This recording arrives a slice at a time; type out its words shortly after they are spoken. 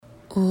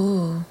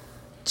Ooh,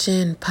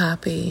 gin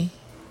poppy.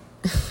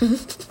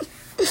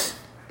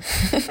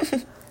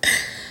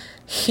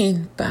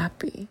 Gin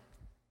poppy.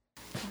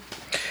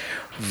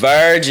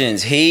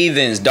 Virgins,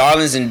 heathens,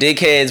 darlings, and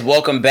dickheads,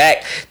 welcome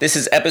back. This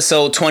is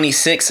episode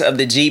 26 of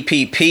the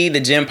GPP,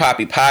 the Gin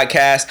Poppy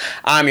Podcast.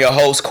 I'm your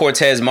host,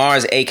 Cortez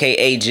Mars,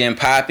 aka Gin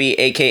Poppy,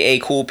 aka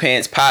Cool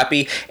Pants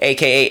Poppy,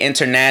 aka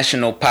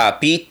International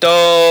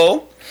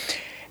Papito.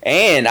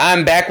 And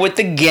I'm back with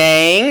the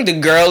gang. The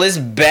girl is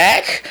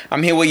back.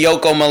 I'm here with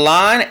Yoko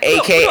Milan,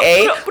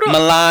 aka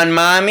Milan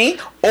Mommy,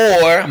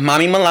 or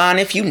Mommy Milan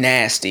if you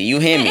nasty. You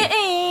hear me?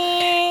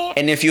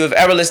 And if you have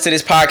ever listened to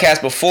this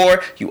podcast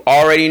before, you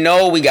already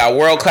know we got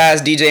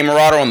world-class DJ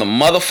Marauder on the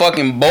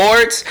motherfucking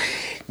boards.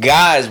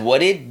 Guys,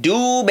 what it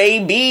do,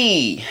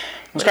 baby?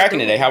 What's cracking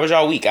today? How was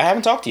y'all week? I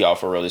haven't talked to y'all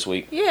for real this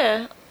week.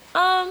 Yeah.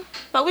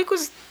 My week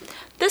was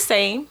the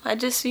same. I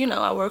just,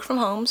 I work from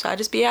home, so I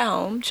just be at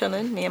home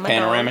chilling, me and my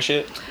Panorama dog.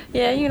 shit?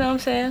 Yeah, you know what I'm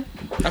saying?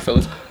 I feel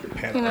it.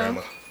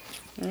 Panorama.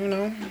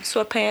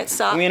 Sweatpants,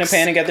 socks. We in a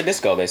panic at the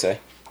disco, they say.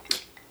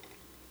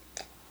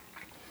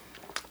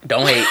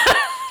 Don't hate.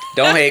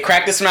 Don't hate.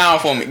 Crack the smile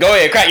for me. Go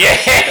ahead, crack. Yeah.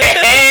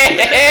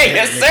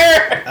 Yes,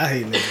 sir. I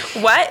hate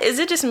niggas. What? Is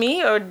it just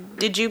me, or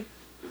did you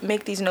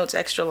make these notes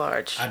extra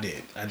large? I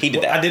did. He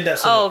did that. I did that.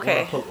 So Oh, okay.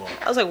 when I put one.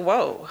 I was like,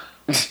 whoa.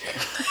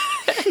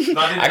 No,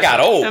 I got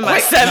old. Am I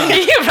quick. 70?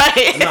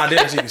 Right? No, I did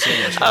that so you can see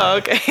that shit. Oh,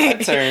 okay. I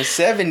turned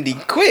 70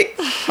 quick.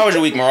 How was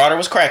your week, Marauder?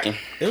 What's cracking?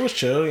 It was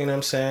chill, you know what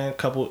I'm saying?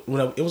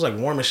 It was like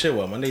warm as shit.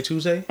 What, Monday,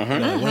 Tuesday?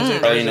 Mm-hmm. Wednesday,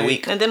 Early in the Thursday.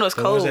 week. And then it was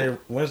Then cold.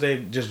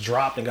 Wednesday just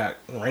dropped and got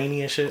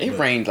rainy and shit. It but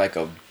rained like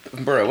a...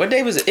 Bro, what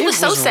day was it? It was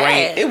so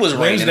sad. It was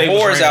raining Wednesday was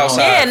whores raining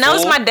outside. Yeah, and that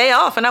was fool. my day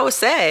off, and I was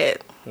sad.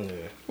 Yeah.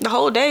 The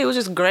whole day, it was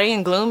just gray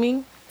and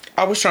gloomy.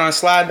 I was trying to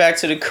slide back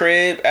to the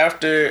crib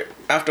after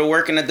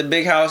working at the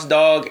big house,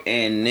 dog,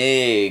 and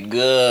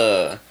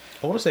nigga.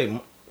 I want to say,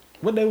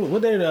 what day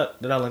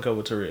did I link up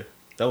with Taria?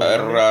 That was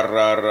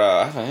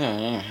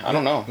Monday? I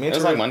don't know. Me It and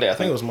was Taria- like Monday, I it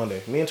think. was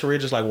Monday. Me and Taria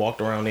just like walked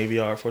around Navy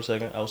Yard for a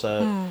second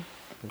outside,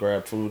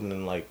 grabbed food, and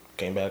then like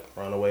came back,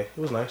 ran away.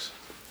 It was nice.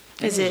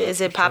 Is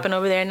it popping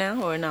over there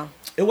now, or no?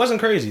 It wasn't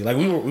crazy. Like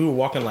we were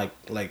walking like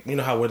you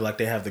know how like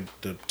they have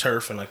the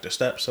turf and like the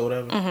steps or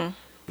whatever. Mm-hmm.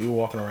 We were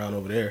walking around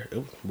over there.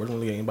 It wasn't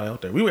really anybody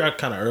out there. We were out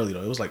kind of early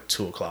though. It was like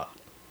 2 o'clock,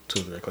 2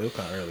 or 3 o'clock. It was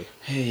kind of early.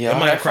 Hey, It y'all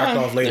might had have cracked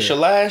fun. off later.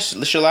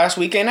 It's your last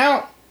weekend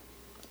out.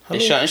 They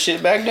shutting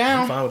shit back I'm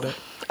down. fine with that.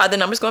 Are the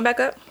numbers going back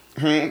up?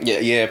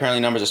 Yeah. Apparently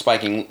numbers are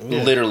spiking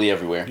literally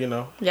everywhere. You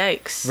know,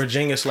 Yikes.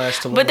 Virginia /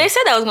 Toledo. But they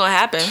said that was going to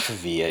happen.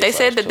 VA They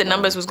said that the Toledo.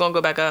 numbers was going to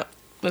go back up.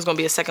 It was going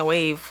to be a second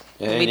wave.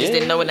 Yeah, We just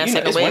didn't know when that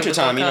second it's wave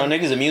wintertime, was going to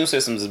come. niggas' immune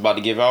systems is about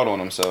to give out on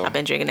them, so I've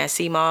been drinking that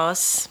sea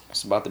moss,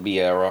 it's about to be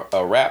a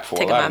wrap for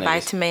taking a lot my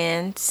of niggas.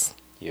 vitamins.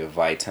 Your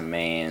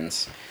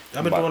vitamins.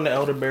 I've been doing the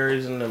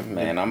elderberries and the.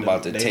 Man, I'm the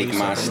about to daily take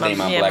my supplements. stay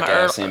my Yeah, black my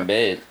ass in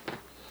bed.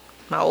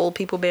 My old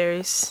people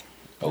berries.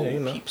 Oh, you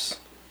know. peeps.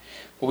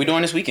 What we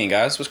doing this weekend,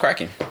 guys? What's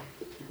cracking?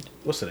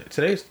 What's today?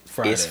 Today's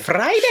Friday. It's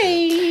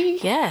Friday.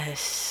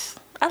 Yes.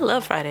 I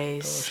love Oh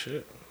Fridays.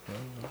 shit.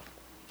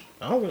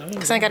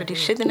 Because I got to do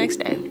shit the next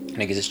day.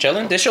 Niggas is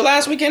chilling. This your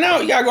last weekend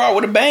out. You gotta go out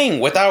with a bang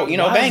without,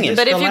 banging.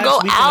 But if you go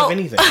out-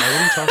 anything, like, what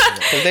are you talking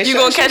about? They You shut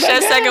gonna shit catch back that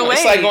down. second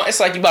wave. It's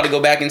like you about to go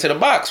back into the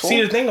box. Fool.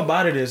 See, the thing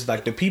about it is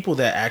like the people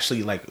that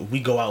actually like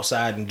we go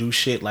outside and do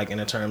shit like in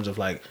the terms of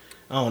like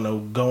I don't know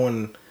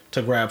going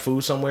to grab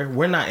food somewhere.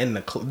 We're not in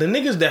the the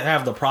niggas that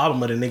have the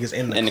problem are the niggas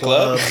in the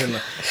clubs club? and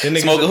the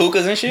niggas Smoking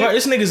hookahs and shit? Bro,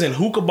 it's niggas in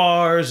hookah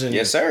bars and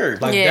Yes, sir.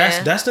 Like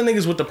Yeah. that's the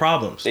niggas with the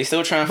problems. They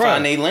still trying to Bro,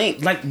 find their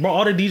link. Like, bro,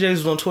 all the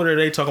DJs on Twitter,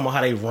 they talking about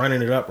how they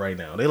running it up right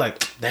now. They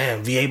like,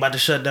 damn, VA about to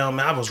shut down,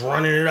 man. I was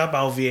running it up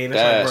out VA. And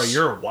it's like, bro, That's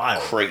you're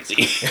wild. Crazy.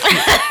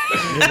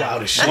 You're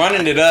wild as shit.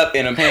 Running it up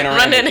in a panoramic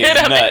Running is it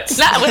up. nuts.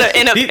 Not with a,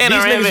 in a These niggas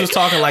panoramic. was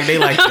talking like they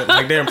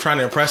like they're trying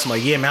to impress them.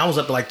 Like, yeah, man, I was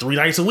up to like 3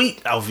 nights a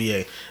week out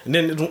VA. And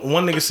then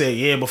one nigga said,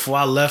 yeah, before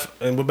I left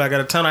and went back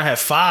out of town, I had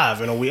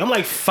 5 in a week. I'm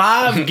like,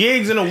 5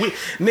 gigs in a week?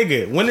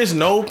 Nigga, when there's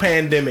no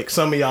pandemic,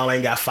 some of y'all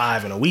ain't got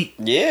 5 in a week.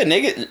 Yeah,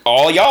 nigga.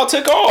 All y'all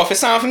took off.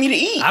 It's time for me to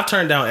eat. I've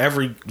turned down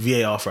every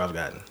VA offer I've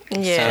gotten.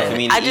 Time for Yeah.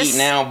 me to eat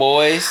now,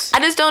 boys. I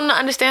just don't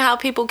understand how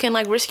people can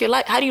like risk your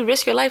life. How do you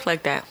risk your life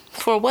like that?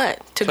 For what?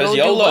 To go Because do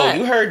YOLO, what?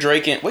 you heard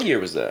Drake in... What year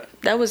was that?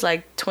 That was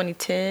like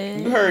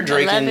 2010. You heard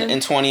Drake 11. in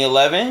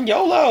 2011.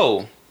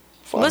 YOLO.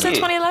 Fuck Was it it.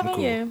 2011?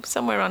 Cool. Yeah,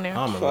 somewhere around there. I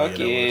don't remember Fuck what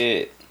year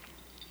it.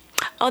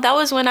 Oh, that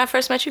was when I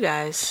first met you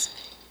guys.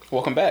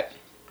 Welcome back.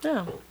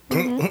 Yeah.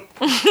 that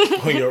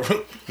was.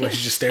 When you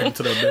just stared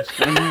into the abyss.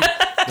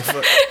 The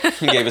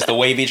fuck? You gave us the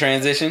wavy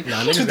transition.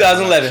 Nah, niggas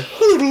 2011.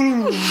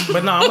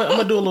 But no, I'm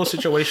gonna do a little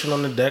situation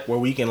on the deck where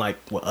we can like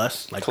with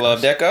us like Club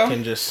us, deco?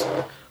 can just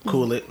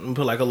cool it and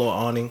put like a little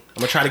awning. I'm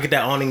gonna try to get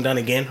that awning done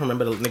again.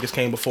 Remember the niggas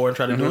came before and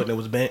tried to do it and it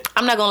was bent.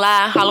 I'm not gonna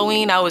lie.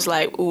 Halloween, I was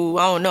like, ooh,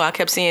 I don't know. I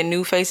kept seeing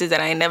new faces that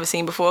I ain't never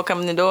seen before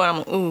coming in the door. I'm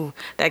like, ooh,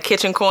 that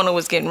kitchen corner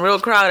was getting real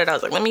crowded. I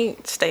was like, let me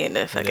stay in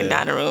the fucking Yeah.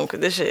 dining room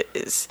because this shit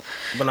is.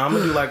 But no, I'm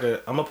gonna do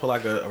I'm gonna put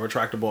like a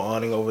retractable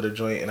awning over the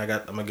joint and I'm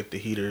gonna get the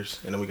heaters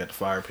and then we got the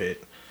fire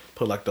pit.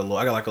 Put like I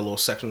got like a little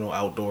sectional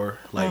outdoor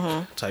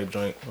type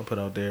joint. I'll put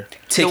out there.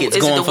 Tickets Is it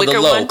going the for the wicker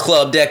low. one?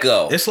 Club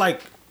Deco. It's like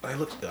I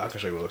can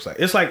show you what it looks like.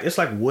 It's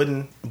like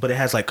wooden, but it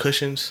has like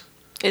cushions.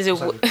 Is it?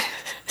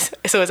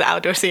 So it's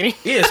outdoor seating.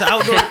 Yeah, it's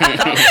outdoor.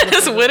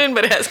 It's wooden,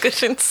 but it has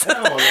cushions. I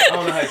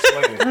don't know how to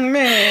explain it.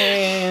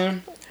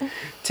 Man.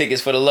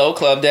 Tickets for the low.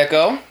 Club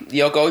Deco.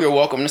 Yoko, you're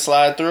welcome to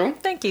slide through.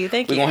 Thank you.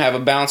 We're going to have a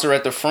bouncer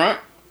at the front.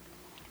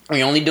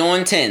 We're only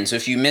doing 10, so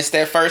if you miss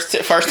that first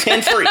 10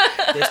 free.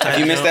 If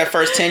you miss that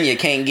first 10, you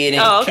can't get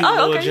in. Oh, Cute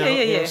little okay. jump, Yeah.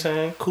 you know what I'm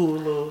saying? Cool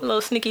little.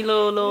 Little sneaky,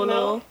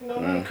 little,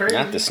 Crazy.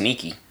 Not the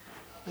sneaky.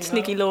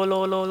 sneaky, little. You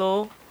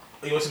want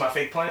to see my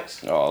fake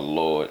plants? Oh,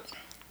 Lord.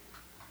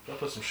 I'll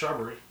put some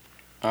shrubbery.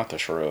 Not the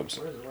shrubs.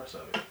 Where's the rest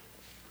of it?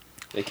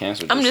 They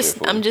canceled this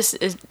shit for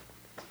you.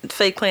 It's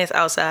fake plants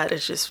outside.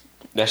 It's just.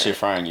 That shit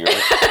frying you,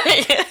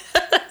 right?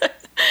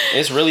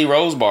 It's really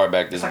Rose Bar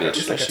back this bitch. It's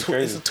That like shit it's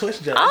crazy. a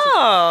twist jump.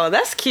 Oh,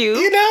 that's cute.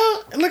 You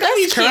know, look how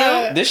he That's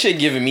tried. This shit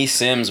giving me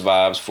Sims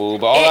vibes, fool.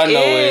 But all It I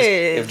know is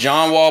is. if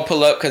John Wall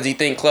pull up because he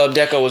think Club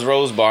Deco was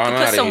Rose Bar, I'm out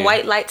Put of some here.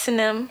 white lights in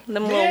them.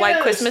 Them little white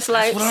Yes, Christmas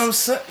lights. That's what I'm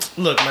saying.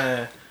 Look,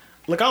 man.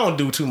 Look, I don't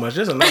do too much.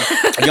 Just enough.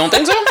 You don't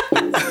think so?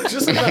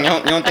 Just you,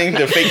 enough. don't think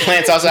the fake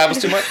plants outside was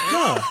too much? No.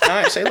 All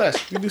right, say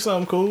less. You do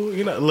something cool.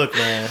 You know, look,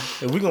 man.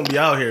 If we gonna be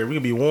out here, we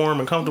gonna be warm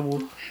and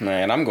comfortable.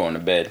 Man, I'm going to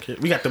bed.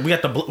 We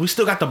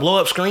still got the blow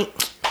up screen.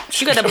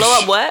 You got to blow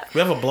up what?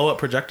 We have a blow up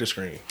projector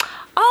screen.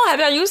 Oh, have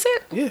y'all used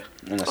it? Yeah.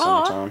 In the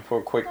summertime for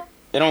a quick.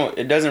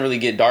 It doesn't really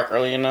get dark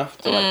early enough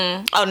to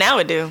like. Oh, now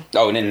it do.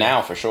 Oh, and then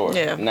now for sure.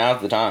 Yeah.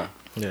 Now's the time.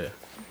 Yeah.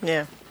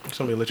 Yeah.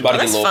 Somebody let you. About to out. get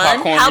That's a little fun.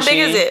 popcorn How machine.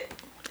 big is it?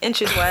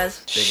 Inches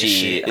wise?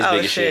 Shit, it's Oh,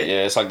 big as shit. shit.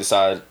 Yeah, it's like the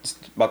size, it's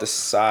about the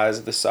size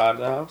of the side of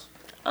the house.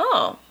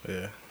 Oh.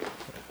 Yeah.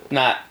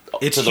 Not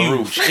It's to the huge.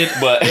 roof, It,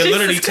 but it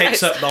literally Jesus takes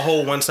Christ. up the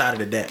whole one side of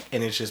the deck,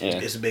 and it's just Yeah.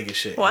 it's big as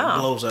shit. Wow. It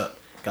blows up.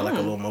 Got like a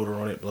little motor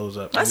on it. Blows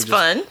up. That's And we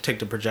just fun. Take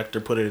the projector,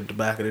 put it in the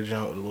back of the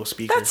junk with a little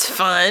speaker. That's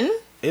fun.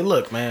 It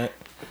look, man.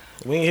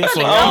 We ain't here for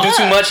I don't long. do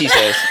too much. He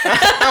says.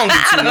 I don't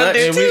do too much.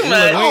 do too much.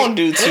 I don't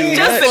do too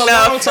Just much. For a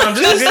enough. long time,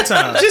 just a good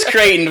time. Just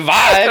creating the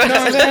vibe. You know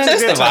what I'm saying? Just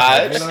the You know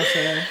vibes. what I'm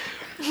saying?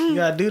 You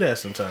gotta do that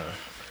sometime.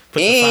 Put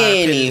the fire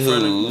pit in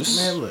front of you. Anywho's.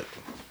 Man, look.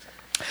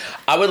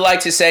 I would like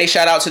to say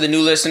shout out to the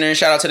new listeners,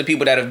 shout out to the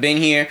people that have been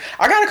here.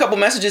 I got a couple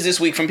messages this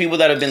week from people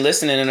that have been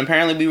listening, and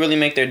apparently we really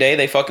make their day.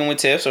 They fucking with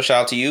Tiff, so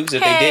shout out to you. Because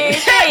if Hey, they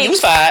didn't, thanks. you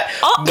was fired.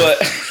 Oh.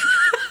 But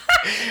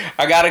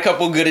I got a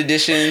couple good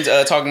additions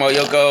talking about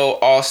Yoko.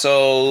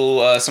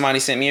 Also, somebody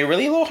sent me a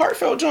really little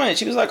heartfelt joint.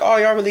 She was like, "Oh,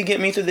 y'all really get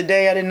me through the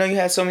day. I didn't know you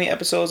had so many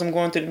episodes. I'm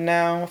going through them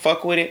now.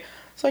 Fuck with it."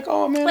 It's like,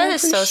 oh man, That I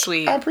is so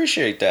sweet. I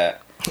appreciate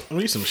that.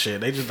 Read some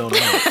shit. They just don't know.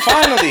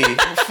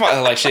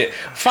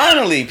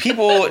 Finally,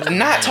 people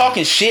not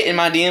talking shit in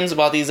my DMs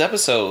about these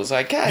episodes.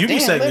 Like, God You be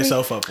damn, setting let me-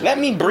 yourself up for Let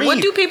it. me breathe.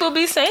 What do people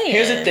be saying?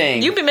 Here's the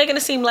thing. You be making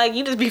it seem like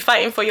you just be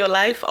fighting for your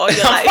life all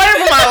your I'm life.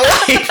 fighting for my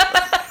life.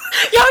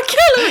 Y'all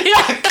killing me.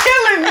 Y'all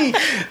killing me.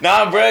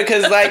 Nah, bro,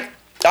 because like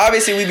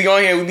obviously we be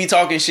going here, we be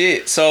talking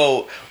shit.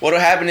 So what'll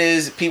happen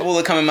is people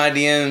will come in my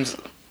DMs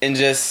and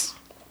just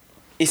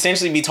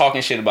essentially be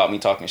talking shit about me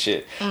talking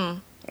shit.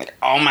 Like,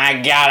 oh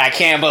my God, I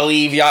can't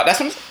believe y'all. That's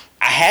what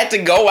I had to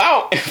go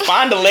out and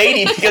find a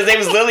lady because they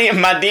was literally in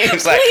my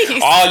DMs like,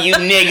 Please. all you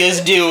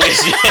niggas do is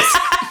just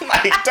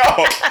like,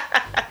 dog.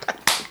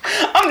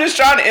 I'm just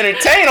trying to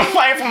entertain. I'm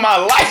fighting for my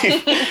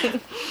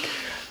life.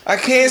 I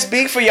can't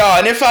speak for y'all,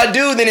 and if I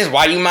do, then it's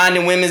why you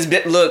minding women's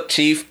bit. Look,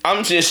 Chief,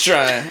 I'm just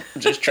trying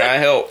to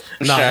help.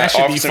 Nah, Trying that to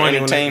should offer be some funny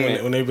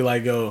entertainment. when they be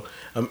like, yo,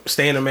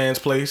 stay in a man's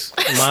place.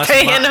 Mind,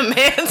 Stay in a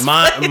man's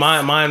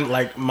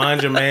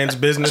mind your man's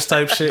business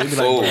type shit. It'd be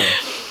like, Fool. damn.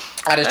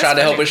 I just tried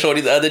to help a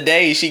shorty the other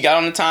day. She got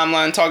on the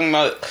timeline talking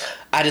about,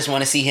 I just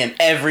want to see him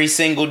every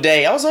single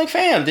day. I was like,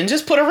 fam, then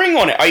just put a ring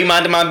on it. Are you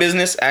minding my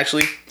business?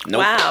 Actually,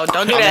 nope. Wow,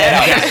 don't do I'm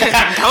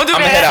that. Don't do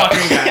I'm gonna head that. out.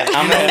 Fucking guy.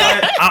 I'm You know gonna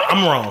head out. what?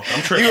 I'm wrong.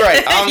 I'm tripping. You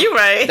right. You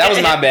right. That was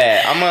my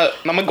bad. I'm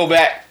gonna go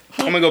back.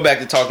 I'm gonna go back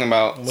to talking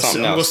about I'm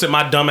something gonna go else. sit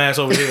my dumb ass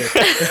over here.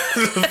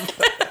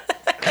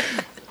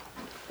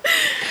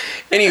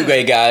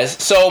 Anyway, guys,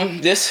 so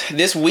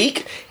this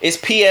week is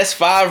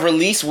PS5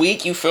 release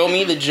week. You feel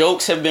me? The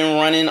jokes have been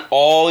running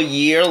all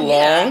year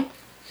long. Yeah.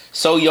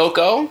 So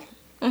Yoko,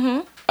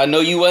 I know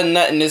you wasn't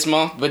nothing this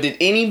month, but did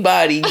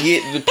anybody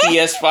get the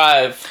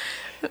PS5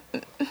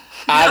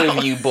 out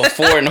of you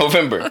before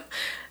November?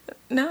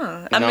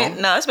 No, I No?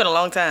 mean, no, it's been a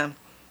long time.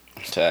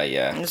 Yeah. It's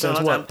been a Since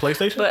long what? time.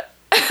 PlayStation? But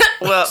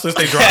well, Since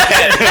they dropped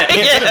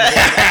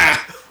it.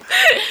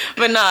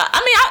 but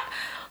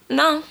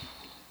no,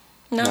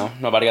 No,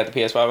 nobody got the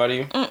PS5 out of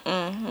you.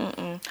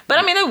 But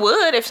I mean, they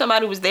would if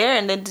somebody was there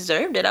and they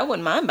deserved it. I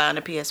wouldn't mind buying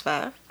a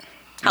PS5.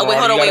 Oh, wait, No,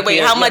 hold you on, got wait.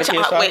 a How PS5? much? You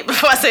got a PS5? Wait,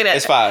 before I say that.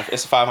 It's $5.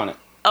 It's $500.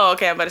 Oh,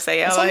 okay. I'm about to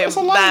say, I'm out it's a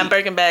here light. buying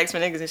Birkin bags for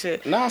niggas and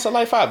shit. No, it's a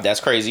light $5. That's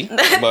crazy. But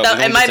No, we gonna it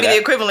get might to be that. the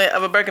equivalent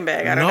of a Birkin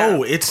bag. I don't know.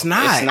 No, it's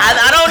not. It's not.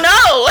 I don't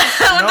know.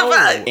 What the No.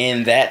 fuck?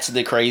 And that's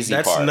the crazy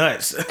That's part.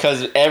 nuts.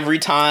 Because every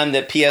time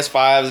that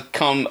PS5s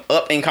come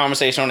up in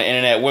conversation on the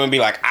internet, women be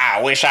like,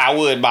 I wish I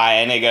would buy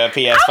a nigga a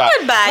PS5. I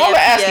would buy Y'all a are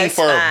asking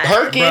PS5. for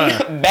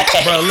Birkin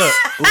bags. Bro, look.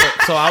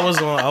 So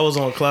I was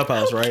on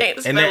Clubhouse, right?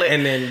 Can't And spell it.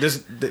 then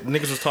the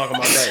niggas was talking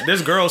about that.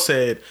 This girl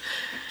said,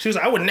 she was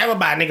like, I would never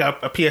buy a nigga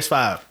a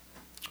PS5.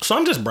 So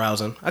I'm just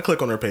browsing. I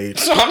click on her page.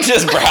 So I'm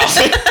just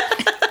browsing.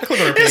 I click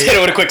on her Just page. hit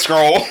it with a quick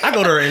scroll. I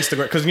go to her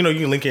Instagram because you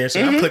can link your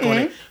Instagram. I click on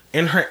it.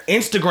 In her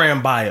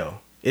Instagram bio,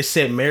 it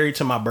said "Married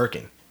to my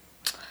Birkin."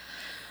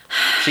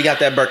 She got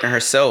that Birkin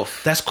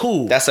herself. That's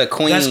cool. That's a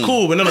queen. That's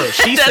cool, but no.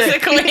 She That's said a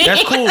queen.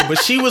 that's cool, but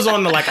she was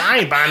on the like, I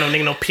ain't buying no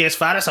nigga no PS5.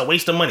 That's a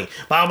waste of money.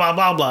 Blah blah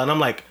blah blah. And I'm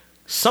like,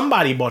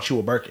 somebody bought you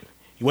a Birkin.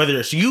 Whether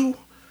it's you,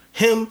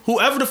 him,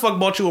 whoever the fuck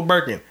bought you a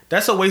Birkin,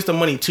 that's a waste of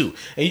money too.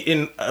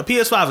 And a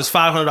PS5 is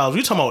 $500.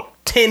 You talking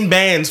about 10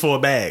 bands for a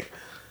bag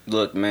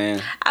Look,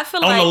 man. I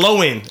feel on like the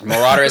low end.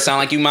 Marauder, it sound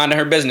like you minding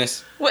her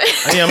business. What?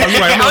 Yeah, you're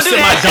right. I'm gonna Don't do sit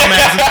my that. dumb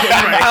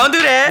ass. Right. I don't do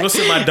I'm that. gonna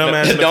sit my dumb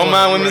ass. in the Don't corner,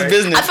 mind women's right.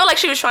 business. I feel like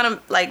she was trying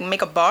to like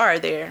make a bar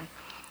there.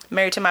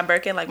 Married to my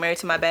Birkin, like married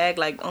to my bag,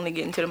 like only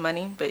getting to the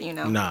money, but you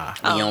know. Nah.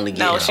 You only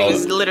No, get she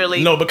was hoes.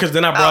 literally. No, because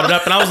then I brought it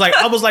up and I was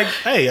like,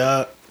 hey,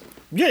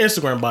 your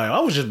Instagram bio. I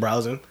was just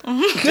browsing. I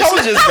was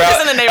just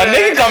browsing. in the A neighborhood.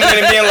 nigga coming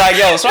in and being like,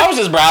 yo, so I was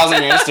just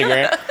browsing your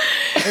Instagram.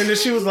 And then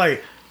she was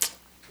like,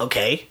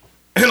 okay.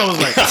 And I was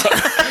like,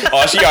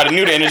 Oh, she already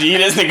knew the energy.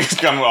 This nigga's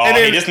coming. Oh, And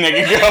then- this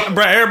nigga go.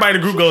 bro, everybody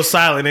in the group goes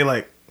silent. They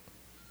like,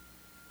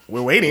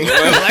 we're waiting.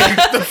 Like,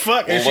 what the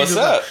fuck? And Well, what's she's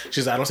up? Like,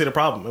 she's like, I don't see the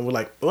problem. And we're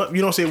like, well,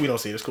 you don't see it, we don't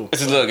see it. It's cool.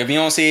 This is, look, if you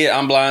don't see it,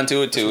 I'm blind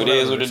to it too. It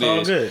is what it It's all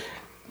is. good.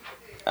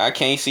 I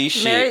can't see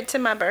shit. Married to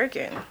my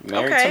Birkin.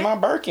 Married okay. to my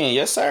Birkin.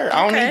 Yes, sir.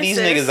 I don't Okay, need these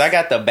sis. niggas. I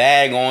got the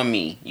bag on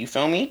me. You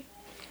feel me?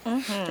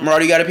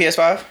 Marauder, you got a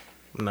PS5?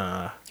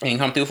 Nah. Ain't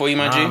come through for you,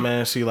 my Nah, G?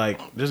 man. She like,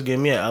 just give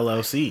me an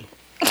LLC.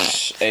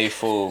 A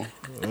fool.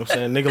 You know what I'm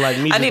saying? Nigga like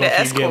me I just need gonna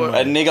an keep getting escort. A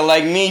money. nigga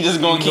like me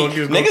just gonna keep.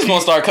 Just gonna Niggas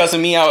gonna start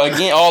cussing me out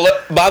again. All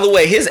up. By the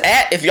way, his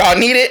if y'all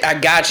need it, I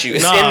got you.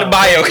 It's Nah, in the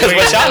bio. Cause wait,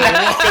 what y'all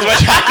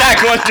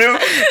not gonna do?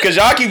 Cause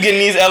y'all keep getting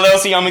these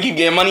LLC. I'm gonna keep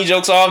getting money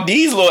jokes off.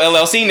 These little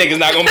LLC niggas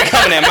not gonna be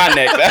coming at my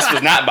neck. That's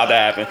what's not about to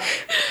happen.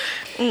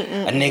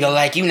 A nigga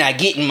like you not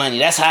getting money.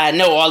 That's how I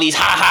know all these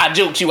ha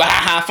jokes. You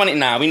ha funny.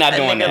 Nah, we not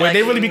doing nigga that. Wait,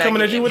 they like really be you coming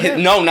not at you with that?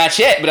 No, not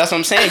yet. But that's what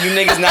I'm saying. You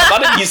niggas not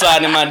about to be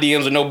sliding in my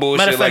DMs with no bullshit.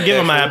 Matter of fact, like give that,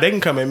 them my fool. app. They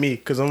can come at me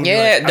because I'm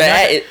Yeah,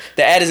 like,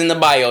 the ad is in the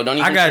bio. Don't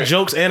even. I got trip.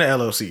 jokes and an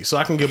LLC, so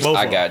I can get both.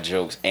 I of got them.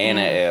 jokes and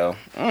an L.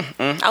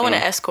 I want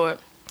an escort.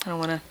 I don't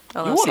want a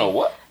LLC. You want a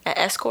what? An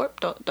escort?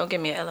 Don't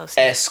give me an LLC.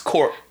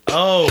 Escort.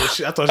 Oh,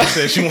 shit, I thought you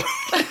said she want.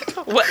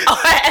 What?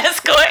 Oh, an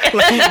escort.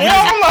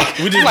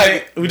 We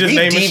just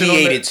naming shit on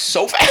deviated that.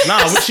 so fast.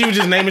 Nah, she was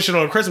just naming shit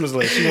on a Christmas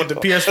list. She want the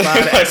PS5,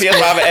 the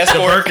PS5 an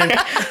escort, Birkin.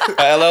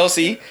 a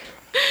LLC.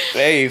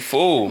 Hey,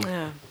 fool.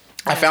 Yeah.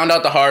 I found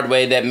out the hard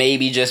way that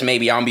maybe, just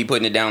maybe, I don't be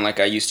putting it down like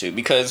I used to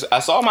because I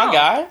saw my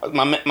guy,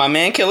 my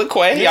man Killer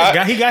Quay.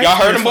 Yeah, he got y'all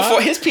his heard him PS5.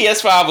 before. His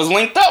PS5 was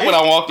linked up when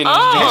I walked in.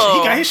 Oh.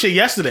 He got his shit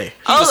yesterday.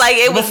 Oh, like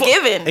it was Before-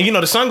 given. And you know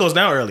the sun goes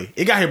down early.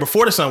 It got here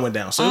before the sun went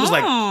down, so it was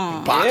like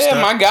boxed Yeah,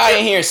 up. my guy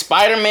in here,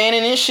 Spider-Man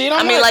and this shit.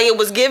 I mean, like it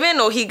was given,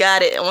 or he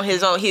got it on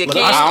his own. He a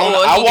king, I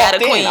or he got a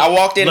walked queen. in. I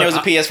walked in. Look, There was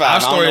a PS5. Our I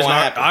don't story know is what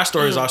not happened. our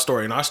story is our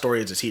story, and our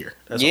story is here.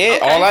 That's Yeah,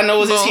 Okay. all I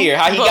know is it's Boom. here.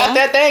 How he Boom. got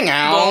that thing,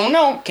 I don't Boom.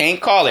 know. Can't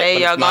call it. Hey,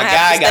 But y'all my gonna have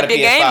guy to got a step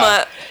your game PS5.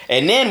 up.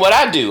 And then what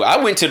I do, I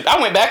went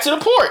back to the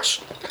porch,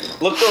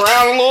 looked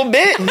around a little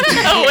bit, Where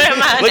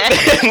am I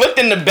at? looked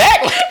in the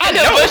back.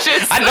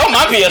 Like, I know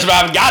my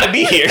PS5 got to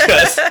be here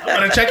because I'm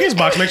gonna check his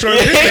box, make sure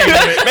it's his name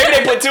on it. maybe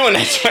they put two in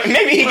that joint.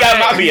 Maybe he got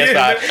my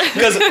PS5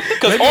 because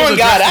Maybe it on was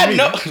God, addressed I to me.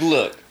 know.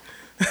 Look,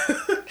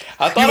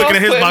 I thought I looking was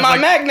at his putting box my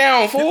like, Mac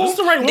down, fool. What's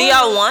the right one? Do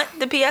y'all want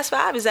the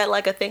PS5? Is that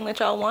like a thing that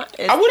y'all want?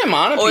 I wouldn't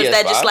mind a Or PS5. is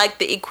that just like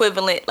the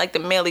equivalent, like the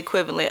male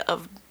equivalent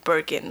of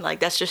Birkin? Like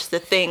that's just the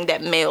thing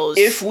that males.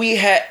 If we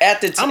had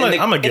at the I'm gonna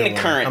in get the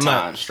one. current I'm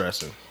not times,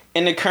 stressing.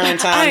 in the current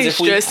I times, ain't if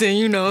we, stressing,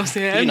 you know what I'm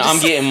saying? you know, I'm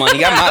getting money.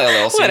 Got my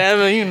LLC.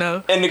 whatever, you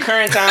know. In the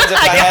current times, if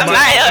I I got had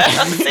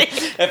my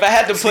LLC. if I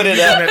had to put it You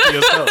do up that to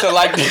yourself. to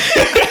like,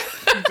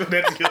 You do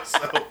that to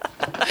yourself.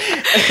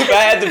 if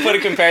I had to put a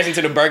comparison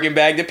to the Birkin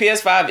bag, the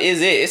PS5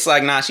 is it. It's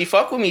like, nah, she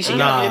fuck with me. She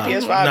got me a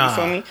PS5. You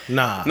feel me?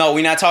 Nah. No,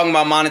 we're not talking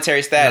about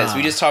monetary status. Nah.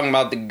 We just talking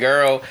about the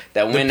girl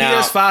that The went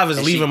out. PS5 is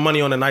and leaving she-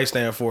 money on the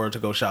nightstand for her to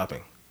go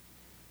shopping.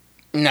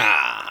 Nah,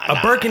 A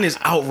Birkin is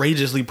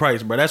outrageously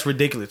priced, bro. That's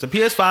ridiculous. The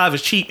PS5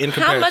 is cheap in How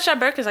comparison. much are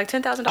Birkins? Like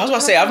 $10,000? I was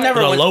gonna say I've never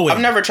The low I've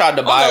end. never tried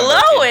to buy On a the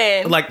low Birkin.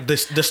 end. Like the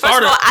First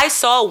starter. of all, I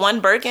saw one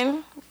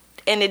Birkin,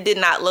 and it did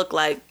not look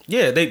like.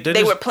 Yeah, they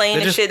They were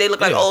plain and shit. They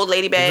look like old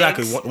lady bags.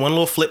 Exactly. One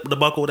little flip with the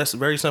buckle. That's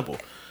very simple.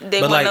 They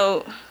But want like,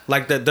 no.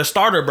 like the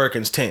starter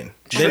Birkin's 10.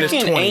 Then it's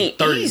Birkin 20, ain't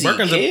 30. easy,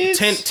 Birkin's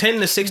kids. 10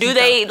 to 60. Do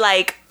they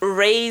like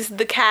raise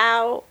the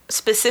cow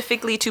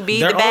specifically to be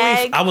They're the bag?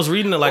 only. I was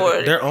reading it like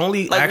Or, they're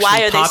only like, actually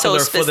why are they so popular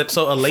for the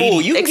so a lady.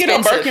 Fool, you can get a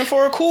Expensive. Birkin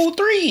for a cool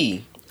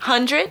 $300.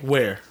 100?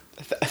 Where?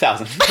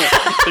 1,000.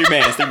 3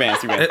 bands.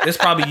 It's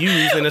probably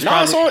used, and it's No,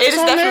 probably. It's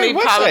on definitely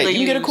their website. probably You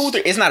can get a used. cool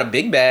 3. It's not a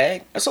big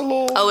bag. It's a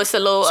little. Oh, it's a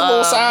little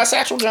size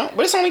satchel jump,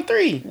 but it's only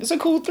 3. It's a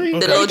cool 3. the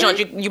little joint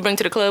you bring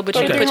to the club, but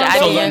you Okay. put your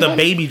So ID in. The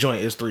baby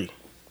joint is 3.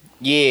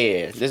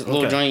 Yeah, this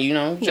little Okay. joint, you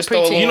know, just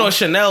pretty throw a cheap. You little. know,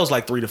 Chanel's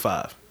like 3 to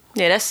 5.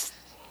 Yeah, that's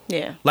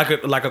yeah. Like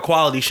a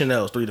quality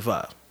Chanel's 3 to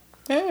 5.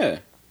 Yeah,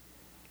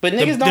 but The,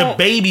 niggas the don't.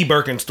 baby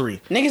Birkin's 3.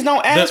 Niggas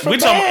don't ask for We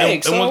talking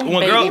bags. and so what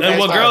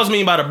baby girls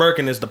mean by the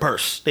Birkin is the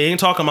purse. They ain't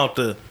talking about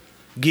the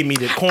give me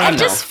the coin. I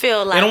just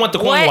feel like They don't want the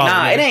coin what? wallet.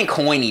 Nah, nigga. it ain't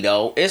coiny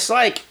though. It's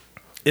like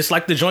It's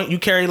like the joint you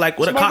carry like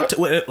with a It's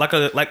like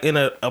cocktail, like in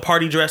a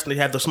party dress, and they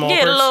have the small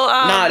Yeah, the purse. little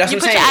nah. That's you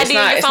what put I'm your saying. ID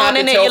and your It's phone not the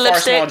in it, your Telfar small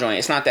lipstick, joint.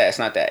 It's not that. It's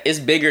not that. It's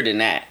bigger than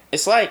that.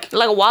 It's like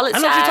like a wallet I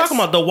size. know what you're talking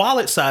about. The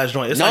wallet size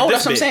joint. It's no. like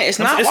That's this what I'm big. saying. It's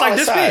not It's wallet like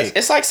this size. big.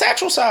 It's like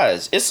satchel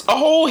size. It's a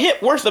whole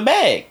hip worth of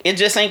bag. It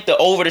just ain't the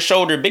over the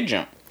shoulder big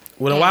jump.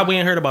 Well, then why we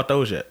ain't heard about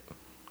those yet?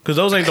 Because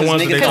those ain't the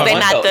ones that they niggas Because talk they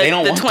want about. not those. They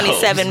don't the want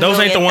 27 those.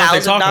 Those ain't the ones they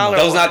 $1,000 talking about.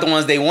 Those not the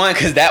ones they want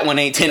because that one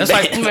ain't 10 That's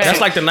like bags. that's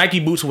like the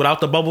Nike boots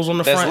without the bubbles on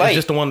the That's front. light. It's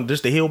just the one,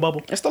 just the heel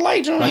bubble. It's the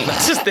light joint.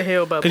 It's just the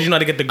heel bubble. Because you know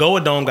they get the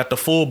Goa-Dome got the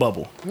full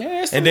bubble.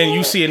 Yeah, it's the And then you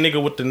little- see a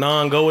nigga with the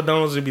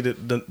non-Goa-Domes, it'd be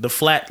the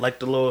flat, like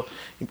the little.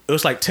 It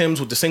was like Tim's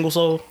with the single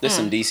sole. There's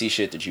some DC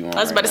shit that you want.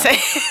 I was about to say.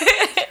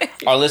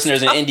 Our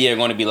listeners in India are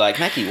going to be like,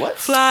 Nike, what?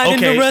 Fly in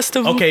the rest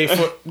of them. Okay,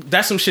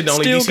 that's some shit that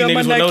only Still DC got my niggas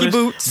would Nike notice.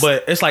 boots.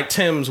 But it's like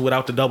Tim's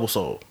without the double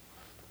sole.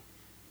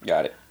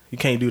 Got it. You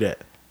can't do that.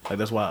 Like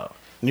that's wild.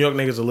 New York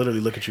niggas will literally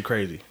look at you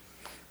crazy.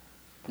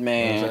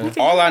 Man,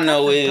 all I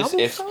know is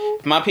if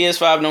my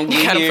PS5 don't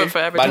get Gotta here put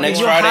forever by doing next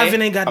it. Your Friday,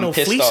 Hyven ain't got I'm no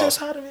pissed fleece off.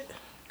 inside of it.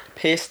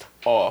 Pissed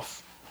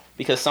off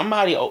because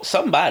somebody owes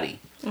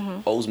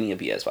me a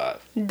PS5.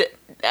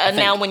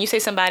 Now, when you say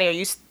somebody, are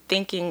you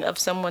thinking of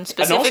someone I know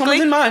specifically?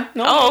 someone's in mind.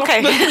 No, Oh, no,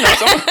 okay. no,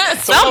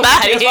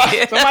 Somebody.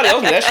 Somebody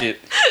owes me that shit.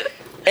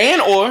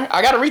 And or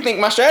I gotta rethink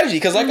my strategy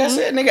because, like I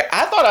said, nigga,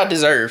 I thought I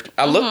deserved.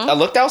 I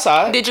looked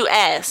outside. Did you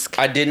ask?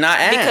 I did not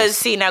ask Because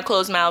see, now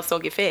closed mouths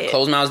don't get fed.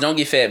 closed mouths don't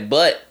get fed.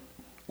 But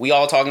we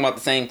all talking about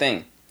the same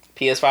thing.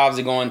 PS5s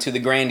are going to the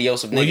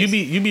grandiose of niggas. Well,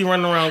 you be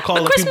running around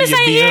calling But people Christmas your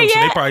ain't here BM, so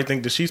they yet. probably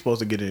think that she's supposed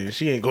to get it, and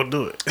she ain't gonna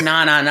do it.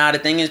 Nah. The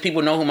thing is,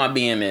 people know who my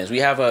BM is. We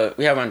have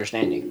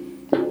understanding.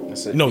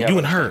 That's it. No, We have you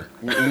and her.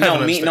 No,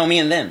 me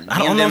and them. I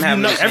Me don't and know them if have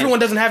you know. an Everyone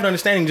doesn't have an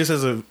understanding. Just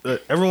as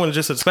everyone is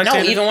just a No,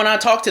 spectator. even when I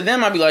talk to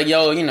them, I'd be like,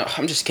 yo,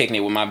 I'm just kicking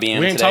it with my BM we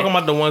ain't today. talking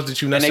about the ones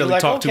that you they be necessarily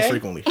like, talk to okay.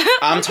 frequently.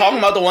 I'm talking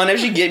about the one that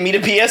should get me the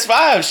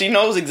PS5. She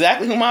knows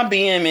exactly who my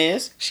BM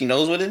is. She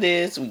knows what it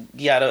is. We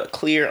got a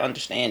clear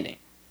understanding.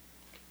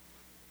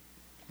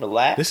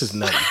 Relax. This is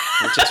nutty.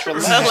 Just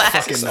relax.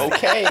 Relax. It's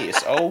okay.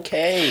 It's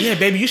okay. Yeah,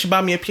 baby, you should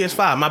buy me a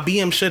PS5. My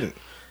BM shouldn't.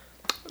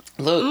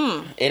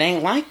 Look, it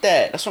ain't like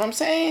that. That's what I'm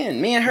saying.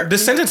 Me and her. The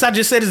sentence I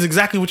just said is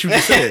exactly what you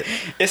just said.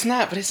 It's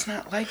not, but it's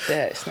not like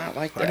that. It's not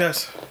like that. I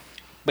guess.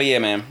 But yeah,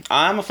 man,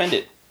 I'm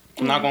offended.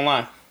 I'm not gonna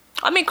lie.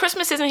 I mean,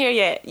 Christmas isn't here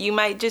yet. You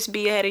might just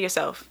be ahead of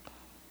yourself.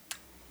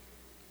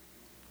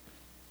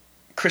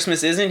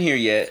 Christmas isn't here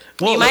yet.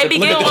 Well, You might be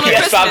getting The one on PS5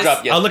 Christmas.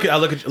 dropped I'll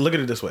yesterday. look at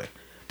it this way.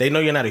 They know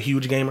you're not a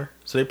huge gamer,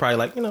 so they probably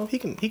like, he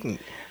can.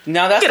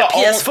 Now that's Get a the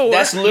only. PS4.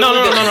 That's literally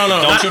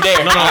No. Don't you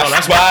dare. No.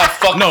 That's why I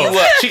fuck No, you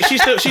up.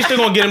 she's still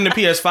gonna get him the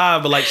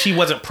PS5, but like she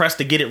wasn't pressed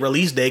to get it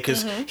release day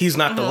because he's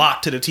not the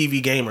lock to the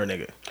TV gamer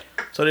nigga.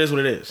 So it is what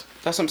it is.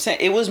 That's what I'm saying.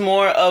 It was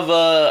more of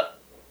a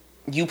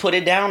you put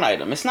it down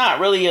item. It's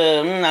not really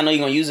a. I know you're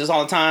gonna use this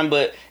all the time,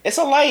 but it's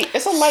a light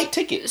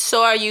ticket.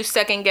 So are you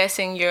second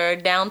guessing your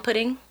down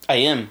putting? I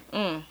am.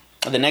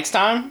 The next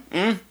time,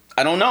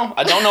 I don't know.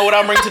 I don't know what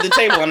I'll bring to the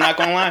table. I'm not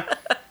gonna lie.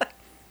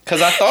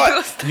 Cause I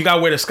thought You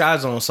gotta wear the Sky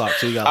Zone socks.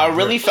 So you got.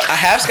 I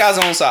have Sky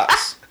Zone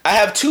socks. I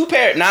have two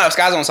pair. Not of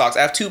Sky Zone socks.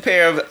 I have two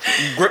pair of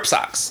grip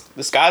socks.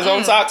 The Sky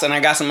Zone socks, and I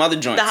got some other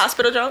joints. The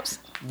hospital jumps?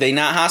 They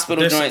not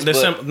hospital joints,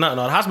 but no,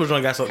 the hospital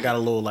joint got a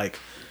little like.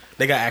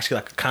 They got actually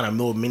like a kind of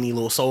little mini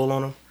little sole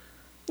on them.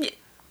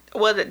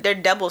 Well, they're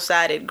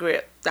double-sided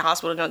grip. The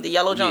hospital jump, the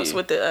yellow jumps Yeah.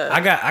 with the. I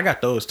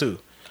got those too.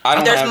 I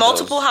don't There's have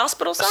multiple those.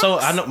 hospital socks. So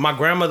I know my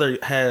grandmother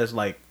has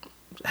like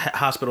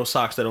hospital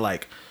socks that are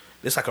like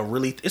it's like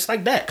it's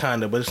like that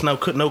kind of, but it's no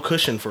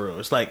cushion for real.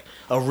 It's like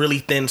a really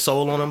thin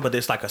sole on them, but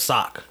it's like a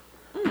sock.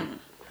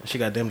 She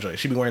got them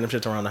joints. She be wearing them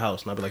shits around the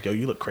house, and I'll be like, "Yo,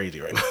 you look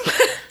crazy right now."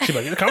 She be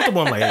like, "You're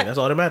comfortable." I'm like, "Hey, that's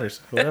all that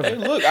matters." Whatever.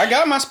 Look, I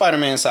got my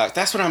Spider-Man socks.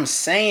 That's what I'm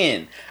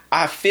saying.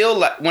 I feel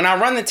like when I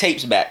run the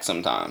tapes back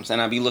sometimes,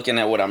 and I be looking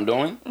at what I'm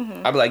doing,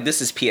 I be like,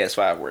 "This is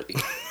PS5 worthy."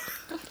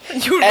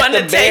 you run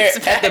the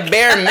tapes At the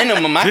bare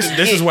minimum, I This could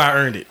this get- is why I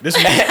earned it. This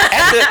is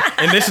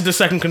and this is the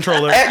second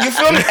controller. you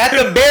feel me? At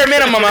the bare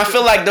minimum, I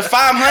feel like the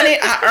 500.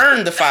 I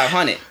earned the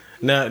 500.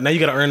 Now you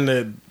gotta earn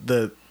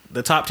the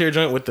top tier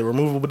joint with the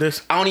removable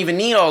disc. I don't even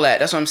need all that.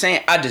 That's what I'm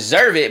saying. I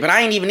deserve it, but I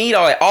ain't even need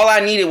all that. All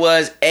I needed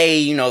was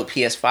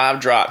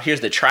PS5 drop.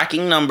 Here's the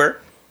tracking number.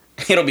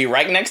 It'll be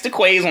right next to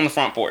Quay's on the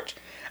front porch.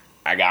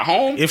 I got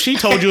home. If she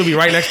told you it'd be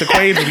right next to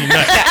Quaid's, it'd be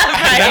nuts.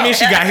 That means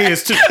she got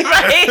his too.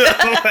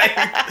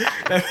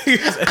 I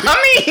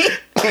mean,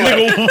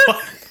 Nigga,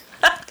 what?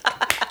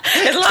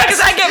 As long as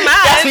I get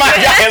mine. That's my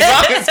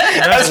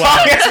guy. As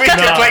long as we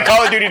can play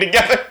Call of Duty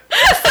together,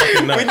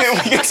 we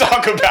can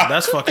talk about.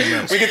 That's fucking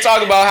nuts. We can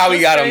talk about how we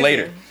got him crazy.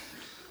 later.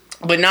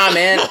 But nah,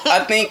 man,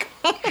 I think.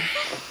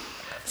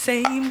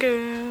 Same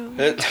girl.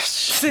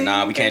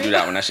 Nah, we can't do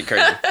that one. That shit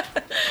crazy.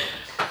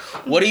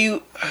 What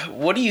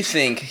do you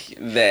think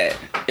that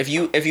if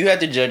you had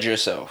to judge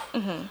yourself,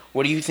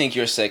 what do you think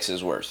your sex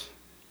is worth?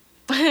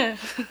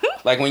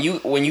 Like when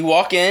you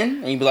walk in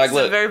and you be like, It's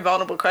a look, very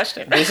vulnerable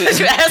question. this is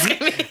You're asking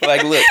me.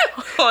 like, look,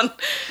 On-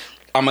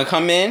 I'm gonna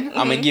come in,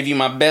 I'm gonna give you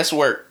my best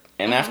work,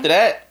 and after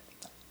that,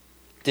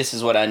 this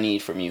is what I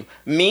need from you.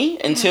 Me,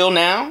 until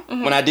now,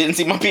 when I didn't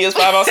see my PS5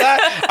 outside,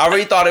 I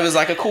already thought it was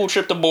like a cool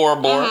trip to Bora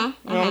Bora. You know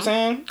what I'm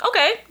saying?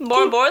 Okay,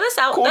 Bora, that's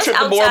out. Cool That's trip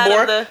to Bora outside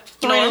Bora. of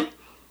the norm.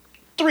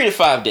 3 to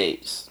 5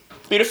 days.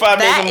 3 to 5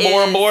 That days in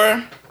Bora is-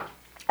 Bora.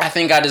 I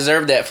think I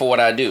deserve that for what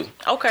I do.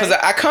 Okay. Because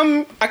I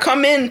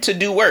come in to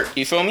do work.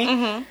 You feel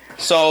me?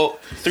 So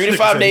 3 to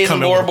 5 said days you in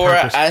come in Bora with a Bora,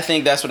 purpose. I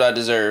think that's what I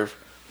deserve.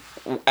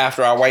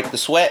 After I wipe the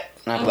sweat,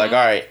 and I'm like, all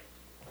right,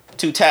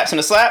 2 taps and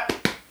a slap.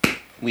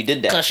 We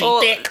did that.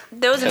 Well,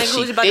 there was a nigga Cause who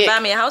was she about to thick. buy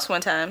me a house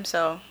one time,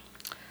 so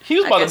He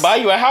was I about guess- to buy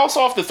you a house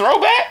off the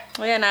throwback.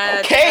 yeah, and I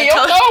Okay, yo,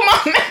 I go,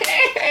 my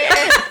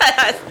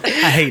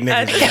man. I hate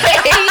niggas.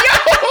 Hey,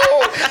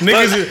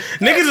 yo.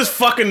 Niggas is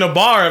fucking the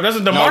bar up. That's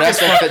what the No, market's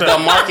that's fucked the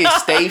up. market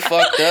stay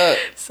fucked up.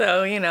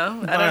 So I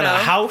don't Buying know. a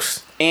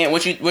house. And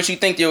what you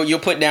think your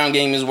put down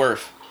game is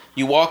worth?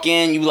 You walk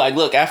in, you be like,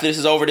 look, after this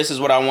is over, this is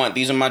what I want.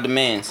 These are my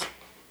demands.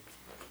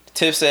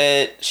 Tiff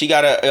said she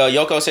got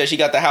Yoko said she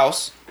got the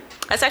house.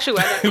 That's actually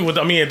what I got. Well,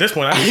 I mean, at this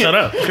point, I can shut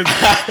up. 'Cause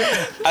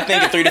I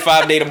think a 3 to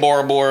 5 day to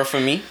Bora Bora for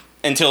me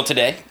until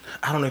today.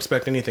 I don't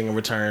expect anything in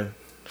return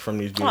from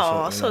these beautiful.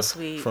 Aw, you so know,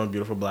 sweet. From a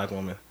beautiful black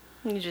woman.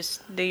 You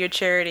just do your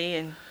charity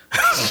and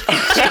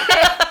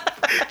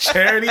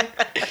Charity.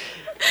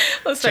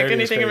 don't expect Charity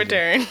is anything in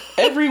crazy. return.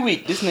 Every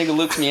week, this nigga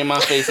looks me in my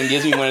face and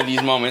gives me one of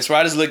these moments where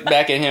I just look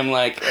back at him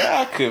like,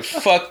 I could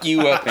fuck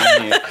you up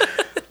in here.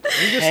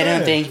 I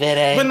don't think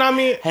that But I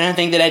mean, I don't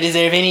think that I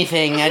deserve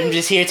anything. I'm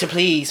just here to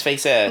please,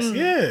 face ass.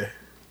 yeah,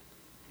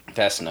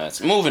 That's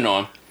nuts. Moving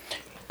on.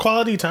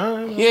 quality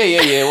time.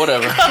 Yeah,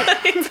 whatever.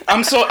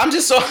 I'm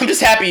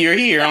just happy you're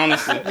here,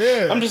 honestly.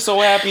 Yeah. I'm just so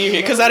happy you're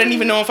here because I didn't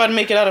even know if I'd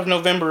make it out of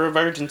November a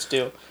virgin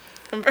still.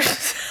 I'm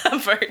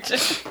virgin.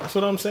 That's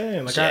what I'm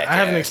saying. Like I Jackass.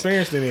 haven't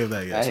experienced any of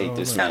that yet. I so hate don't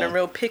this know. Sounding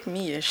real pick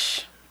me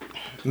ish.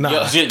 Nah,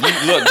 Yo,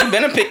 look, you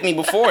been a pick me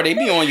before. They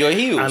be on your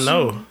heels. I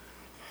know.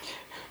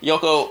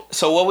 Yoko,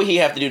 so what would he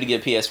have to do to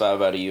get PS5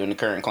 out of you in the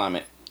current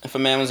climate? If a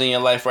man was in your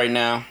life right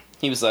now,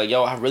 he was like,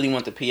 yo, I really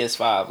want the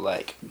PS5.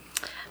 Like,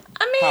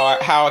 I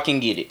mean, how I can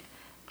get it?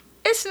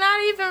 it's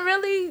not even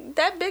really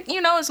that big,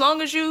 as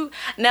long as you.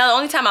 Now, the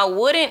only time I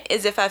wouldn't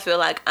is if I feel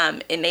like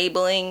I'm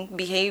enabling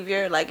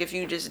behavior. Like, if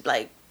you just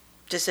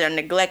are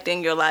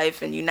neglecting your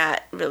life and you're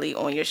not really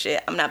on your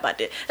shit. I'm not about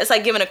to. It's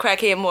like giving a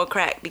crackhead more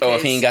crack because. Oh,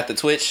 if he ain't got the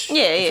Twitch?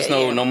 Yeah, If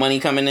there's no money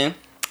coming in?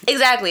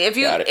 Exactly. If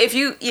you Got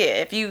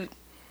it.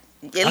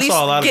 at least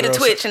saw a lot of get a girls-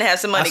 Twitch and have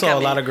some money I saw a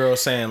coming. lot of girls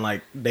saying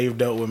like they've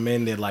dealt with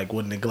men that like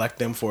would neglect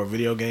them for a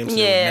video game, so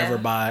they Yeah. would never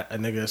buy a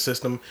nigga a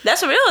system.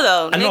 That's real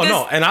though. I know, Niggas-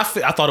 no, and I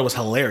thought it was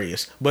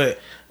hilarious, but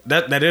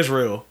that is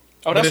real.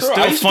 Oh, but that's it's real. I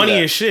still used to do funny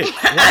that. as shit.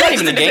 I'm not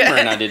even a gamer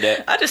and I did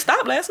that. I just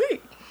stopped last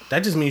week.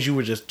 That just means you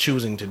were just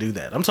choosing to do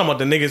that. I'm talking about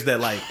the niggas that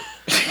like.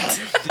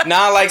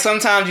 Nah, like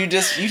sometimes you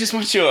just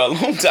want your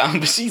alone time,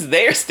 but she's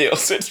there still.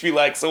 So it's be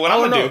like, so what I'm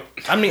I don't gonna know.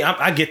 do? I mean,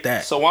 I get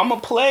that. So I'm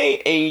gonna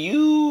play and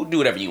you do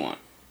whatever you want.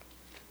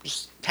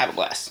 Just have a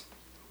blast.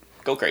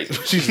 Go crazy.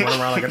 She's running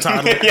around like a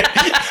toddler,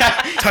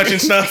 touching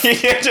stuff,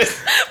 Yeah,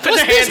 just Put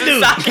your hands in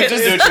dude? sockets.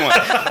 just do what you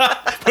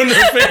want. putting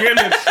her finger in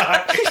the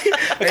sock.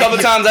 A couple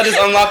times I just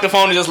unlocked the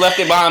phone and just left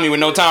it behind me with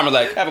no timer.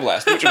 Like, have a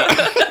blast. Do what you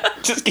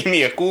want. Just give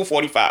me a cool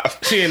 45.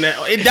 She in that.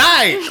 It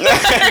died.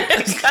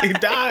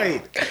 It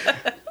died.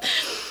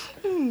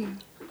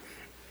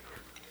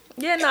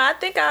 Yeah, no, I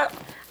think I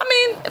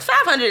mean,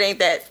 500 ain't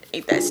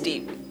that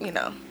steep,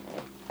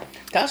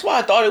 That's why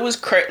I thought it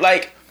was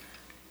like.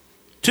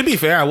 To be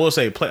fair, I will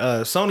say,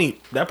 Sony,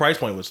 that price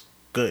point was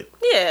good.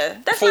 Yeah,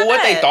 that's For not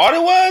what bad. they thought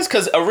it was,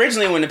 because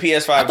originally when the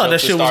PS5 thought that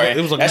was shit was- started,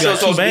 it was like that you shit got two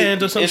supposed to be-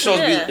 bands or some it's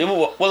supposed shit? to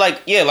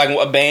be, like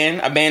a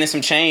band and some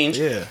change.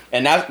 Yeah.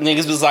 And that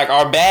niggas was like,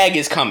 our bag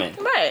is coming.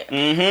 Right.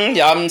 Mm-hmm.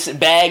 Y'all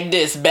bag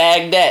this,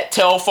 bag that.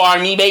 Tell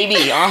me,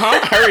 baby.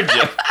 Heard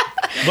you.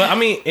 But I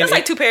mean, That's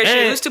like two pair of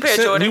and shoes, two pair of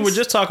since We Jordans. were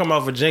just talking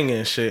about Virginia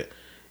and shit.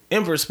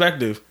 In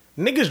perspective,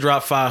 niggas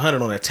drop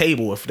 500 on a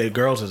table if their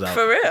girls is out.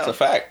 For real. It's a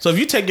fact. So if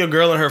you take your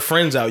girl and her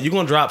friends out, you're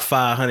gonna drop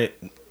 500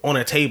 on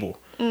a table.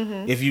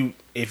 Mm-hmm.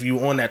 If you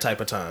on that type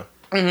of time.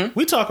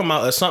 We talking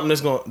about something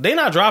that's going. They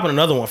not dropping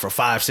another one for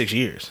 5-6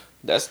 years.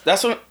 That's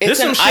what This it's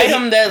an some shit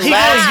item that he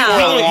lasts gonna, for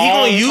a long he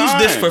gonna use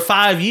this time. for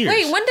 5 years.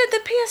 Wait, when did the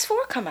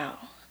PS4 come out?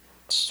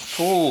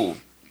 Ooh,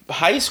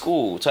 high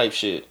school type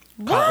shit.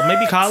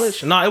 Maybe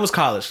college? No, it was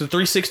college. The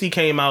 360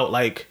 came out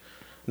like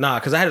Nah,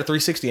 because I had a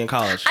 360 in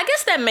college. I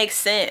guess that makes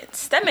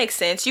sense. That makes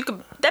sense.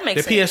 That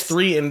makes The sense.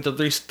 PS3 and the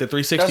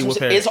 360 That's was what-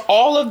 paired. it's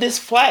all of this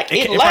flack.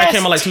 It probably lasts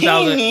came out like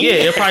 2000. 10 Yeah,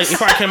 years. it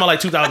probably came out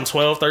like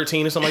 2012,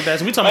 13, or something like that.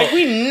 So we talking Like about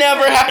we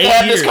never have to 8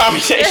 have this years.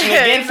 conversation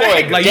again for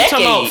a like you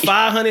talking about decade.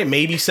 500,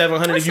 maybe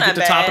 700 That's if you get not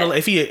the top of bad. the.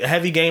 If he a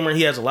heavy gamer,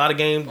 he has a lot of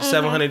games.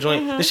 700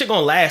 joint. This shit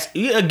gonna last.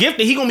 A gift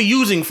that he gonna be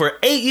using for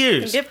 8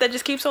 years. Gift that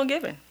just keeps on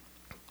giving.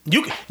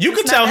 You could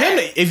not tell him bad.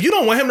 that if you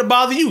don't want him to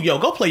bother you, yo,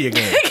 go play your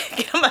game.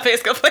 Get on my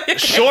face, go play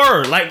it.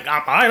 Sure, like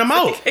all right, I'm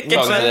out. You talking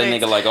to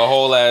that nigga like a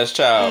whole ass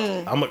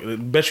child.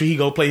 I'm bet you he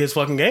go play his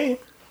fucking game.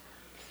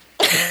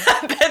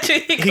 Bet you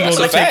he He gonna goes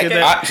go like take that.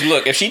 it that.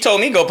 Look, if she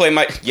told me go play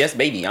my yes,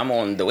 baby, I'm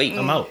on the wait.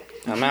 I'm out.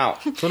 I'm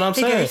out. That's what I'm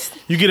saying. goes-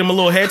 You get him a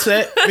little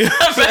headset. You know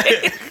what I'm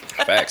saying?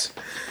 Facts.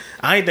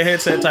 I ain't the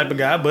headset type of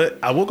guy, but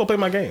I will go play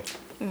my game.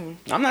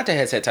 I'm not the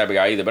headset type of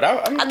guy either, but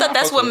I thought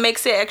that's what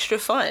makes it extra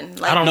fun.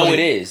 Like, I don't No, know. it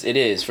is. It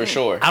is for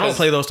sure. I don't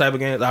play those type of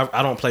games.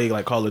 I don't play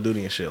like Call of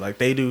Duty and shit like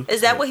they do.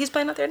 Is that what he's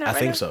playing out there now? I right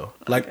think now? so.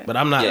 Like, but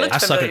I'm not. Yeah. I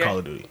Looks suck at familiar. Call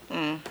of Duty.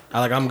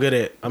 I'm good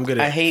at.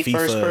 I hate FIFA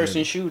first person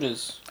and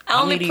shooters. I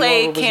only Meteor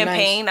play was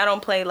campaign. I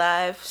don't play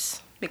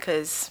lives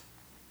because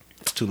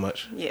It's too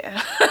much. yeah,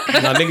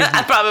 Nah, niggas,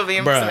 I probably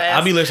am some bruh,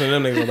 ass. I be listening to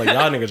them niggas. I'm like,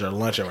 y'all niggas are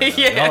lunching right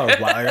now. Yeah. Y'all are,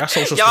 like, our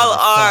social Y'all skills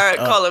are fucked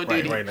up Call of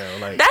Duty right now.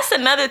 Like, That's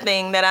another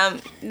thing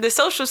that the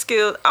social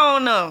skills. I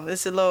don't know.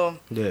 It's a little.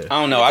 yeah. I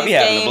don't know. I be These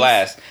having a games.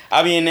 blast.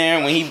 I be in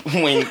there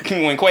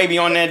when Quay be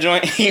on that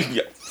joint. He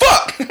be,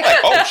 fuck. Like,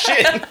 oh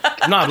shit.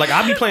 Nah, like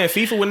I be playing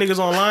FIFA with niggas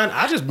online.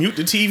 I just mute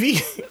the TV,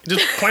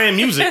 just playing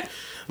music.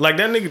 Like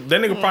that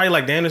nigga probably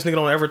like, damn, this nigga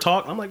don't ever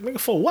talk. I'm like, nigga,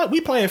 for what?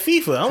 We playing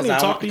FIFA. I don't even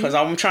talk to you. Because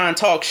I'm trying to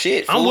talk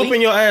shit. I'm fool.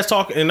 whooping your ass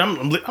talking, and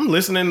I'm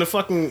listening to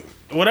fucking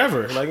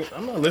whatever. Like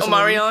I'm not listening.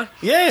 Omarion?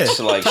 Yeah, Shit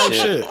like type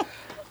shit.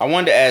 I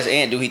wanted to ask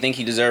Ant, do he think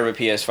he deserve a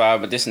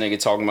PS5? But this nigga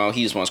talking about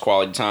he just wants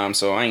quality time,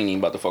 so I ain't even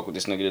about to fuck with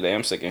this nigga today.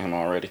 I'm sick of him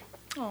already.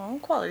 Oh,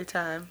 quality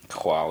time.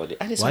 Quality.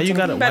 I just Why want you some-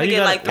 gotta? You Why better you get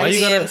gotta? like Why you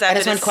 3 gotta? DMs after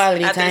this.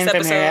 After this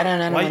episode.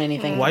 don't want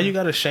anything. Why you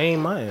gotta shame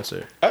my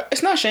answer?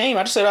 It's not shame.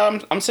 I just said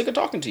I'm sick of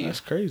talking to you.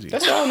 That's crazy.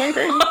 That's all, man.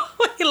 Crazy.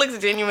 He looks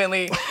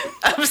genuinely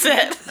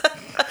upset.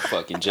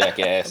 Fucking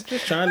jackass.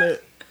 Just trying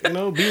to, be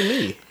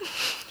me.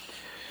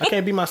 I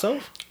can't be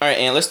myself. All right,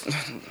 and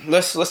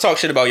let's talk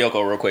shit about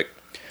Yoko real quick.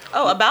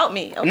 Oh, about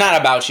me. Okay. Not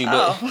about you,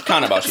 but Oh.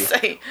 kind of about you.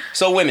 Say.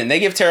 So women, they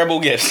give terrible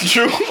gifts.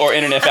 True or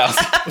internet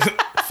fallacy?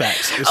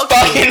 Facts. It's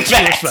Fucking true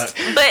facts. as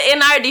fact. But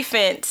in our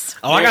defense,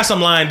 Oh, I got some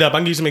lined up. I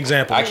can give you some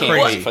examples. I can't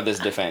Crazy. wait for this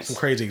defense. Some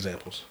crazy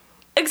examples.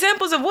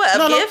 examples of what?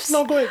 Of No, gifts?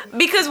 no, go ahead.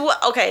 Because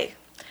what? Okay.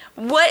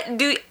 What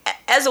do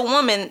as a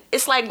woman?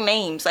 It's like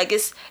names. Like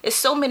it's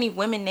so many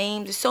women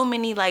names. It's so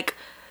many like.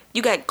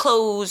 You got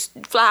clothes,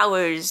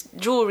 flowers,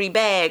 jewelry,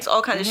 bags,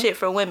 all kinds of shit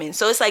for women.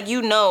 So it's like as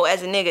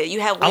a nigga,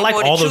 you have way I like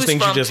more to all those choose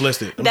things you from just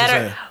listed. I'm that just are,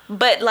 saying.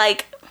 but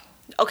like,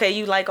 okay,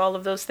 you like all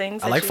of those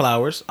things. I that like you-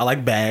 flowers. I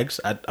like bags.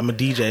 I'm a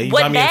DJ. You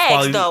What got me in bags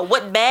quality. though?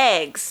 What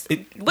bags?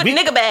 What we-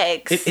 nigga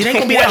bags? It ain't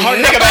gonna be that hard.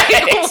 Nigga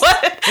bags.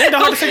 What? It ain't that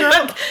hard to figure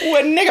out.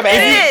 What nigga It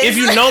bags? is. If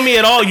you know me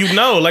at all, you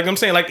know. Like I'm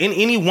saying, like in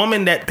any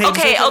woman that pays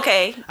Okay, attention,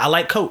 okay. I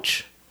like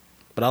Coach,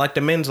 but I like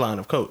the men's line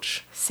of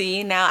Coach.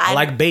 See now I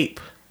like Bape.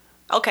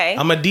 okay.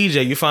 I'm a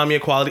DJ. You find me a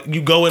quality.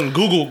 You go and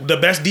Google the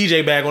best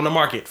DJ bag on the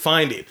market.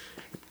 Find it.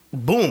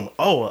 Boom.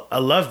 Oh, I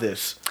love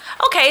this.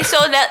 Okay, so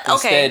that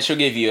okay. Instead, she'll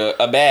give you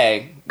a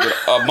bag with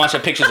a bunch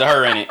of pictures of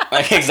her in it.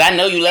 Like, cause I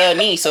know you love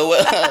me, so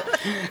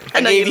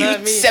I know gave you you love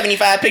me.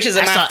 75 pictures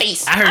of my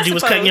face. I heard you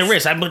was cutting your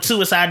suppose. wrist. I put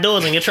suicide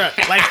doors in your truck.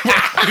 Like,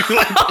 you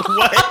like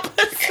what?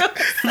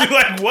 You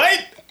like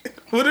what?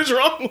 What is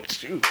wrong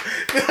with you?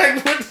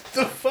 Like, what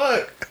the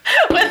fuck?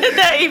 Where did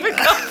that even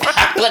come from?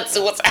 I put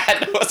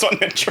suicide doors on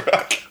the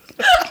truck.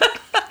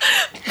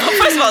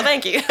 First of all,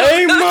 thank you.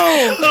 Hey,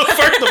 Mo.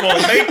 First of all,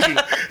 thank you.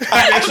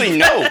 I actually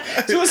know.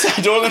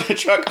 Suicide doors on the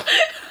truck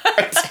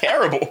are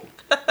terrible.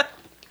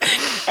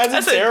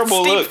 That's a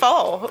terrible steep look.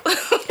 fall.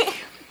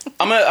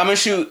 I'm gonna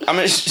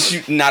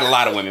shoot not a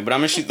lot of women, but I'm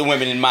gonna shoot the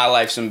women in my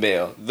life some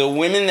bail. The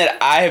women that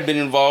I have been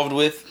involved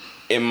with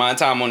in my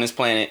time on this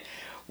planet,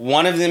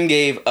 one of them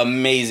gave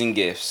amazing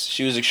gifts.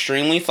 She was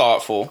extremely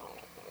thoughtful.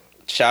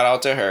 Shout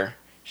out to her.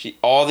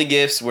 All the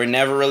gifts were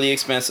never really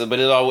expensive, but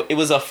it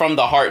was a from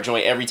the heart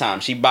joint every time.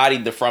 She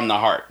bodied the from the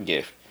heart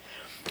gift.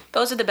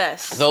 Those are the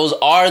best. Those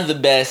are the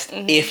best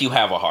if you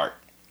have a heart.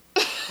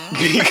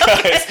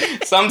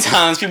 Because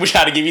sometimes people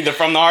try to give you the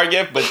from the heart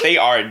gift, but they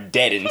are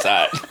dead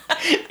inside.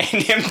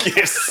 And them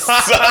gifts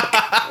suck.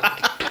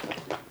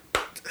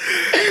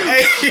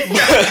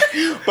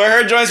 But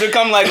her joints would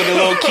come like with a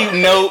little cute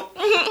note,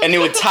 and it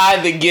would tie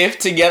the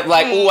gift together.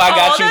 Like, "Ooh, I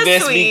got Oh, you that's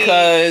this sweet.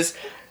 because."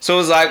 So it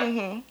was like,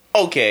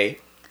 okay,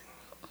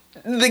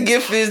 the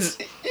gift is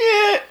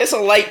it's a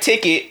light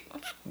ticket,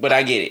 but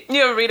I get it.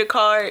 You ever read a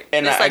card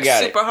And that's I like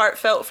got it. super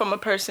heartfelt from a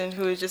person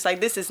who is just like,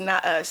 this is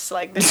not us.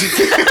 Like this is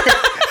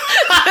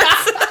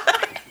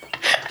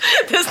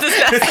this does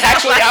not sound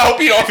Actually, like I hope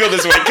you don't feel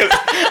this way because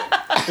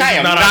I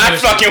am not our not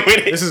ministry. fucking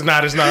with it. It's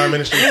not our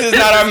ministry. This is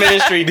not our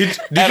ministry. Did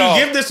at you all.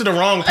 give this to the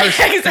wrong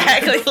person?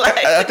 exactly like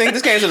I think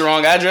this came to the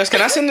wrong address.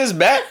 Can I send this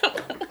back?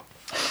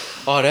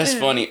 Oh, that's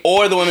funny.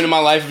 Or the women in my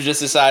life have just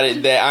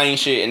decided that I ain't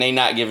shit and they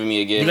not giving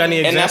me a gift. You got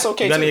any and that's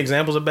okay. You got too. any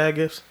examples of bad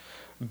gifts?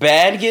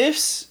 Bad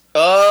gifts?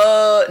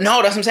 No, that's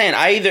what I'm saying.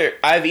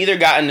 I've either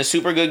gotten a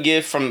super good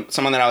gift from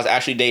someone that I was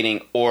actually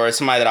dating, or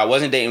somebody that I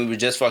wasn't dating, we were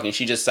just fucking.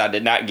 She just decided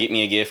to not get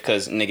me a gift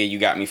because, nigga, you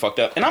got me fucked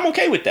up, and I'm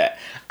okay with that.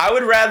 I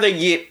would rather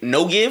get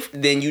no gift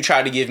than you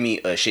try to give me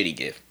a shitty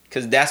gift,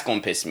 because that's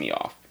gonna piss me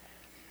off.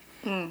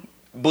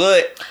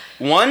 But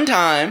one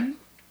time,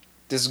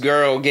 this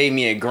girl gave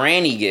me a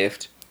granny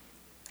gift,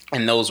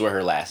 and those were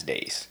her last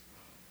days.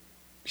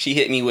 She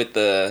hit me with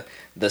the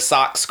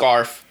sock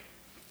scarf.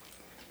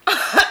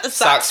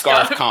 Sock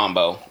scarf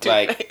combo.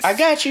 Like, I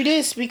got you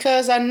this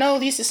because I know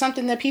this is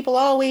something that people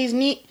always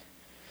need.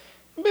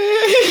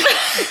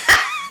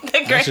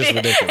 That's just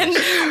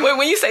ridiculous.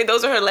 When you say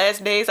those are her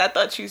last days, I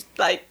thought you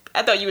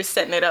were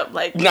setting it up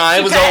like. Nah,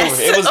 it was over.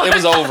 It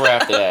was over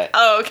after that.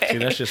 Oh, okay. See,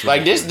 that's just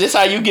Like this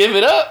how you give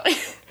it up.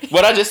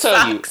 What I just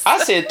tell you,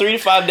 I said 3 to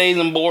 5 days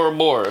in Bora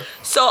Bora.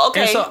 So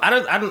okay. And so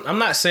I'm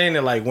not saying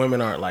that like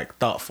women aren't like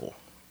thoughtful,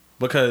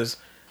 because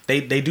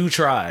they do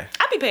try.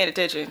 I be paying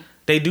attention.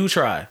 They do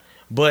try,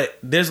 but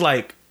there's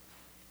like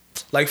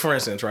for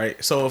instance,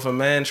 right? So if a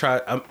man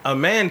a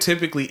man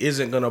typically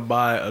isn't gonna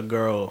buy a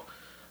girl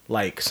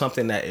like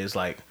something that is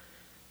like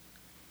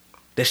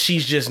that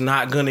she's just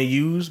not gonna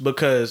use,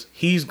 because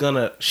she's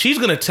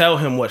gonna tell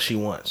him what she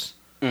wants.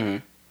 Mm-hmm.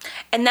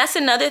 And that's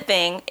another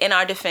thing in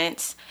our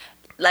defense.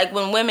 Like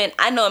when women,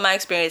 I know in my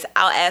experience,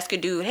 I'll ask a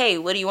dude, "Hey,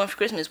 what do you want for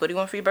Christmas? What do you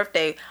want for your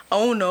birthday?"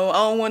 "Oh no, I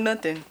don't want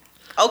nothing."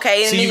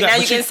 Okay, and now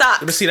you get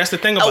socks. But see, that's the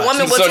thing about a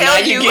woman will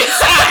tell you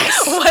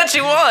what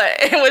you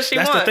want and what she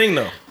wants. That's the thing,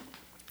 though,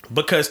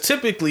 because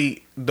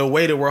typically the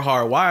way that we're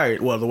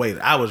hardwired, well, the way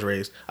that I was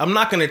raised, I'm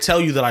not going to tell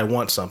you that I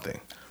want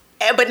something.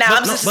 But now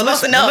I'm just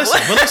supposed to know.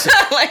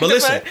 But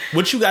listen.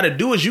 What you got to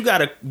do is you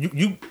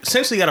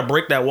essentially got to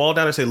break that wall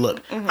down and say,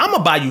 look, I'm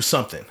gonna buy you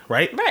something,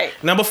 right? Right.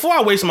 Now, before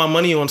I waste my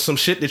money on some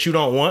shit that you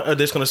don't want or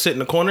that's gonna sit in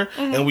the corner,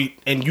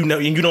 and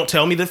you don't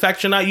tell me the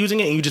fact you're not using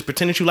it, and you just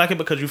pretend that you like it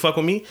because you fuck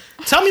with me.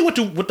 Tell me what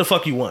the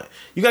fuck you want.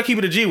 You gotta keep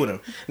it a G with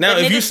him. Now,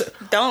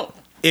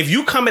 if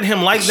you come at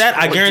him like that,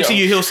 I guarantee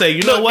you he'll say,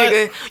 you know what?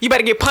 Nigga, you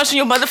better get punched in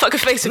your motherfucking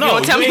face if you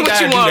don't tell me what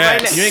you want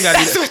right now. You ain't gotta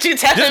do that. That's what you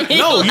telling me.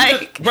 No,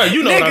 bro,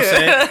 you know what I'm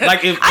saying.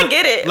 Like, I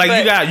get it.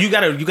 Like, you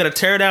gotta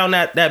tear down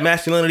that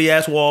masculinity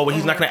ass wall where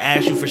he's not gonna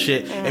ask you for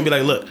shit and be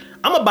like, look,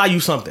 I'm gonna buy you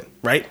something,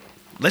 right?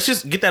 Let's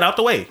just get that out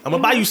the way. I'm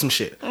gonna buy you some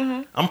shit.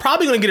 I'm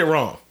probably gonna get it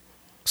wrong.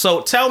 So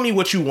tell me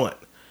what you want.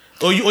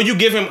 Or you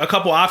give him a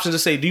couple options to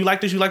say, do you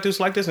like this, you like this,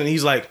 like this? And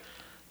he's like,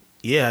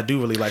 yeah, I do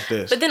really like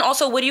this. But then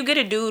also, what do you get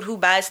a dude who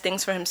buys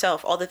things for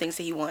himself, all the things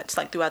that he wants,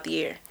 like throughout the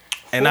year?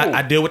 And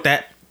I deal with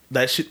that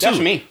shit too. That's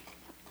me.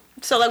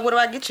 So, like, what do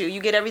I get you?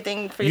 You get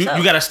everything for yourself.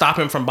 You got to stop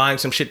him from buying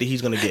some shit that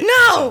he's gonna get.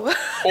 No,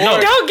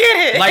 don't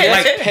get it.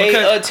 Like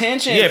pay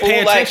attention. Yeah,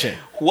 pay attention.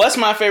 Like, what's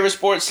my favorite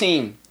sports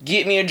team?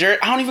 Get me a jersey.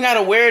 I don't even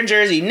gotta wear a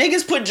jersey.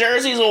 Niggas put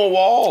jerseys on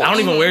walls. I don't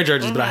even wear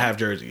jerseys, but I have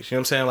jerseys. You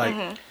know what I'm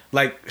saying?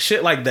 Like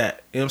shit like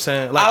that. You know what I'm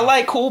saying? Like, I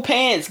like cool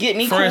pants. Get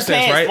me cool pants.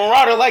 Right?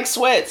 Marauder like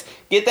sweats.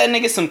 Get that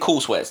nigga some cool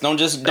sweats. Don't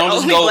go to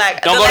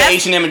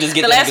H&M and just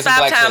get the that nigga some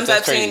black sweats. The last 5 times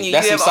That's I've seen you,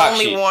 That's you have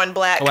only shit. worn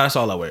black. Well, that's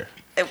all I wear.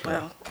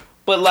 Well.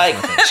 But like,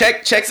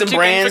 check the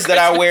brands that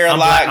I wear a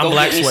lot. Go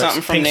get me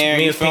something from there.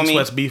 Me You and feel Pink me?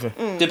 Sweats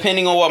beefing.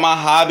 Depending on what my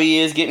hobby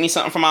is, get me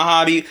something from my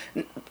hobby.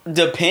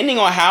 Depending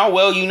on how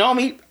well you know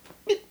me,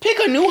 pick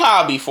a new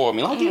hobby for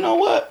me. Like, you know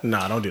what?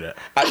 Nah, don't do that.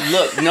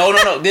 Look,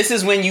 no. This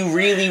is when you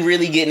really,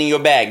 really get in your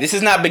bag. This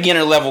is not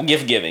beginner level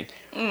gift giving.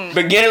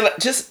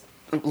 Just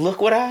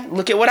look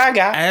at what I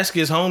got. Ask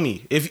his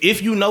homie.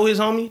 If you know his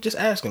homie, just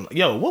ask him.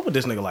 Yo, what would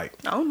this nigga like?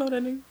 I don't know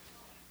that nigga.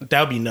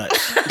 That'd be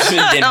nuts.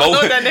 Then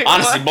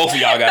honestly, both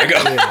of y'all gotta go.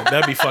 Yeah,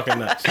 that'd be fucking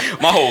nuts.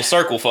 My whole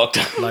circle fucked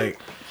up. Like,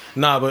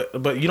 nah,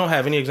 but you don't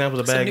have any examples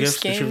of bad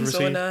gifts that you've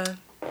received? My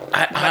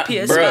Bro,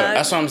 PS5.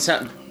 that's what I'm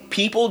saying.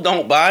 People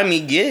don't buy me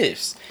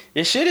gifts.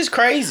 This shit is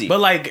crazy. But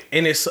like,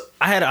 and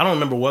I don't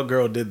remember what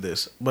girl did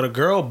this, but a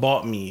girl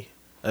bought me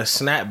a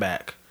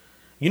snapback.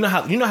 You know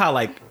how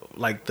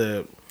like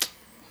the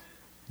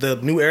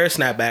new era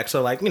snapback.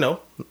 So like, you know,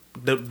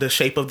 the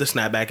shape of the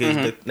snapback is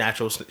the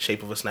natural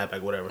shape of a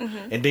snapback, whatever.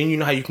 And then you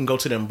know how you can go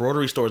to the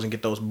embroidery stores and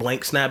get those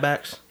blank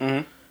snapbacks.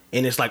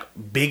 And it's like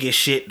big as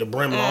shit, the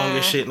brim long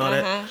as shit and all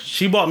that.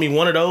 She bought me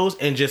one of those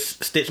and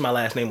just stitched my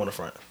last name on the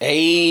front.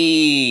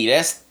 Hey,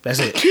 that's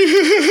it.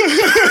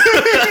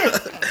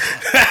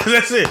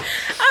 That's it.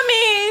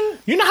 I mean,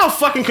 you know how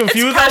fucking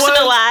confused it's I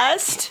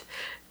personalized.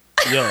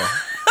 was? Yo.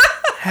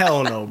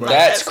 Hell no, bro.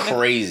 That's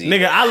crazy.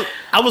 Nigga,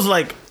 I was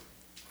like,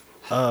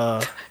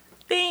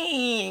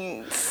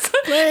 Thanks.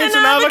 Thanks,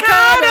 an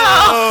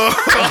avocado.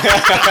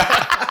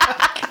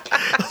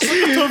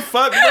 the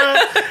fuck, bro?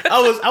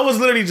 I was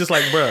literally just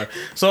like, bro.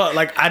 So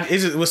like,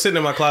 it was sitting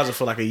in my closet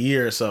for like a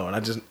year or so,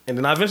 and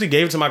then I eventually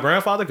gave it to my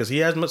grandfather because he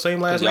has the same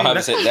last name.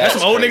 That's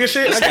some old nigga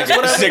shit. This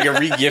nigga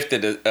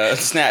re-gifted a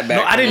snapback.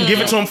 No, I didn't give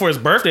it to him for his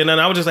birthday, and then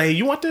I was just like, hey,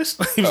 you want this?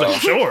 He was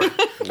like, sure.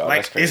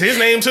 Like, it's his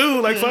name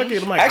too. Like, fuck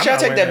it. I'm like, actually, I'll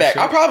take that back.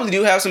 I probably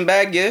do have some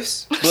bad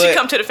gifts. But she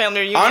come to the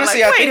family reunion.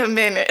 Honestly, like, wait a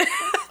minute.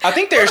 I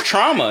think there's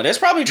trauma. There's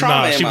probably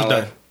trauma in my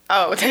life.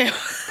 Oh damn.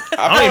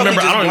 I don't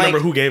remember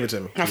who gave it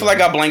to me. I feel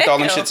like I blanked all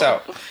them shits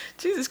out.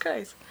 Jesus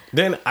Christ.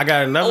 Then I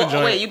got another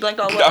joint. Wait, you blanked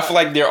all what? I feel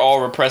like they're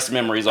all repressed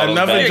memories. All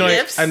another those bad joint.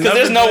 gifts? Because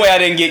there's no way I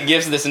didn't get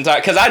gifts this entire.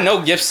 Because I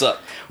know gifts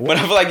suck, but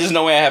I feel like there's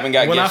no way I haven't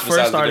got when gifts. When I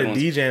first started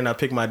DJing, I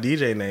picked my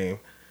DJ name.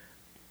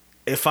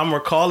 If I'm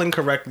recalling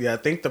correctly, I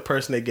think the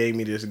person that gave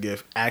me this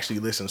gift actually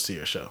listens to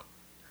your show,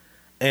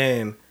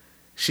 and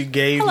she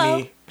gave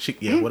me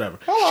whatever.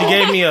 Hello. She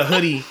gave me a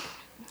hoodie,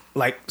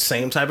 like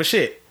same type of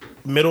shit.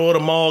 Middle of the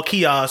mall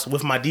kiosk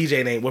with my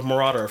DJ name with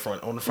Marauder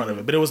on the front of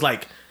it, but it was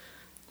like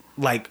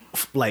it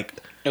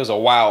was a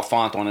wild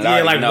font on it.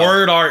 Yeah, like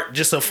word art,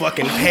 just a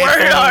fucking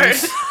word art.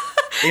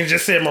 It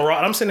just said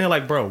Marauder. I'm sitting here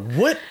like, bro,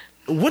 what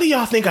do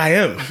y'all think I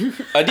am?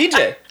 A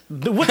DJ.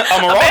 What?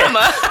 A Marauder.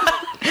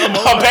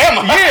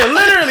 Alabama. Yeah,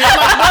 literally. I'm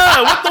like,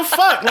 bro, what the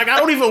fuck? Like, I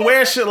don't even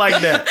wear shit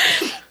like that.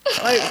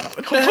 Like,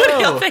 what the hell? What do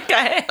y'all think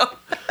I am?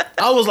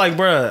 I was like,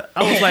 bruh.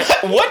 I was like,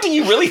 what do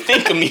you really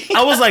think of me?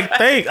 I was like,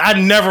 thanks. I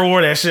never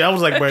wore that shit. I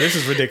was like, bruh, this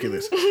is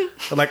ridiculous.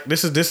 Like,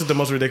 this is the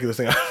most ridiculous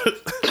thing.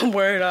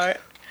 Word art.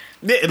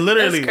 Yeah,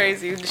 literally. That's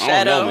crazy. The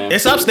shadow. Know,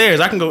 it's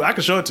upstairs. I can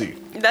show it to you.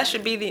 That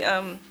should be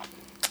the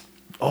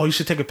Oh, you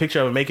should take a picture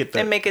of it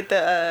and make it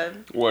the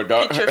Word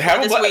dog. picture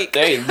Have for this week.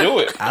 Hey, do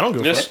it. I don't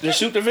give a fuck. Just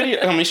shoot the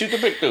video. shoot the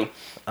pic too.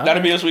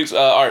 That'll be this week's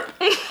art.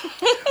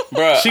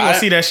 Bruh, she gonna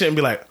see that shit and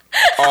be like,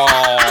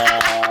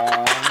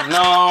 oh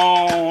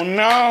no.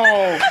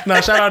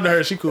 Nah, shout out to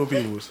her. She cool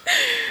peoples.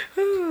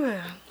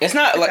 It's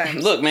not like,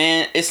 look,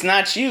 man, it's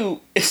not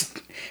you.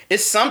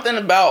 It's something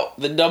about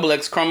the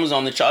XX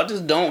chromosome that y'all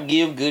just don't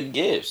give good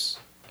gifts.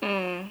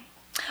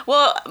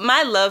 Well,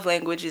 my love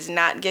language is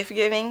not gift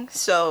giving,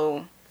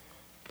 so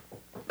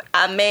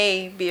I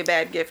may be a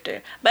bad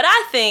gifter. But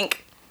I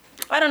think,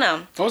 I don't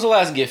know. What was the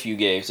last gift you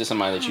gave to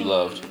somebody that you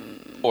loved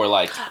or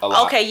liked a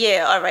lot? Okay,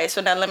 yeah, all right. So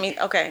now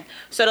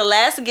so the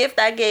last gift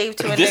I gave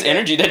to a this nigga,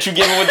 energy that you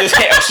giving with this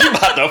hair, she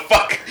about to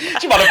fuck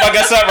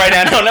us up right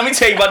now. No, let me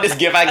tell you about this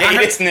gift I gave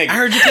this nigga. I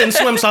heard you couldn't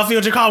swim, so I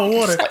filled your car with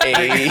water.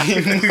 Hey.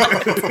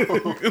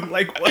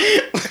 Like what?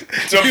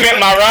 To fit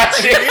my ride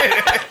shit.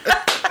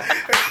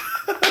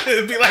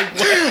 It'd be like,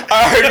 what?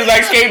 I heard you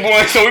like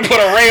skateboarding, so we put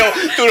a rail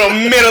through the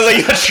middle of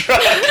your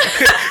truck.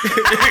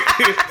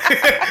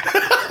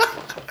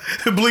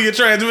 Blew your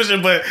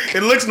transmission, but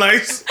it looks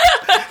nice.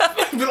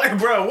 Be like,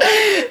 bro, what?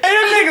 And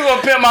them niggas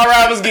on Pimp My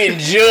Ride was getting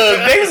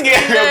jugged. They was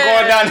getting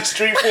going down the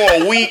street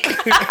for a week.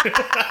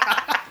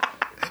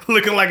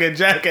 Looking like a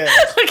jackass.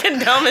 looking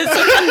dumb as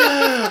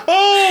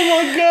Oh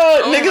my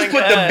god. Niggas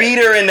put the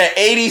beater in the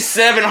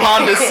 87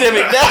 Honda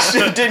Civic. That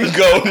shit didn't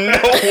go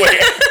nowhere.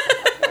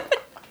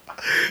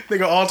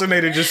 Nigga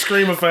alternator just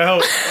screaming for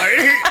help. Like,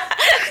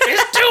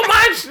 it's too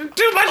much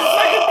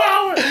fucking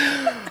power.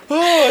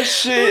 Oh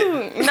shit.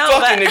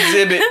 Fucking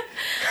exhibit.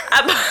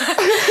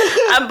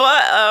 I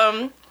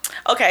bought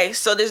okay,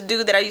 so this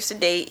dude that I used to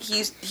date, he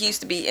used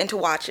to be into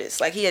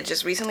watches. Like, he had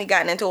just recently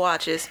gotten into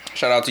watches.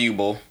 Shout out to you,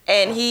 bull.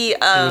 And he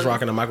was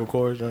rocking the Michael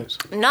Kors joints.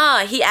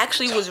 Nah, he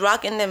actually was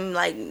rocking them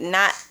like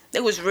not.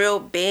 It was real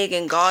big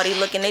and gaudy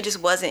looking. They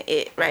just wasn't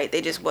it, right? They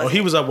just wasn't. Oh,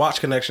 he was at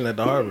Watch Connection at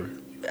the Harbor.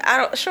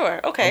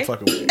 Sure, okay. I'm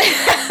fucking with you.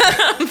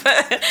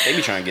 They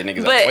be trying to get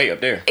niggas way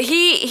up there.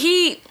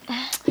 He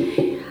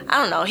I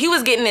don't know. He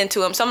was getting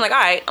into him, so I'm like, all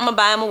right, I'm gonna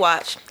buy him a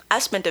watch. I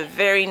spent a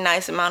very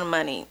nice amount of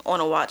money on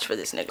a watch for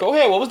this nigga. Go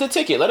ahead. What was the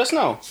ticket? Let us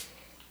know.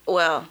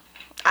 Well,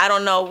 I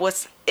don't know it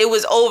was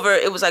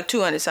like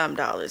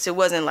 $200-something. It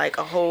wasn't like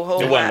a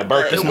whole It wasn't a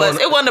Birkin.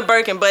 It wasn't a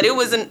Birkin, but it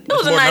was a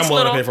nice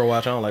little. Pay for a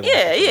watch. I don't like.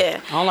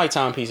 Yeah. I don't like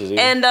timepieces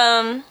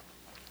either.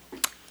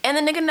 And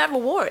the nigga never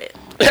wore it.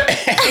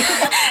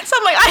 So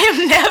I'm like, I have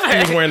never. He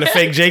was wearing the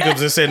fake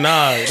Jacobs and said,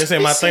 nah, this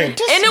ain't my thing. And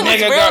it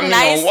was real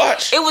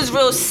nice. It was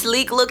real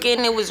sleek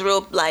looking. It was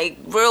real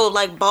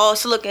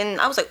boss looking.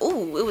 I was like,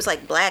 ooh, it was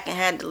like black and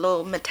had the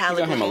little metallic.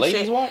 You got him a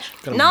ladies watch?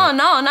 No.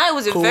 It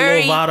was cool a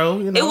very Vado,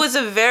 you know? It was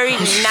a very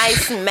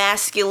nice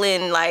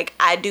masculine, like,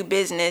 I do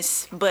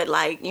business, but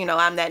like, you know,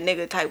 I'm that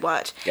nigga type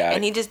watch.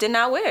 And he just did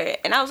not wear it.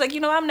 And I was like, you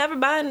know, I'm never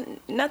buying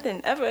nothing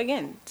ever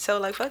again. So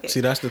like, fuck it.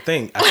 See, that's the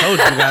thing. I told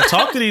you gotta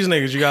talk to these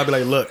niggas. You gotta be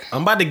like, look,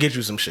 I'm about to get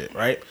you some shit,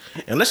 right?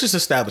 And let's just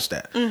establish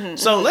that.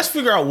 So let's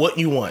figure out what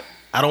you want.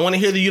 I don't want to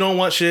hear that you don't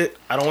want shit.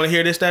 I don't want to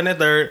hear this, that, and the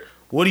third.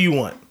 What do you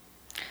want?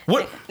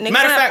 What?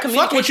 Matter of fact,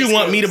 fuck what you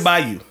want me to buy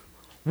you.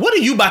 What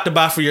are you about to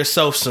buy for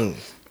yourself soon?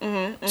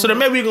 So then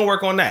maybe we can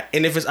work on that.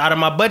 And if it's out of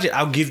my budget,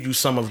 I'll give you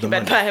some of the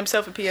money. Buy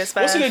himself a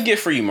PS5. What's a good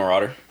gift for you,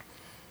 Marauder?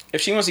 If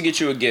she wants to get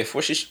you a gift,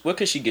 what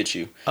could she get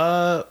you?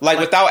 Like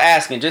without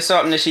asking, just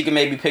something that she can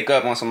maybe pick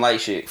up on some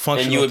light shit,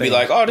 and you would be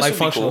like, "Oh, this like would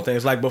functional be cool."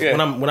 things. Like when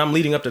I'm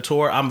leading up to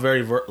tour, I'm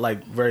very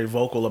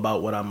vocal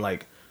about what I'm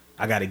like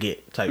I gotta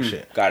get type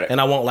shit. Got it. And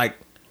I won't like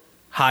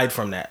hide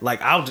from that.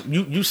 Like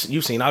you've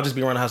seen, I'll just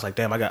be around the house like,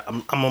 damn,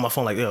 I'm on my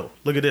phone like, yo,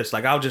 look at this.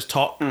 Like I'll just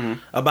talk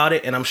about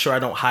it, and I'm sure I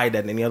don't hide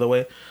that in any other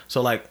way.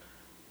 So like,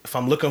 if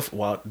I'm looking for,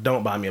 well,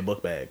 don't buy me a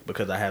book bag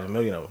because I have a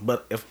million of them.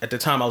 But if at the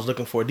time I was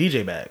looking for a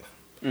DJ bag,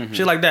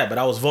 shit like that, but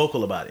I was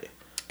vocal about it.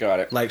 Got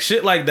it. Like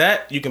shit like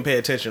that, you can pay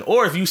attention.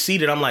 Or if you see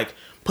that I'm like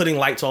putting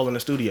lights all in the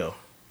studio,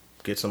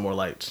 get some more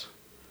lights.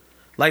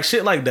 Like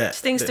shit like that.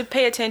 Things to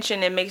pay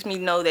attention and makes me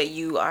know that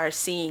you are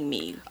seeing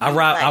me. I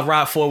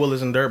ride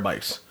 4-wheelers and dirt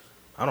bikes.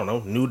 I don't know,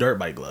 new dirt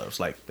bike gloves.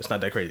 Like it's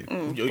not that crazy.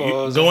 You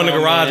go in the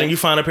garage and you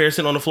find a pair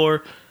sitting on the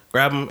floor,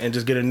 grab them and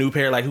just get a new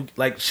pair.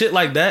 Like shit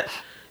like that.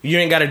 You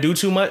ain't got to do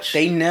too much.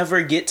 They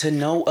never get to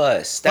know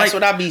us. That's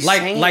what I be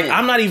saying. Like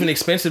I'm not even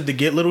expensive to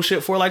get little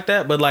shit for like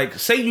that. But like,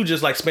 say you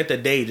just like spent the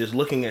day just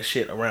looking at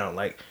shit around.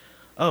 Like,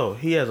 oh,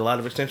 he has a lot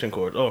of extension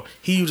cords. Oh,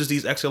 he uses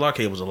these XLR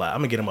cables a lot. I'm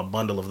gonna get him a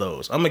bundle of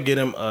those. I'm gonna get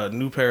him a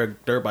new pair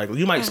of dirt bikes.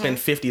 You might spend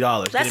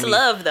 $50. That's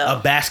love, though. A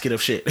basket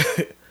of shit.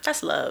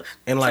 That's love.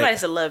 And like, somebody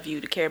has to love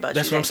you to care about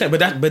that's you. what I'm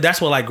saying. But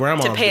that's what like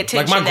grandma To pay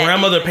attention. Like my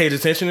grandmother pays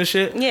attention to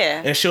shit.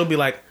 Yeah. And she'll be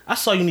like, I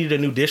saw you needed a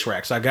new dish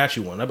rack, so I got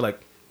you one. I'd be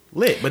like,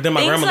 lit. But then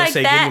my Things grandmother like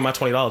say, that- give me my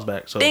 $20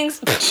 back. So Things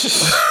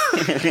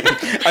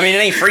I mean, it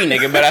ain't free,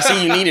 nigga, but I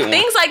see you needed one.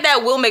 things like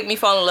that will make me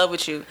fall in love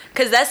with you.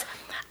 Cause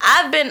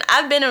I've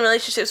been in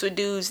relationships with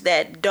dudes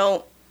that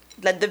don't,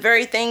 like the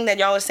very thing that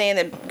y'all are saying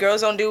that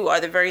girls don't do are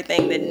the very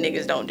thing that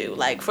niggas don't do.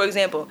 Like for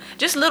example,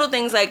 just little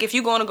things like if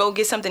you're going to go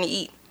get something to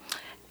eat,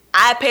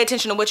 I pay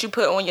attention to what you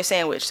put on your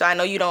sandwich. So I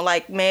know you don't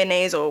like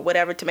mayonnaise or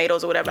whatever,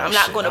 tomatoes or whatever. Oh, I'm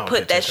not shit, going I to don't put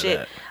pay that attention to shit.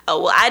 that.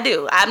 Oh, well, I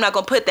do. I'm not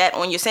going to put that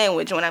on your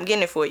sandwich when I'm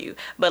getting it for you.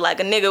 But like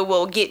a nigga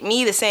will get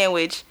me the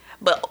sandwich,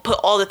 but put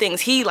all the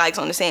things he likes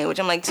on the sandwich.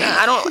 I'm like,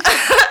 I don't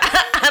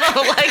I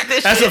don't like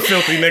this that's shit. a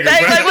filthy nigga,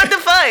 Like, bro. like what the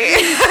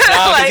fuck?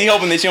 Nah, Like, cause he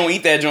hoping that you don't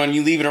eat that joint and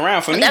you leave it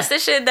around for me. that's the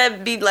shit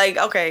that be like,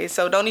 okay,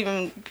 so don't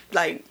even,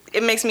 like,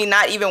 it makes me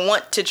not even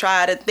want to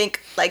try to think,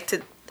 like,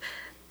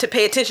 to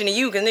pay attention to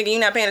you, because nigga, you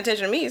not paying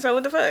attention to me, so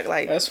what the fuck?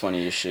 Like, That's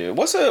funny as shit.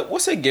 What's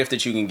a gift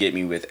that you can get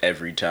me with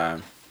every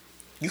time?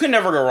 You can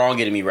never go wrong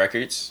getting me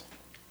records.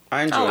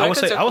 I enjoy Oh, it. I would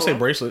say cool.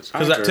 bracelets I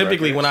because enjoy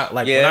typically when I records.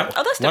 like Yeah.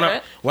 Oh, that's when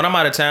different. when I'm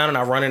out of town and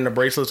I run into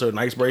bracelets or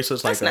nice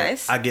bracelets like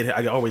That's nice.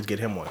 I always get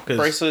him one because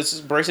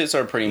Bracelets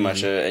are pretty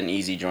much an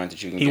easy joint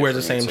that you can he get wears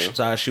the for me, same too.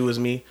 size shoe as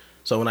me.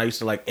 So when I used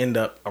to like end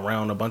up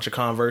around a bunch of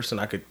Converse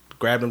and I could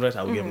grab them,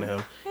 I would give them to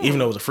him, even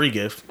though it was a free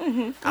gift.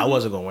 I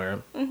wasn't gonna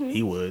wear them.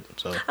 He would.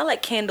 So I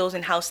like candles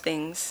and house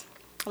things.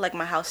 I like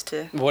my house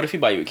to, What if he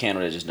buy you a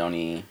candle that just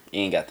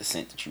ain't got the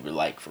scent that you would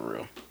like for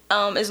real?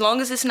 as long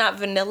as it's not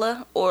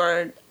vanilla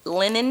or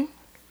linen,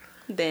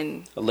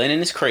 then Linen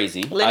is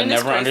crazy. Linen I is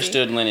never crazy.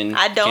 understood linen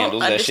I don't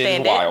candles. That shit is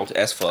understand it. wild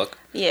as fuck.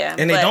 yeah.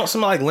 and they but don't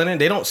smell like linen.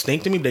 They don't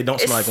stink to me. They don't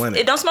smell like linen.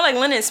 It don't smell like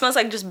linen. It smells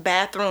like just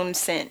bathroom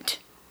scent.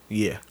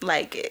 Yeah.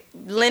 Like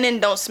linen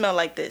don't smell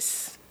like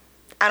this.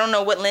 I don't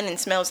know what linen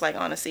smells like,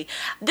 honestly.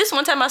 This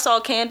one time I saw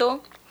a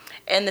candle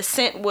and the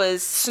scent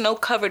was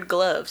snow-covered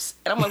gloves.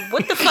 And I'm like,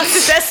 what the fuck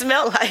does that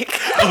smell like?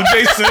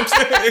 OJ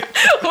Simpson.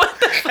 What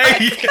the fuck?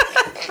 Hey,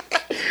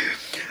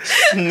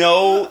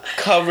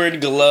 Snow-covered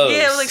gloves.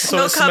 Yeah, it was like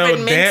So it snow-covered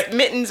smelled damp?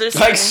 mittens or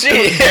something. Like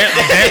shit.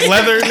 damp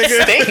leather,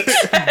 nigga.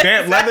 Stinks.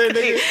 Damp leather,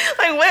 nigga.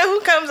 Like,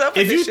 who comes up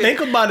with If this you shit? think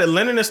about it,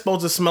 linen is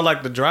supposed to smell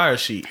like the dryer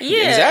sheet.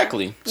 Yeah.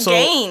 Exactly. So-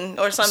 Gain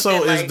or something.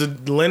 So like is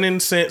the linen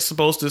scent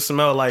supposed to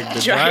smell like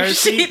the dryer dryer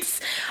sheet? sheets.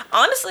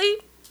 Honestly,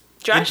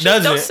 dryer It sheets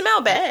don't doesn't.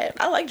 smell bad.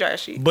 I like dryer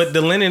sheets. But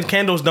the linen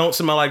candles don't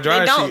smell like dryer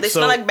They don't. sheets. They so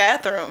smell like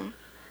bathroom.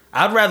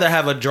 I'd rather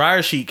have a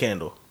dryer sheet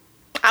candle.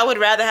 I would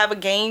rather have a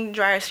Gain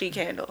dryer sheet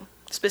candle,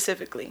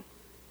 specifically.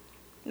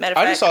 Matter of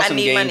I fact, just saw some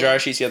need Gain money dryer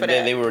sheets the other for day.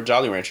 that. They were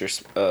Jolly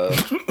Ranchers. Jolly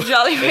They're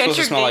Rancher supposed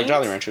to smell like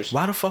Jolly Gains. Ranchers.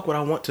 Why the fuck would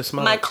I want to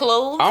smell My like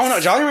clothes. I don't know.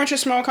 Jolly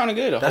Ranchers smell kind of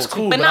good. That's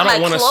cool, But but, not I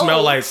don't my want to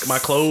smell like clothes. my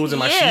clothes and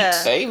my Yeah.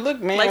 sheets. Hey, look,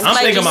 man. Like I'm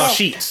somebody thinking just- about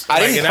sheets. I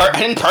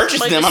didn't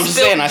purchase them. I'm just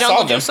saying I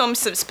saw them.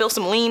 Spill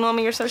some lean on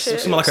me or some shit.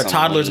 Smell like a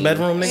toddler's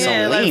bedroom, nigga. Some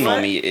Yeah, like lean what?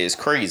 on me is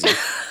crazy.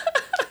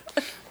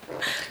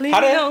 Lean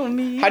How on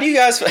me. do you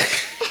guys?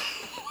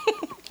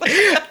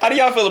 How do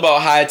y'all feel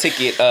about high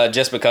ticket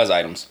just because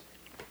items?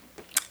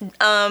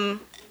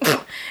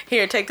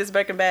 Here, take this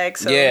Birkin bag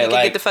so Yeah, you can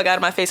like- get the fuck out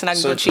of my face and I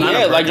can go cheat.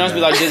 Yeah, like Jones be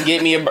like, just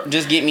get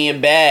me a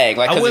bag,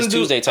 like I because wouldn't it's do.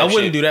 Tuesday I type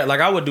wouldn't shit. do that. Like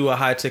I would do a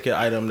high ticket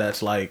item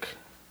that's like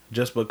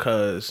just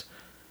because.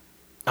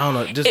 I don't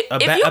know. Just If a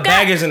you got-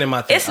 bag isn't in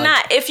my thing. It's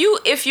not.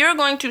 If you're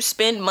going to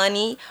spend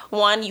money,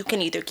 one, you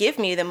can either give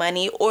me the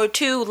money, or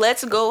two,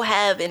 let's go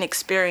have an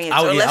experience,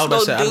 I would- or yeah, let's I was go about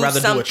to say, I'd do rather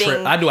do a something.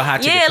 trip. I'd do a high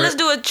ticket Yeah, trip. let's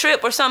do a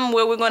trip or something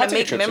where we're going High to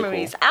ticket make trips are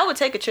memories. cool. I would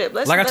take a trip.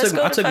 Let's Like I let's took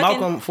go I to took fucking-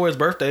 Malcolm for his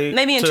birthday.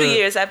 Maybe in to 2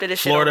 years after this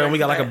shit Florida, over. and we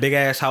got like a Right. big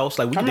ass house.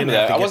 Like we I didn't remember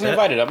have that. to I get wasn't that.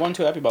 invited. I wasn't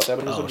too happy about that,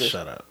 but it was Oh, all good.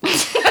 shut up.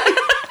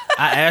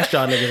 I asked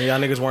y'all niggas, and y'all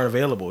niggas weren't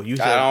available. You I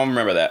said don't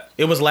remember that.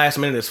 it was last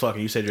minute as fuck,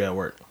 and you said you had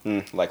work.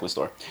 Likely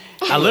story.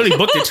 I literally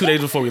booked it 2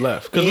 days before we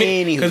left. Because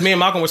Anywho. me and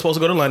Malcolm were supposed to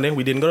go to London.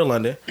 We didn't go to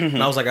London.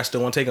 And I was like, I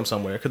still want to take him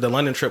somewhere. Because the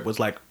London trip was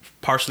like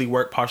partially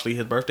work, partially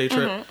his birthday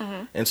trip.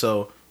 And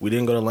so We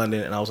didn't go to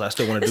London, and I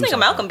still want to do This nigga something.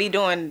 Malcolm be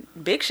doing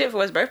big shit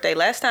for his birthday.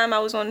 Last time I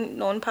was on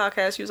the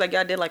podcast, he was like,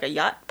 y'all did like a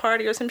yacht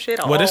party or some shit.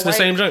 Well, this is the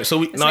same joint. So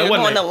This nigga it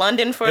wasn't going to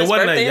London for his It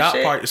wasn't birthday a yacht and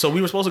shit? party. So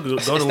we were supposed to go to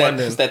It's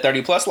London. that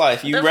 30 plus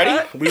life. You The ready?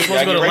 fuck? We were supposed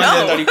to go to Get ready for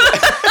London. that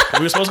 30 plus.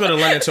 We were supposed to go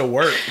to London to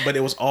work, but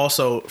it was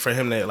also for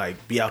him to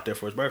like be out there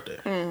for his birthday.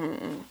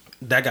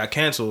 That got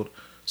canceled,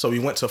 so we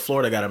went to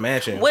Florida, got a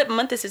mansion. What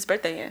month is his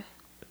birthday in?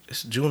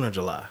 It's June or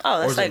July. Oh, Or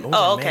that's is it- like, or is it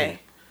oh, May? okay.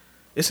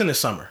 It's in the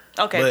summer.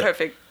 Okay, But-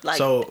 perfect. Like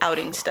so-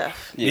 outing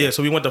stuff. Yeah,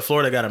 so we went to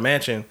Florida, got a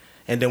mansion,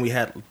 and then we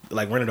had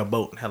like rented a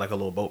boat and had like a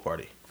little boat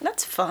party.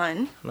 That's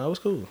fun. No, it was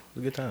cool. It was a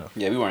good time.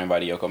 Yeah, we weren't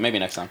invited, Yoko. Maybe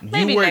next time.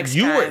 Maybe next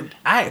time.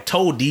 I had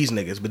told these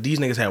niggas, but these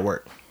niggas had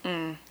work.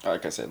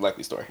 Like I said,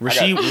 likely story.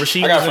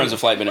 Rasheed I got was friends in- with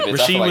flight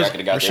benefits. I feel like I could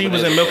have got there. Rasheed but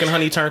was it in is Milk what and it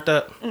Honey is. turned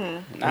up.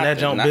 And that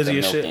junk not busy the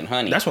as Milk shit. and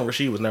Honey. That's when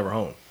Rasheed was never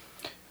home.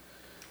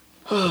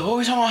 What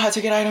we talking about? High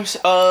ticket items.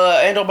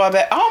 And don't buy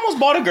back. I almost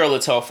bought a girl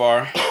at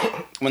Telfar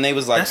when they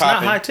was like That's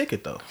popping. not high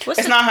ticket though. What's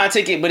It's the, not high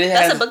ticket, but it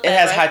That's has a book it bag,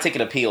 has right? high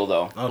ticket appeal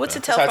though. Okay. What's a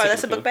It's high Telfar? ticket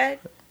That's a book appeal. bag?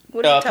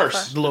 What is a Purse.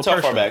 Telfar? The little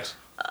Telfar purse bags.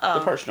 Oh.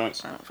 The purse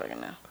joints. I don't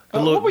fucking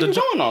know. What were you the-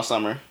 doing all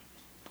summer?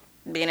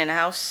 Being in the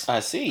house. I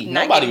see.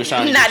 Not Nobody getting- was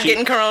trying to not hit you.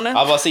 getting corona. I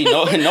was about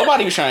to say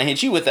nobody was trying to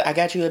hit you with the I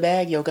got you a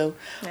bag, Yoko.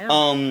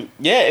 Yeah.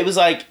 Yeah, it was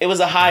like it was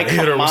a high Hit her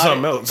with commodity.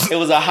 something else. It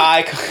was a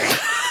high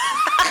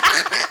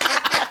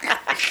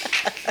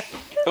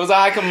It was a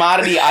high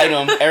commodity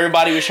item.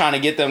 Everybody was trying to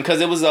get them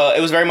because it was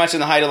very much in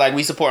the height of like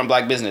we supporting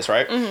black business,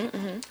 right?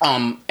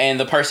 And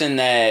the person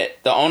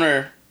that the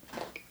owner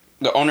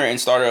and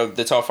starter of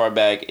the Telfar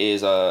bag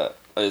is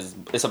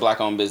it's a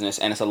black owned business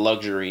and it's a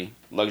luxury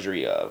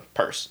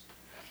purse.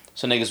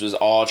 So niggas was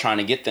all trying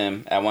to get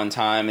them at one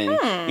time,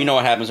 and you know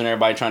what happens when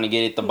everybody trying to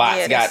get it. The bots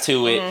Yeah, got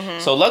to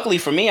it. So luckily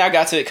for me, I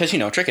got to it because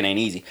tricking ain't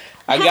easy.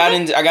 I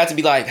got to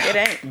be like, It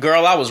ain't.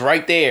 girl, I was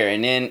right there,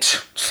 and then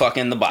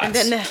fucking the bots. And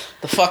then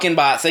The fucking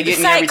bots, they get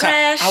me site every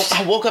time. crash.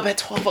 I woke up at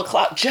 12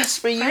 o'clock just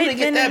for you Right to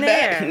get then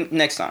that and bag.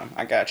 Next time,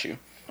 I got you.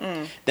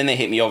 Then they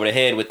hit me over the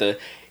head with the,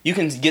 you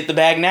can get the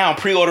bag now,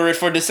 pre-order it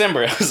for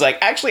December. I was like,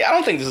 actually, I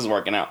don't think this is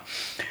working out.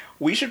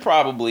 We should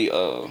probably,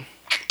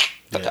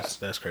 Yes,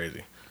 that's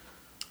crazy.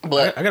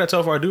 but I got to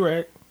Telfar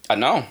do-rag. I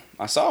know,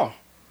 I saw.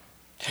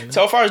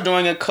 Telfar is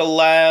doing a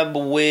collab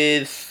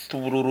with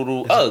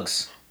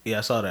Uggs. Yeah,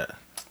 I saw that.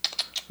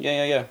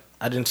 Yeah.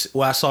 I didn't.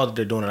 I saw that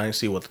they're doing it. I didn't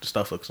see what the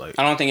stuff looks like.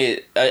 I don't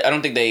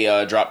think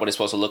they dropped what it's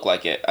supposed to look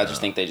like yet. I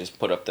just think they just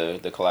put up the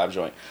collab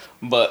joint.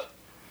 But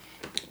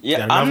yeah,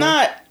 Got another I'm one?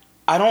 not.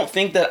 I don't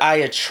think that I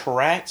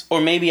attract,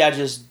 or maybe I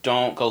just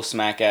don't go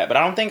smack at. But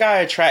I don't think I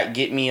attract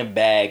get me a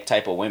bag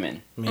type of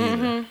women. Me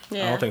either.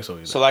 yeah. I don't think so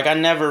either. So like I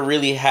never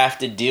really have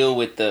to deal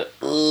with the.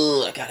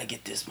 I gotta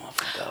get this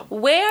motherfucker.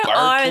 Where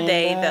are Birkin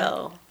they bag?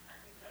 though?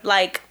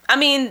 Like, I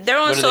mean, they're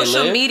on Where do they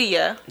social live?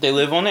 media, They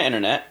live on the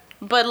internet.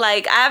 but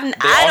like,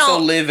 I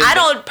also live in I the-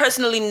 don't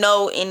personally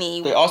know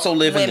any. They also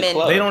live in the Women.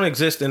 club. They don't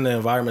exist in the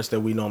environments that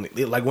we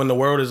normally like. When the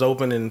world is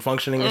open and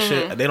functioning and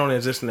shit, they don't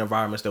exist in the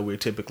environments that we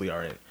typically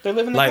are in. They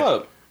live in the like,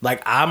 club.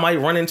 Like I might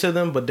run into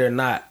them, but they're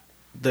not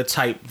the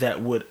type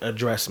that would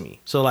address me.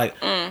 So like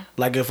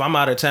if I'm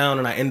out of town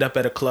and I end up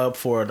at a club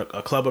for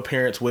a club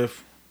appearance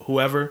with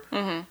whoever,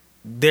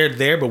 they're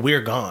there, but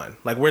we're gone.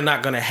 Like we're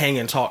not gonna hang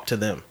and talk to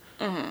them.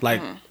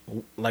 Like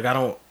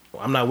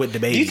I'm not with the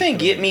baby. Do you think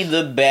get me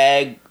the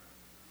bag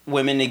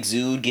women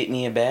exude get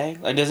me a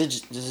bag? Like does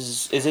it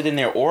is it in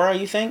their aura,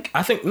 you think?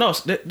 I think no.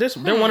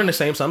 They're one and the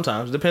same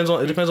sometimes. It depends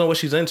on what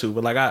she's into.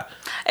 But like I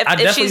If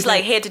definitely she's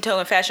like think- head to toe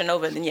in Fashion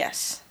Nova, then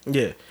yes.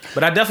 yeah.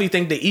 But I definitely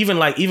think that even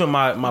my women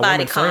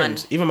Bodycon.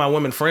 friends, even my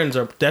women friends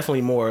are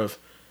definitely more of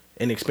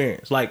an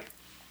experience. Like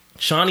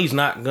Shawnee's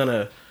not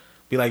gonna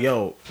be like,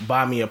 yo,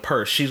 buy me a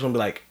purse. She's gonna be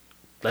like,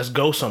 let's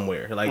go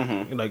somewhere. Like like you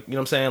know what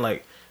I'm saying?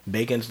 Like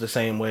Bacon's the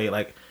same way.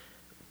 Like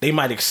they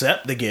might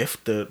accept the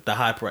gift, the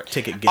high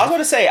ticket gift. I was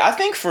going to say, I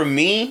think for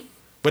me,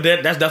 But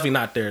that's definitely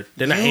not they're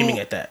not You- aiming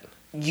at that.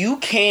 you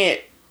can't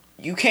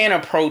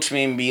approach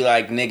me and be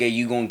like, nigga,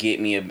 you gonna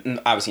get me a,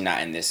 obviously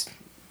not in this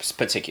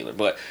particular,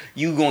 but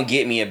you gonna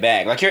get me a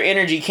bag. Like your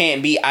energy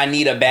can't be, I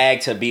need a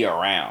bag to be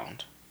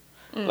around.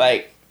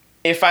 Like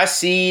if I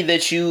see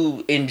that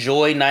you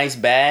enjoy nice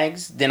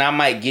bags, then I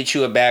might get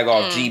you a bag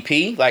off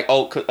GP. Like,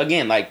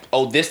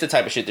 this the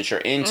type of shit that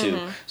you're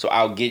into, so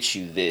I'll get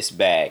you this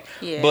bag.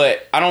 Yeah.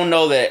 But I don't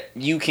know that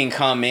you can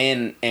come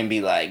in and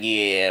be like,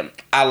 yeah,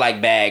 I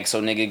like bags,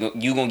 so nigga,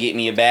 you gonna get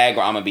me a bag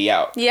or I'm gonna be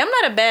out. Yeah, I'm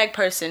not a bag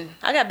person.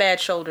 I got bad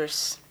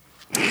shoulders.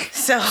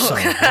 So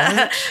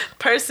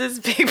purses,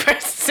 big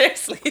purses,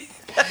 seriously.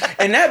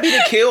 And that be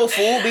the kill,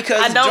 fool,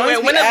 because I don't joints wear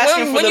be when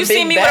asking for when the you see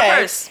big me with a bag.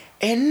 purse.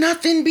 and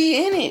nothing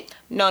be in it.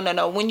 No.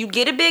 When you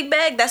get a big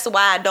bag, that's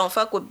why I don't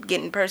fuck with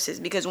getting purses,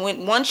 because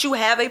once you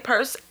have a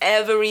purse,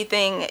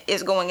 everything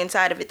is going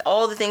inside of it.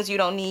 All the things you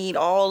don't need,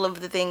 all of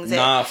the things that.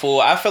 Nah,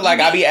 fool. I feel like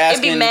I be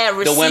asking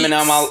the women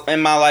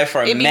in my life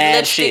for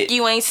mad shit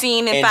you ain't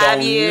seen in and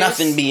 5 years.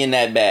 Nothing be in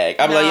that bag.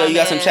 I be like, yo, you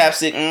got some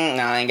chapstick?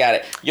 Nah, I ain't got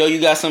it. Yo, you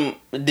got some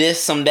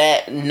this, some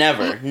that?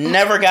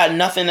 Never got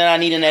nothing that I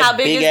need in that How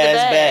big is ass the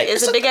bag? bag.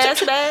 It's a big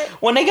ass bag.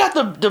 When they got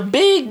the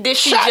big Did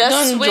she shotgun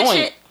just switch joint.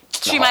 it?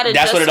 She might have.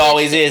 That's what it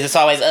always is. It's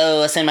always,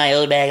 oh, it's in my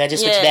old bag. I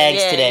just switched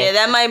bags today.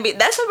 Yeah,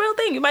 that's a real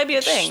thing. It might be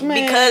a thing.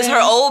 Man. Because her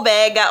old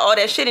bag got all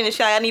that shit in it.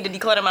 I need to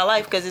declutter my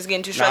life because it's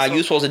getting too Nah, stressful.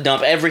 you supposed to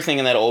dump everything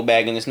in that old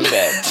bag in this new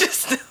bag.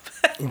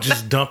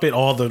 Just dump it,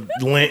 all the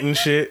lint and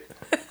shit.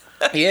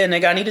 Yeah,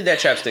 nigga, I needed that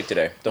chapstick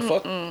today. The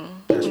fuck?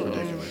 That's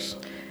ridiculous.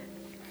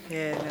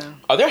 Yeah, no.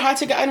 Are there high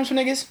ticket items for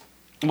niggas?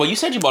 Well, you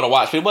said you bought a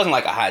watch, but it wasn't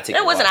like a high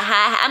ticket. It wasn't watch. a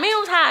high. I mean, it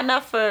was high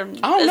enough for. I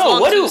don't know.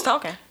 Long What as we do- was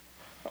talking?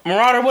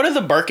 Marauder, what are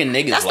the Birkin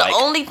niggas That's like? the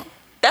only.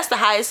 That's the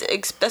highest.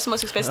 That's the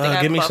most expensive thing.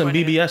 Give me I've some bought for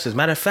a nigga. BBSs.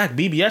 Matter of fact,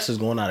 BBS is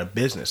going out of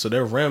business, so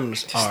their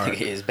rims are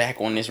Nigga is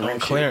back on this on rim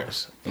shit.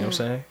 clearance. You know what I'm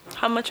saying?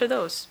 How much are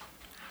those?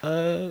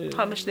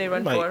 How much do they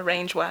run like- for,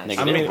 range wise? Nigga,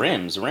 I they're mean-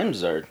 rims.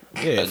 Rims are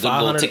Yeah, a good little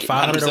 500 ticket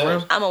 500 a rim.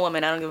 themselves. I'm a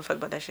woman. I don't give a fuck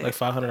about that shit. Like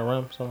 500 a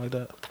rim, something like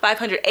that.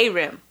 500 a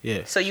rim.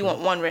 Yeah. So you want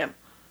one rim?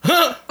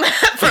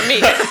 For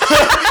me.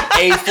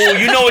 Hey, fool,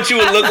 you know what you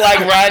would look like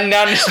riding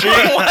down the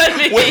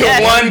street with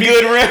Yeah. one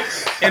good rim?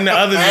 And the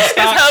others is It's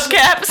stocks.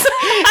 hubcaps.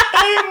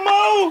 Hey,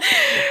 Mo,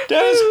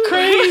 that's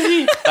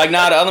crazy. Like,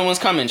 nah, the other one's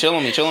coming. Chill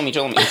on me.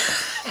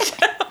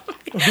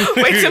 Wait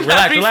till Relax,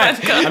 my relax.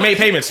 refund comes. I made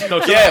payments. No,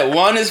 chill out. Yeah,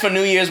 one is for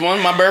New Year's,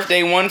 one my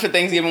birthday, one for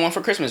Thanksgiving, one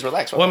for Christmas.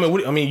 Relax.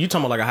 Well, I mean, you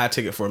talking about like a high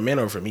ticket for men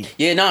or for me?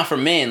 Yeah, nah, for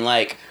men,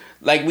 like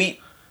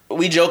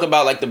we joke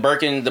about like the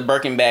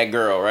Birkin bag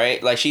girl,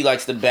 right? Like she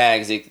likes the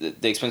bags, the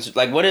expensive.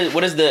 Like what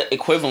is the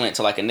equivalent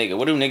to like a nigga?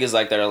 What do niggas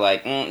like that are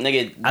like,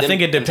 nigga? I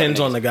think it depends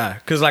them on the guy,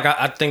 because like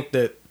I think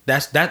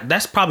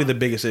that's probably the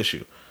biggest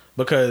issue,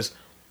 because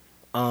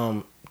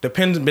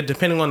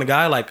depending on the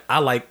guy, like I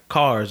like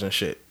cars and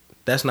shit.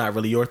 That's not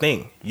really your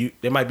thing. You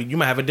might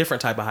have a different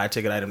type of high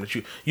ticket item that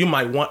you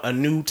might want a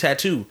new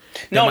tattoo.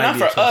 No, not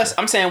for us.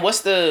 I'm saying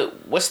what's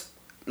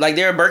like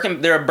they're a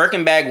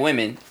Birkin bag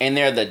women and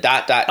they're the ...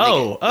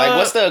 Oh, nigga. Like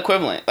what's the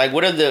equivalent? Like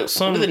what are the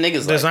niggas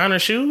like? Designer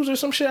shoes or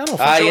some shit? I don't.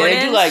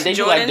 Yeah, Jordans? they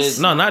do like this.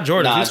 No, not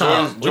Jordans.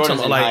 Nah, We talking Jordans about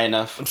ain't like high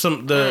enough.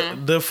 some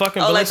the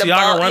fucking Oh, like the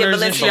Balenciaga ball- yeah,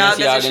 runners and shit.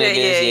 Balenciagas and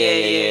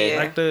shit. Yeah.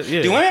 Like the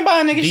yeah. Do women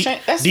buy niggas chain?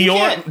 That's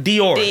Dior,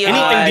 Dior. anything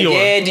Ah, Dior.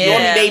 Yeah, Dior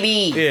Yeah.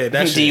 baby. Yeah,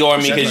 that shit.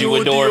 Dior me because you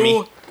adore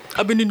me.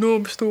 I've been in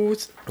normal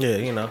stores Yeah,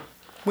 you know,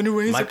 when the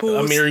rains like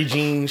Amiri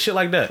jeans, shit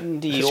like that.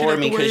 Dior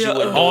me because you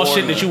adore All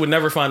shit me. that you would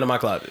never find in my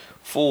closet.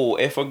 Fool,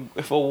 if a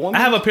woman, I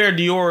have a pair of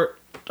Dior,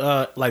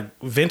 like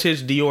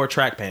vintage Dior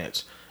track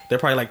pants. They're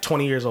probably like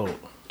 20 years old.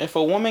 if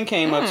a woman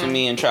came up to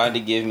me and tried to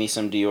give me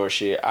some Dior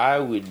shit, I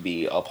would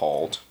be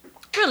appalled.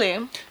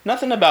 Really?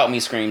 Nothing about me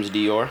screams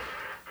Dior.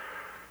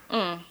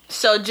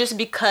 So just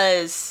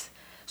because,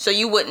 so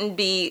you wouldn't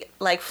be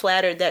like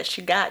flattered that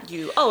she got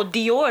you, oh,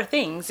 Dior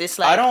things. It's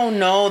like, I don't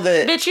know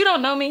that. bitch, you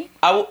don't know me.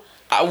 I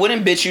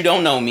wouldn't bitch you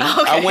don't know me.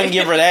 I Okay. wouldn't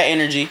give her that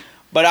energy.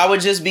 But I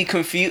would just be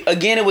confused.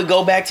 Again, it would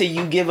go back to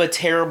you give a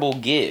terrible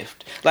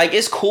gift. Like,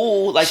 it's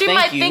cool. Like, She thank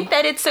might you. think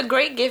that it's a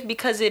great gift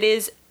because it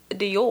is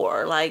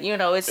Dior. Like, you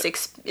know, it's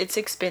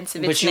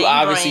expensive. But It's you name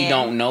obviously brand.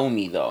 don't know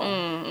me,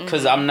 though.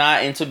 Because I'm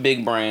not into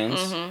big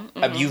brands.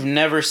 You've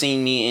never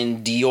seen me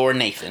in Dior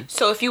Nathan.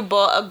 So if you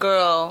bought a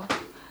girl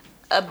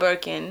a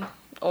Birkin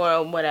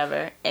or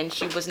whatever and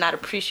she was not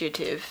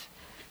appreciative,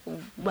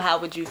 how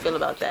would you feel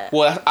about that?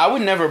 Well, I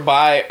would never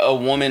buy a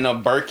woman a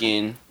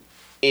Birkin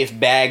if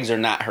bags are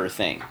not her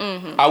thing.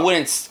 I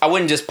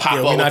wouldn't just pop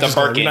Yeah, we're up with not a just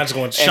gonna- Birkin we're not just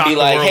gonna and shock be the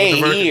like, world with hey,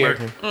 the Birkin, here.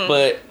 Birkin.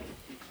 But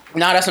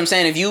no, that's what I'm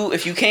saying.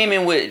 If you came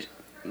in with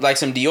like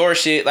some Dior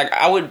shit, like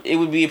it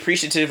would be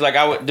appreciative. Like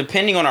I would,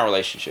 depending on our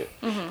relationship.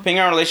 Depending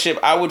on our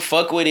relationship, I would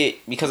fuck with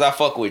it because I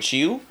fuck with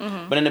you.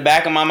 But in the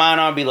back of my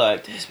mind, I'll be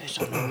like, this bitch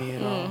don't know me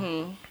at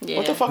all. Yeah.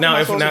 What the fuck? Now, am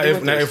I if supposed to do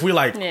with this? if we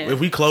like Yeah. if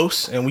we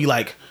close and we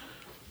like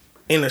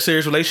in a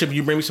serious relationship,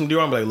 you bring me some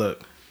Dior, I'm like,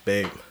 look,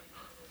 babe,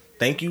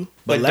 thank you,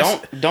 But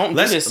let's don't do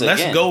let's this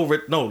let's again.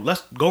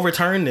 let's go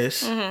return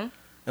this and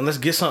let's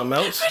get something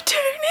else. Return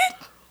it.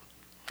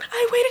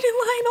 I waited in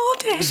line all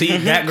day. See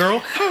that girl?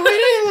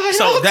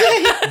 So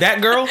that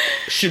girl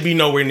should be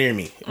nowhere near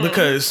me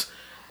because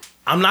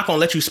I'm not gonna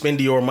let you spend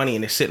Dior money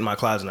and it sit in my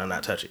closet and I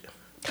not touch it.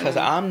 Because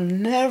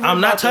I'm never. I'm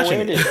not about to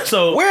touching wear it. this.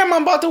 So Where am I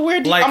about to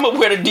wear? Like- I'm gonna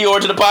wear the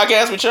Dior to the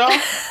podcast with y'all.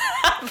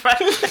 I'm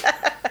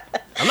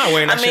not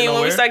wearing that I shit mean, when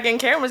nowhere. we start getting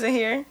cameras in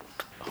here,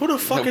 Who the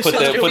fuck is Put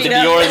such the feet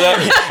up. Dior's up.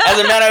 As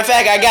a matter of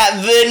fact, I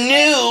got the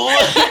new.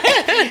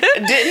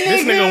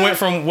 This nigga went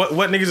from what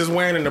niggas is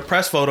wearing in the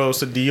press photos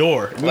to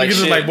Dior. Like Niggas is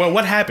shit. like,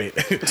 what happened?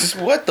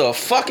 What the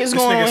fuck is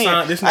going nigga on here?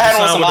 signed- this I nigga had on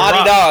signed some with The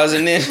Rock. Adidas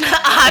and then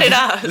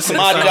Adidas. some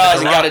signed with Adidas The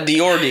and got a Rock.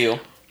 Dior deal.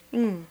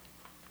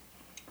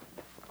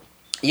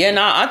 Yeah,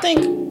 nah, I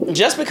think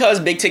just because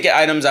big ticket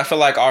items I feel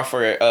like are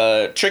for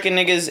tricking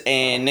niggas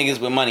and niggas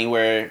with money,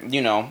 where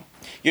you know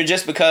you're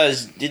just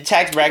because your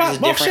tax bracket is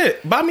different.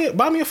 Shit, buy me a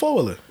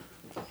 4-wheeler.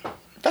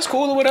 That's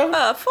cool or whatever.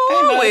 A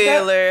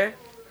 4-wheeler.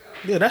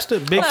 Yeah, that's the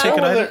big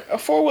ticket item. A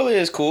 4-wheeler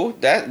is cool.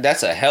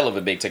 That's a hell of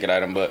a big ticket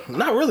item, but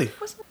Not really.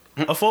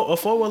 A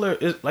 4-wheeler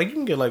is like you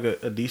can get like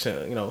a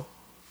decent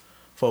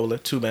 4-wheeler,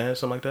 2-man,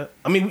 something like that.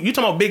 I mean, you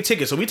talking about big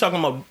tickets, so we talking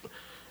about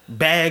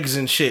bags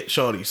and shit,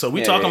 shorty. So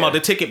we talking about the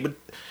ticket,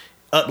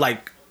 but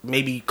like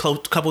maybe close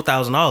couple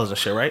 $1,000s and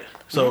shit, right?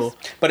 So,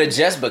 but it's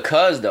just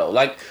because though,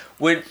 like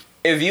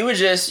if you were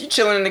just you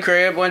chilling in the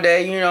crib one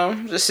day, you know,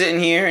 just sitting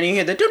here and you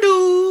hear the doo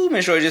doo,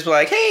 and sure just be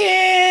like,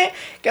 hey,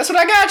 guess what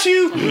I got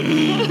you?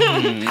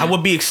 I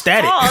would be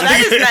ecstatic. Oh,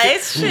 that is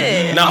nice.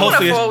 Shit. Now, I want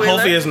a hopefully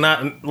 4-wheeler. it's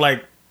not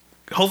like.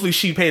 Hopefully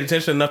she paid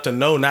attention enough to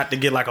know not to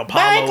get like a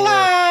Bank Apollo.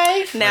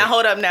 life. Now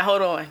hold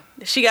on.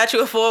 She got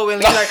you a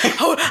 4-wheeler. You're like,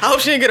 oh, I hope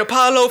she didn't get a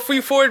Apollo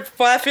free Ford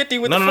 550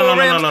 with the 4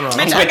 rims. No. Bitch,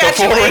 With I the got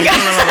 4 you.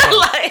 rims.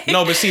 Like,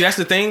 No, but see, that's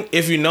the thing.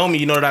 If you know me,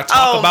 you know that I talk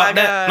Oh, about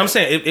my that. God. And I'm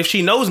saying, if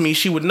she knows me,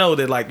 she would know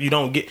that like you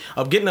don't get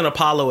getting an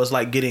Apollo is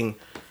like getting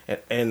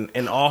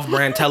an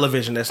off-brand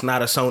television that's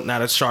not a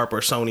Sharp or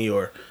Sony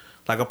or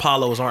like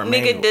Apollos aren't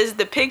nigga, manual. does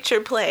the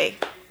picture play?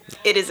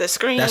 It is a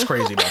screen. That's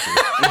crazy, Buffy.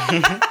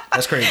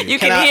 That's crazy. You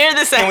can hear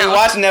the sound. Can we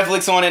watch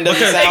Netflix on it?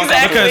 Doesn't sound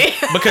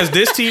Exactly. because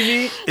this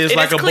TV is It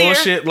like is a clear.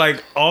 bullshit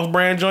like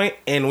off-brand joint,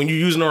 and when you're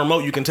using the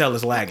remote, you can tell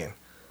it's lagging.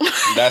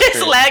 That's It's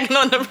crazy. lagging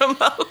on the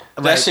remote.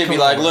 That shit be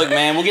come like, on. look,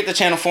 man, we'll get the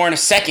channel 4 in a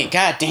second.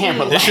 God damn,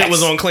 relax. This shit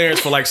was on clearance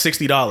for like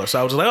 $60, so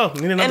I was like,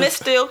 oh, you know, And it's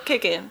still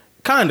kicking.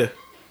 kinda.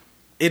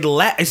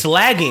 It's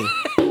lagging.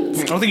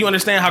 I don't think you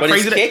understand how But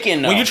crazy it's that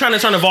kicking, though. when you're trying to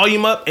turn the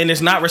volume up and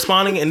it's not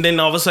responding, and then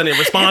all of a sudden it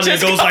responds and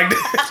it goes like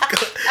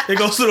this. It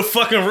goes to the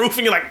fucking roof,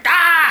 and you're like,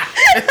 ah!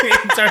 And you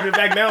turn it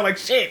back down, like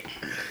shit.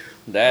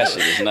 That shit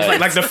is nuts.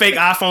 Like the fake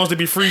iPhones that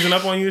be freezing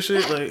up on you and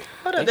shit. Like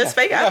Hold on, this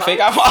fake You got iPhone. fake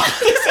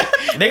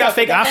iPhone. they got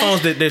fake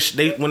iPhones that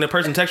they when the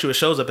person texts you, it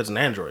shows up as an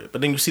Android,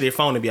 but then you see their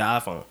phone to be an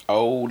iPhone.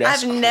 Oh,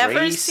 that's I've never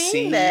crazy.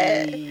 seen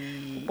that.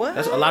 What?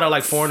 That's a lot of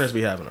like foreigners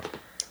be having them.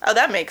 Oh,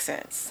 that makes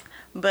sense.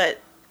 But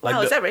Like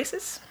wow, is the- that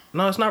racist?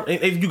 No, it's not.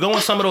 If you go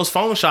in some of those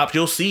phone shops,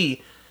 you'll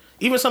see,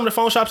 even some of the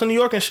phone shops in New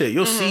York and shit,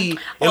 you'll see it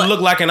Well,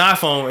 look like an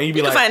iPhone, and you be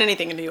You like, can find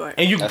anything in New York.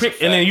 and you That's pick,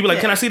 a and then you be like,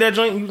 fact. "Can I see that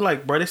joint?" And you be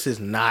like, "Bro, this is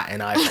not an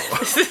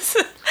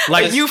iPhone."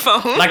 Like you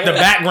phone. like the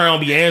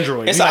background be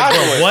Android. It's You like, an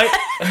bro, Android.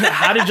 what?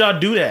 How did y'all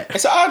do that?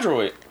 It's an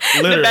Android.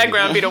 Literally. the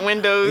background be the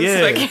windows.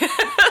 Yeah. Like,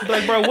 Be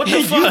like, bro, what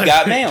the You fuck?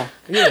 got mail.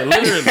 Yeah,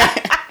 literally.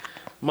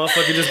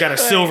 Motherfucker just got a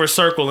silver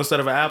circle instead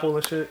of an apple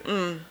and shit.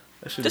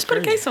 That shit just is put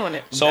a crazy. case on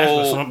it. So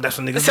That's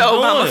what niggas It's an be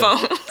Obama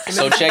doing. phone.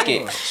 So check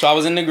it. So I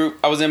was in the group.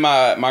 I was in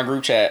my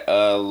group chat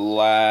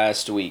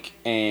last week,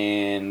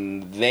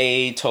 and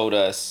they told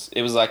us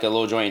it was like a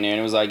little joint in there, and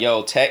it was like,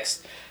 "Yo,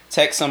 text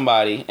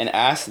somebody and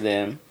ask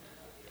them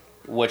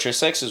what your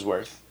sex is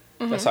worth."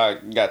 That's how I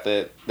got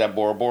that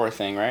Bora Bora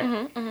thing,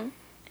 right?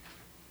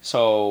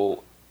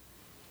 So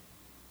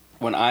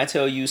when I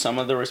tell you some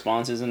of the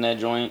responses in that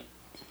joint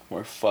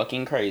were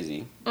fucking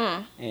crazy,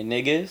 and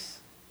niggas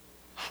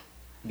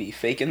be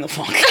faking the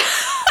funk.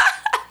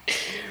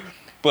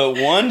 But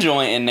one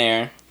joint in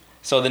there,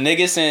 so the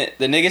nigga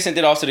sent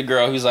it off to the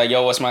girl who's like,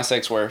 "Yo, what's my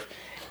sex worth?"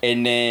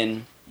 And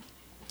then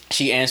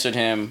she answered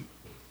him,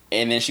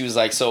 and then she was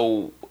like,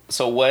 "So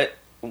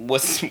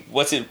what's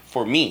it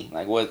for me?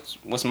 Like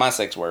what's my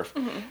sex worth?"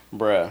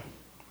 Bruh,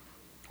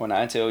 when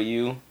I tell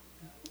you,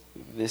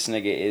 this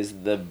nigga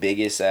is the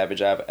biggest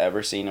savage I've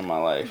ever seen in my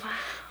life.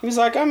 He was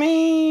like, I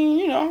mean,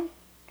 you know,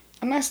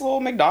 a nice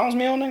little McDonald's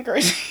meal, nothing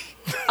crazy.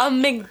 A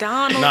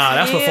McDonald's Nah,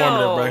 that's meal.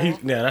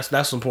 performative,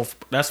 bro.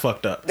 That's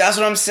fucked up. That's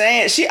what I'm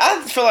saying.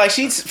 I feel like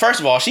first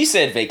of all, she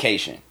said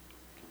vacation.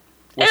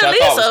 Which At I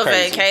least thought was a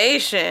crazy.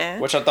 vacation.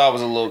 Which I thought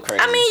was a little crazy.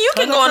 I mean, you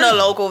can That's go on a crazy.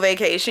 local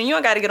vacation. You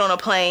don't got to get on a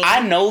plane.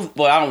 I know,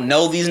 well, I don't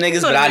know these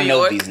niggas, Go but to I New know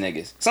York. these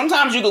niggas.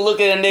 Sometimes you can look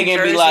at a nigga and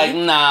be Jersey. like,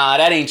 nah,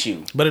 that ain't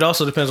you. But it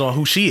also depends on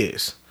who she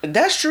is.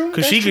 That's true.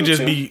 'Cause she could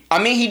just be-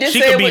 I mean, he did She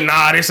say could it be, was,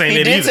 nah, this ain't he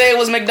it did either. say it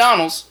was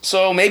McDonald's,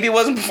 so maybe it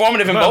wasn't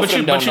performative, and both of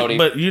them don't know they.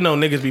 but you know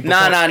niggas be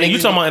Nah, perform- and you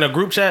niggas talking be- about in a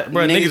group chat,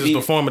 bro? Niggas is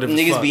performative.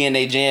 Niggas as fuck. be in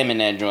their jam in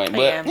that joint, but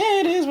Yeah. yeah,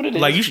 it is what it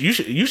is. Like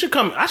you should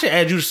come. I should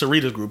add you to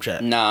Sarita's group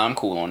chat. Nah, I'm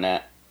cool on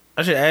that.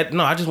 I should add.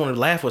 No, I just want to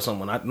laugh with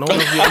someone. No one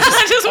else be,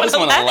 I just want to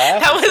wanna laugh.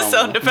 laugh That at was so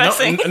someone.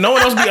 depressing. no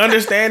one else be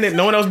understanding.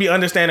 No one else be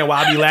understanding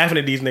why I be laughing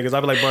at these niggas.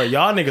 I be like, bro,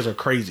 y'all niggas are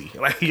crazy.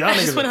 Like y'all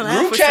just niggas. wanna Are, laugh.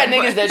 Group with chat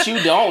someone. niggas that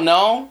you don't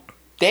know,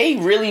 they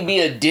really be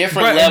a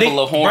different Bruh, level and then,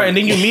 of horny. bruh, and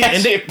then you meet, That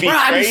and then, shit be bro,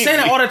 I be crazy. saying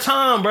that all the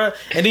time, bro.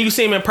 And then you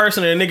see him in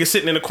person, and a nigga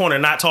sitting in the corner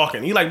not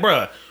talking. You like,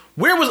 bro,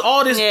 Where was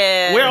all this?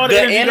 Yeah. Where all the,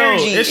 The energy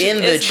energy go? It's- in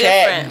the it's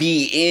chat different.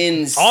 be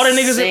insane.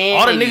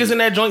 all the niggas in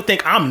that joint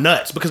think I'm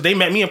nuts because they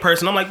met me in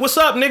person. I'm like, what's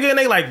up, nigga? And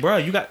they like, bro,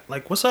 you got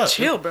like, what's up?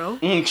 Chill, bro.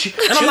 And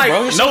I'm like,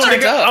 bro, you're so no,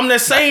 turned nigga, up. I'm the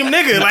same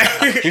nigga.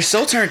 Like, You're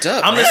so turned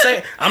up. I'm bro. the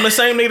same. I'm the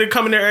same nigga that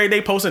come in there every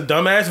day posting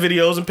dumbass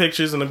videos and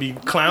pictures and to be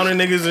clowning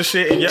niggas and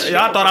shit. And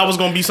y'all thought I was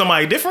gonna be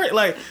somebody different.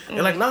 Like,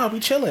 they're like, nah, we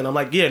chilling. I'm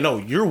like, yeah, no,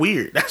 you're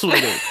weird. That's what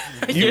it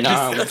is. You're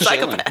Nah, just we're a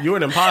psychopath. You're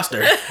an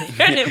imposter.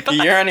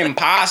 You're an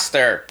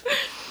imposter.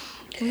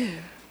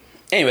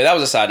 Anyway, that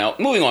was a side note.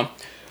 Moving on.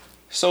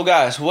 So,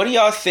 guys, what do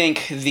y'all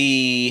think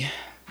the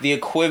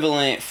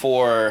equivalent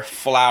for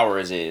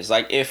flowers is?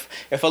 Like, if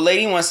a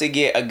lady wants to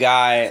get a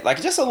guy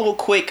like just a little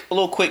quick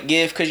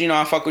gift because you know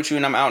I fuck with you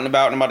and I'm out and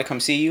about and I'm about to come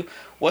see you.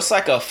 What's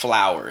like a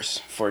flowers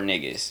for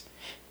niggas?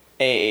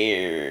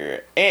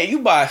 And you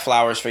buy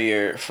flowers for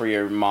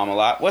your mom a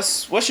lot.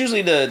 What's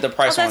usually the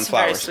price on That's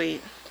very flowers?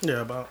 sweet.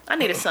 Yeah, about. I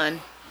need a son.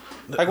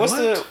 Like what's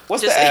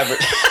What? the Just- average?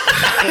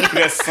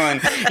 That son.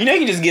 You know you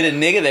can just get a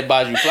nigga that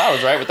buys you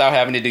flowers, right? Without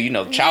having to do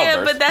childbirth.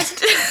 Yeah, but that's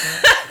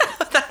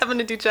without having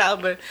to do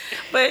childbirth.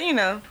 But you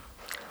know,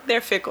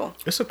 they're fickle.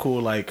 It's a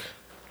cool like,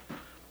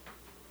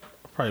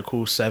 probably a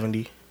cool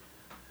 70,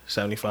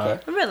 75.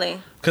 Okay.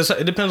 Really? Because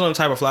it depends on the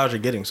type of flowers you're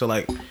getting. So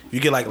like, if you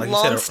get like you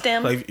Long said,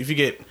 stem? like if you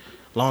get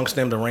long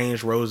stemmed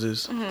arranged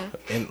roses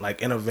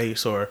in a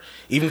vase, or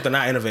even if they're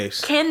not in a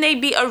vase. Can they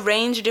be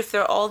arranged if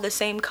they're all the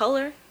same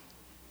color?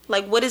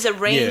 Like, what is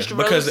arranged Yeah,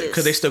 because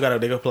roses? they still gotta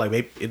put like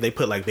they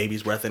put like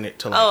baby's breath in it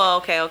to like. Oh,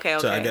 okay.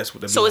 So I guess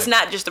would be so it's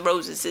like- not just the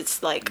roses.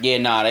 It's like Yeah,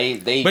 nah,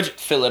 they But-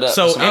 fill it up.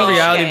 So with some in other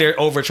reality, okay. they're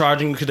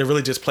overcharging because they're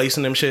really just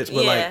placing them shits.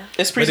 But like, Yeah.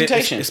 It's but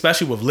presentation.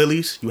 especially with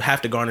lilies, you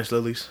have to garnish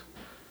lilies.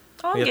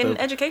 oh, I'm You have getting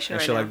to- education and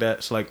right shit now. like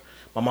that. So like,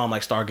 my mom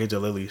likes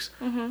Stargazer lilies.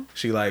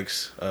 She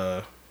likes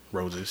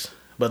roses,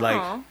 but like,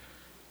 Aw.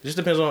 it just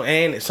depends on.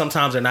 And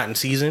sometimes they're not in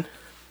season,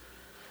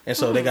 and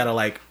so they gotta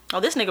like, Oh,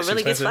 this nigga It's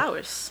really gets expensive.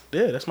 flowers.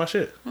 yeah, that's my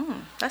shit.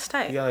 That's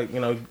tight. You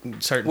gotta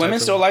certain Women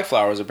types still of, like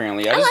flowers,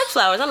 apparently. I like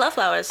flowers. I love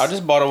flowers. I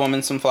just bought a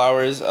woman some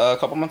flowers a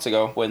couple months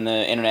ago when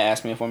the internet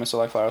asked me if women still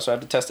like flowers, so I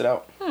had to test it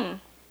out.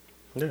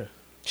 yeah.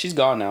 She's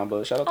gone now,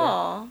 but shout out to her.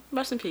 Aw,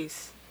 rest in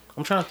peace.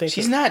 I'm trying to think.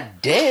 She's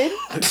not dead.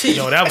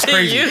 Yo, that was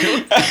crazy.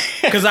 You.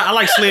 Because I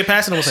like slid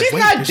past it and was like, She's wait,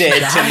 not did she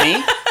dead die? to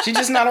me. She's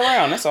just not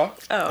around. That's all.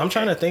 Oh, I'm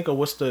trying to think of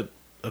what's the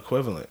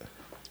equivalent.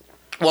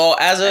 Well,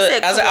 as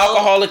said an cologne.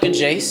 alcoholic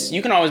adjacent,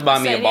 you can always buy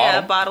me a Yeah, bottle.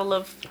 a bottle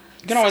of.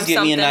 You can always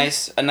get me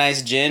something. a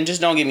nice gin.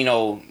 Just don't get me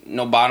no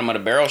bottom of the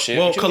barrel shit.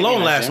 Well, But you can get me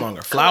cologne a nice lasts gin.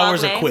 longer.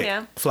 Flowers are Cologne, quick.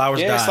 yeah. Flowers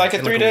die. Yeah, it's like a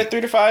in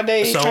 3 to 5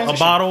 day. So a transition.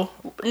 bottle.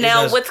 it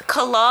Now does- with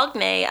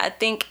cologne, I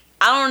think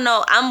I don't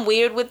know. I'm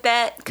weird with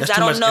that because that's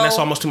I too don't much, know. and that's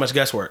almost too much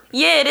guesswork.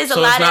 Yeah, it is So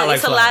a it's lot not of like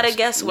it's a lot flowers. of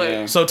guesswork.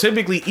 Yeah. So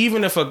typically,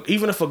 even if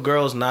a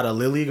girl's not a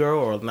lily girl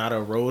or not a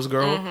rose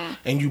girl,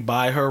 and you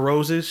buy her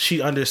roses,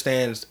 she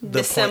understands the, The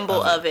point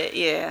symbol of of it,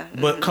 yeah.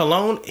 But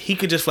cologne, he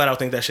could just flat out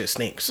think that shit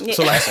stinks. Yeah.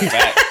 So like,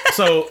 Fact.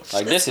 so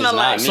Like this is smell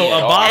not like- me so at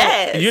a all. bottle,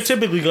 Yes. you're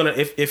typically gonna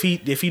if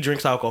he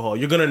drinks alcohol,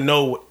 you're gonna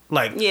know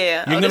like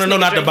Yeah. you're Oh, gonna this know nigga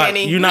not to drink buy.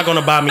 Henny. You're not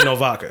gonna buy me no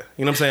vodka.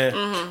 You know what I'm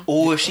saying?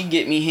 Oh, if she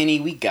get me Henny,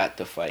 we got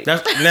to fight.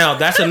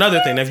 That's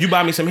another thing. If you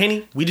buy me some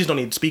Henny, we just don't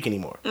need to speak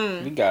anymore.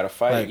 We got to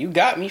fight. Like- You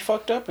got me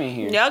fucked up in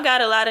here. Y'all got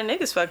a lot of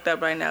niggas fucked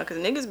up right now because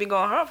niggas be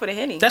going hard for the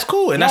henny. That's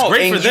cool and No, that's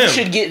great and for them. you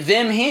should get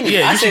them Henny.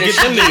 Yeah, I you said should if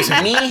get them she niggas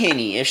get me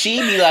Henny. If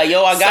she be like,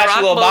 yo, I got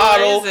Ciroc you a boys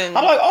bottle, and-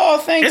 I'm like, oh,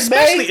 thanks,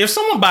 Especially babe. if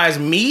someone buys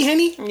me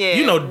Henny, Yeah.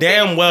 you know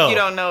damn well. You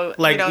don't know-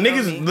 Like you don't know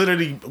niggas me.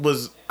 literally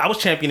I was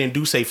championing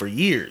Douce for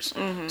years.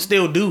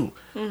 Still do.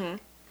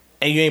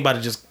 And you ain't about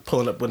to just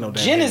pulling up with no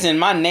damn Jen Henny. is in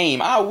my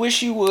name. I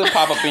wish you would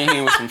pop up in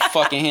here with some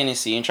fucking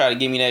Hennessy and try to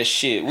give me that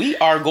shit. We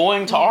are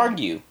going to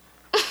argue.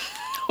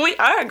 We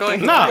are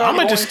going. Nah, We are I'ma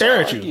going just to stare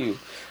at argue. you.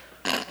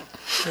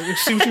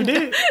 See what you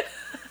did?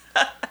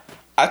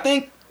 I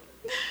think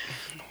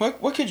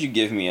what could you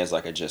give me as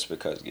like a just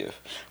because gift?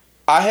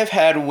 I have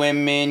had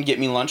women get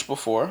me lunch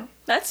before,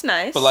 That's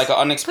nice. but like an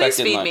Please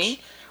unexpected feed lunch. me.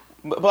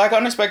 But like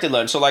unexpected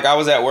lunch. So like I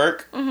was at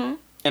work, and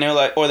they're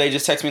like, or they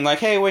just text me like,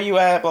 "Hey, where you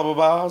at?" Blah blah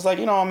blah. I was like,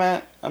 I'm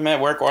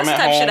at work, or That's the I'm type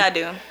at of home. shit I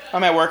do.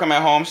 I'm at work. I'm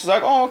at home. She's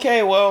like, "Oh,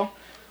 okay. Well,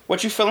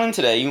 what you feeling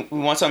today? You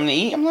want something to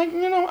eat?" I'm like,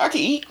 I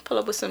can eat. Pull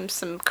up with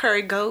some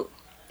curry goat.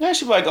 Yeah,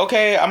 she's like,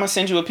 okay, I'm gonna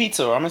send you a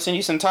pizza or I'm gonna send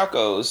you some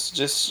tacos.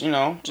 Just, I'm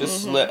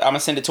gonna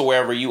send it to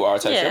wherever you are.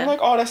 Type shit. Yeah. I'm like,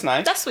 oh, that's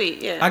nice. That's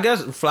sweet. Yeah. I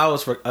guess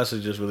flowers for us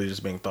is just really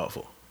just being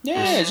thoughtful.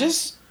 Yeah,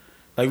 just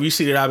Like we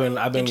see that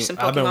I've Get you some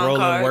been Pokemon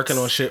rolling cards. working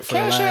on shit for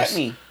the cash last at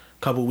me.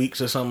 couple weeks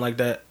or something like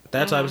that.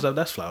 That type of stuff,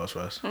 that's flowers for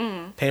us.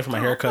 Paying for my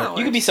haircut. flowers.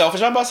 You could be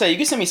selfish. I'm about to say, you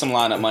can send me some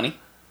lineup money.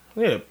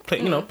 Yeah,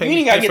 pay, You pay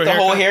ain't gotta pay get for the a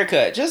whole haircut.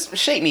 haircut. Just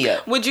shake me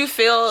up. Would you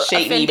feel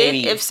Shake me, offended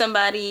baby. if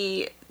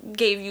somebody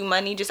gave you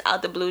money just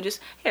out the blue? Just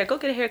here, go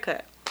get a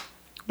haircut.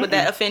 Would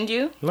that offend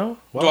you? No,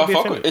 why Do would I be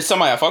fuck offended? with? Is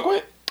somebody I fuck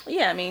with?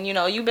 Yeah, I mean,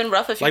 you've been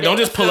rough a few Like days. don't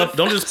just pull up.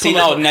 Don't just See,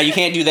 pull no, up. now you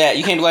can't do that.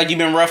 You can't be like, you've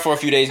been rough for a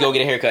few days, go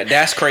get a haircut.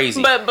 That's crazy.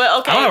 But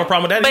okay. I don't have a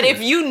problem with that But either.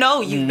 if you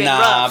know you've been nah,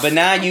 rough, but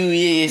now you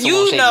is a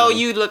little you shaky. know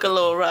you look a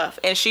little rough,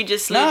 and she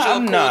just slid Nah, you a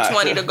I'm cool not.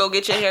 20 to go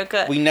get your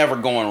haircut. We never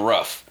going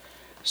rough.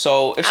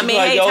 So if I she's mean,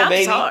 like, hey, times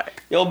is hard.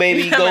 yo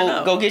baby, You never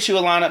know. go get you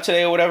a lineup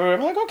today or whatever.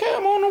 I'm like, okay,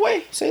 I'm on the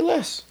way. Say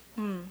less.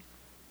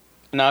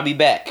 And I'll be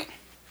back.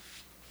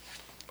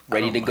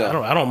 Ready to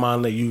go. I don't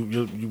mind that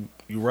you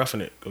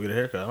roughing it. Go get a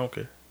haircut. I don't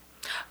care.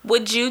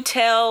 Would you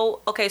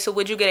tell? Okay, so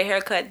would you get a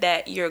haircut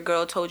that your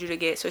girl told you to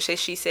get? So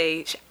she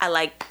say I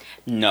like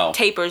No.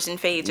 tapers and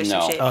fades or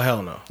No. some shit. Oh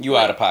hell no. You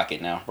out of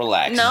pocket now.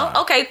 Relax. No,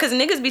 okay, because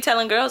niggas be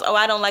telling girls, "Oh,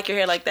 I don't like your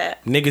hair like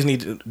that." Niggas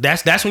need to.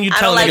 That's when you I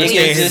tell a don't nigga like to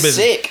stay in niggas his is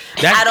business. sick.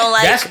 I don't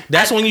like-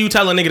 That's when you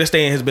tell a nigga to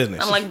stay in his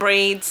business. I'm like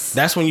braids.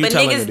 That's when you but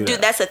tell him niggas to do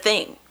that. That's a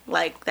thing.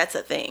 Like that's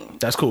a thing.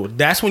 That's cool.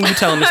 That's when you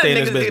tell him to stay in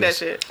his Niggas do that business.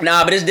 shit.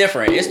 Nah, but it's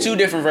different. It's two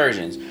different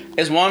versions.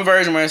 It's one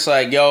version where it's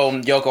like, yo,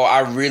 Yoko, I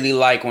really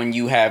like when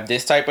you have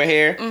this type of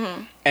hair.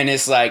 And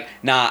it's like,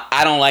 nah,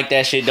 I don't like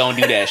that shit. Don't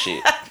do that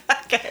shit.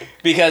 Okay.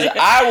 Because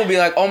I will be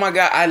like, oh my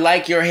God, I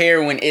like your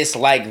hair when it's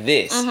like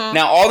this.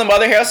 Now, all them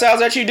other hairstyles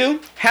that you do,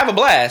 have a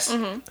blast.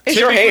 It's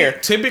your hair.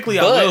 Typically,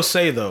 But- I will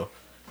say though,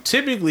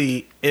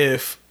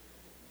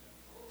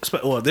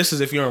 well, this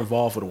is if you're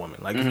involved with a woman.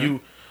 Like if you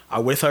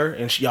are with her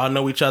and y'all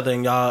know each other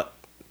and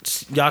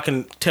y'all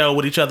can tell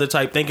with each other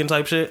type thinking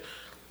type shit,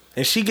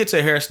 and she gets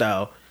a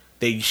hairstyle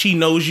that she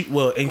knows you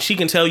well, and she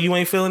can tell you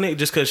ain't feeling it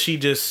just because she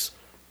just,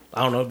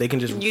 I don't know, they can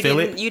just feel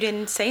it. You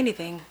didn't say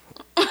anything.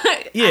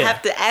 Yeah, I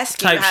have to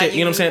ask you type how shit. You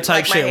know what I'm saying?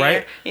 Type like my shit, hair.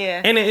 right?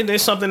 Yeah. And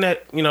it's something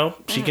that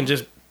she can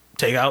just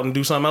take out and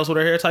do something else with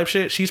her hair type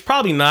shit. She's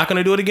probably not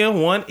gonna do it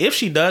again. One, if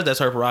she does, that's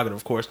her prerogative,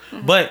 of course.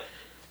 But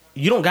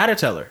you don't gotta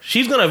tell her.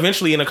 She's gonna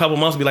eventually in a couple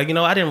months be like,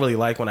 I didn't really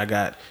like when I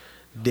got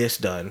this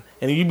done,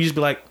 and you just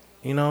be like,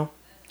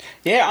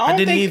 Yeah, I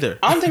didn't either.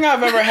 I don't think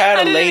I've ever had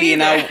a didn't lady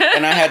and I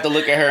either. had to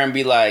look at her and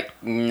be like,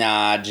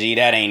 nah, G,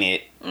 that ain't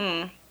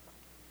it.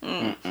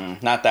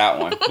 Not that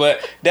one.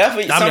 But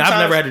definitely, I mean, sometimes, I've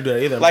never had to do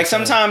that either. like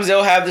sometimes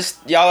they'll have this,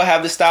 y'all will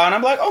have this style, and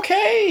I'm like,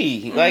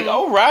 okay, like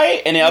all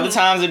right. And then other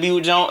times it'd be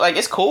with Joan, like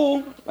it's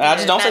cool. I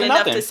just don't Not say enough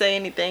nothing. to say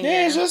anything.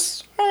 Yeah, it's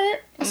just all right.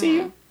 I see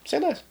you. Say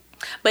less.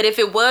 But if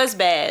it was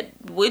bad,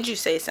 would you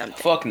say something?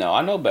 Fuck no,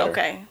 I know better.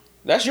 Okay.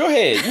 That's your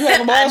head. You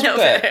have a I balls know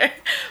with that. better.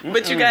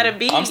 But you gotta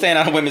be I'm staying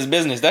out of women's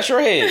business. That's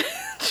your head.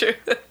 true.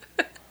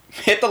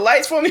 Hit the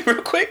lights for me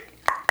real quick.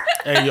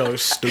 Hey yo,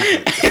 it's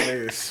stupid.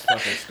 It's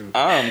fucking stupid.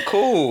 I'm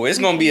cool. It's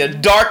gonna be a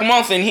dark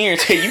month in here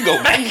until you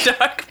go back.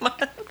 Dark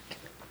month.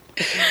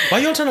 Why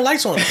you don't turn the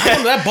lights on? I don't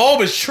know, that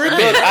bulb is tripping.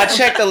 Look, I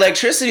checked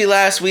electricity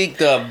last week.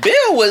 The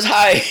bill was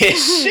high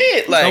as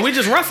shit. Like No, we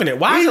just roughing it.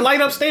 Why is the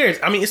light upstairs?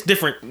 I mean, it's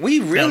different. we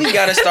really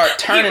got to start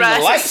turning the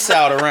rises. lights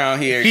out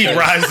around here. Heat 'cause-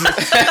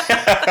 rises.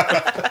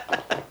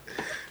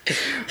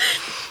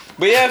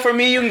 But yeah, for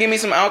me, you can give me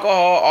some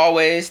alcohol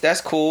always.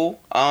 That's cool.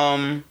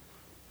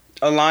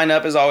 A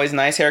lineup is always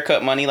nice.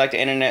 Haircut money, like the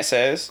internet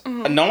says.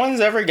 No one's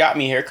ever got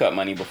me haircut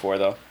money before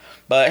though.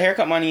 But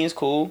haircut money is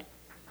cool.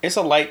 It's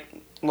a light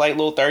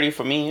little 30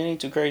 for me. It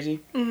ain't too crazy.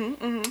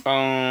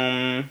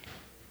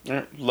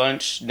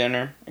 Lunch,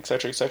 dinner,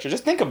 etc., etc.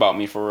 Just think about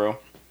me for real.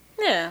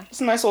 Yeah. It's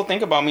a nice little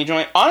think about me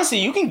joint. Honestly,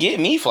 you can get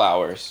me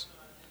flowers.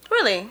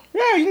 Really?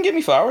 Yeah, you can get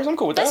me flowers. I'm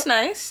cool with That's that.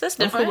 nice. That's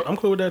I'm different.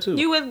 cool with that too.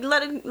 You would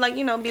let it, like,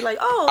 be like,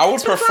 oh, I would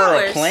thanks for the prefer a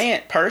flowers.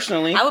 plant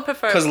personally. I would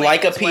prefer a because plant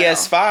like a as well.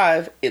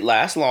 PS5, it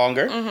lasts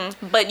longer.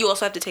 But you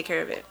also have to take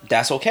care of it.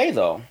 That's okay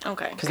though.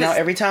 Okay. Because now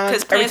every time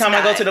plants I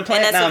go die, to the and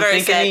plant, that's now a I'm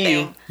very thinking sad of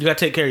you. thing. You gotta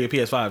take care of your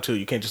PS5 too.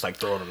 You can't just like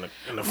throw it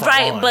in the front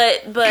Right,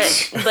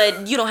 lawn.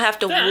 but you don't have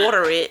to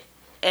water it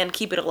and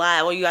keep it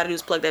alive. All you gotta do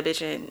is plug that bitch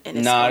in, and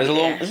it's Nah, gonna be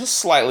there. there's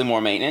slightly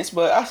more maintenance,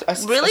 but I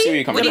see where Really?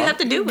 you're coming What do you from. have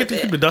to do Get with to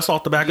keep it? the dust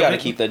off the back You gotta of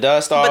it. keep the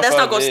dust off. But that's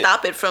not of gonna it.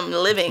 stop it from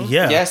living.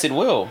 Yeah. Yes, it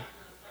will.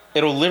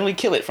 It'll literally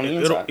kill it from the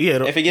inside.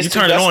 If it gets you too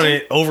turn it on dusty, and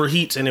it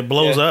overheats and it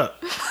blows Yeah.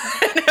 up.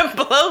 It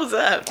blows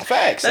up.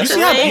 facts. That's You That's see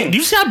the how thing. do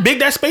you see how big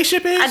that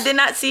spaceship is? I did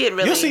not see it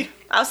really. You'll see.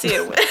 I'll see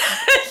it.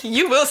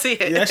 You will see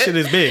it. Yeah, that shit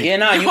is big. Yeah,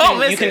 nah, You you won't can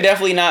miss you can it.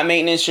 definitely not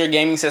maintenance your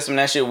gaming system.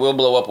 That shit will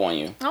blow up on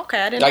you. Okay,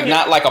 I didn't Like know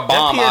not like a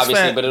bomb, that PS5,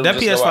 obviously, but it'll that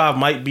just go up. PS5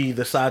 might be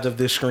the size of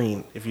this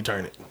screen if you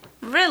turn it.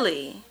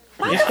 Really?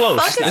 Why It's the close.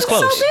 fuck is It's it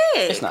close. so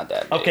big? It's not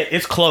that big. Okay,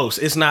 it's close.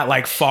 It's not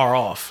like far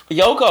off.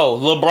 Yoko,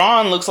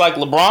 LeBron looks like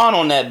LeBron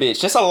on that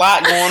bitch. There's a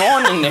lot going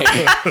on in there.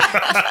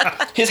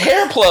 His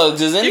hair plugs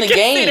is in You the can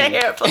game. see the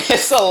hair plugs.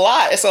 It's a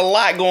lot. It's a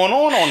lot going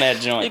on that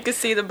You joint. can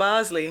see the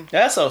Bosley.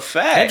 That's a That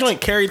fact. joint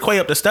carried Quay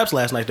up the steps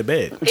last night to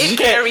bed. It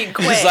carried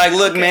quick. He's like,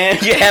 look, man,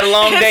 you had a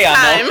long day.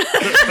 I know.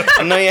 Time.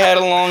 I know you had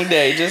a long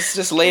day.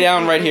 Just lay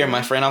down right here,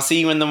 my friend. I'll see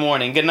you in the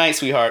morning. Good night,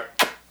 sweetheart.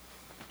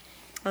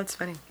 That's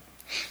funny.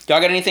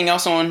 Y'all got anything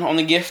else on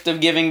the gift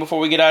of giving before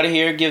we get out of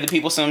here? Give the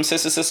people some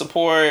sister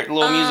support, a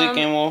little music,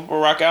 and we'll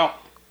rock out.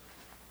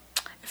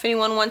 If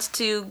anyone wants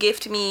to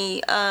gift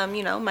me,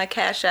 my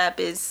Cash App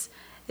is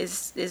 $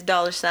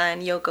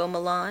 Yoko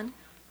Milan.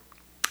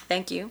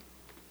 Thank you.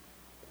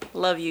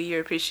 Love you. You're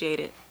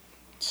appreciated.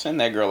 Send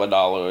that girl $1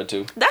 or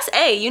 $2. That's that's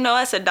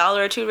 $1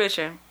 or $2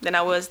 richer than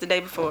I was the day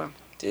before.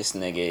 This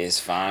nigga is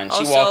fine. She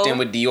Also- walked in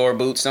with Dior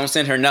boots. Don't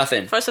send her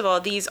nothing. First of all,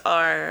 these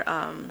are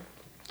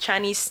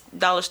Chinese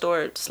dollar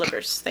store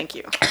slippers. Thank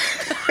you.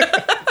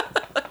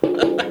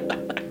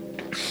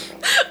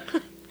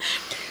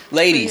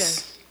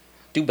 Ladies,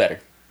 Do better.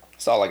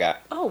 That's all I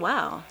got. Oh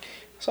wow.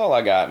 That's all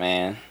I got,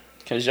 man.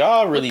 Cause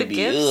y'all really the be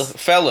gifts?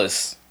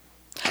 fellas.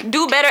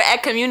 Do better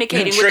at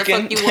communicating what the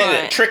fuck you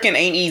want. Tricking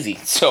ain't easy.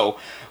 So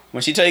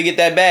when she tell you get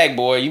that bag,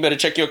 boy, you better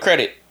check your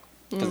credit.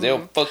 Because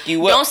they'll fuck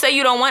you up. Don't say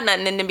you don't want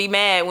nothing and then be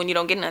mad when you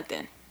don't get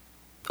nothing.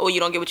 Or you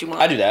don't get what you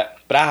want. I do that.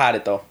 But I hide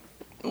it, though.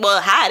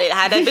 Well, hide it.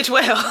 Hide that bitch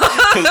well.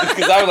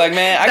 Because I was like,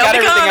 man, I Don't got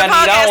everything become I on the need.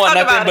 I podcast, don't want talk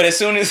nothing. about But it.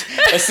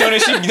 as soon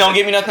as she don't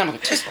give me nothing, I'm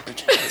like, just fucking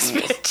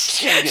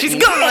She's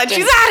gone.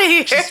 She's out of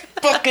here. She's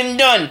fucking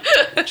done.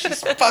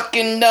 She's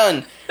fucking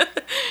done.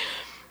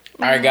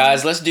 All right,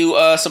 guys, let's do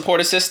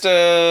Support a Sister.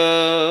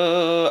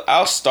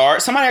 I'll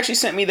start. Somebody actually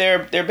sent me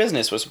their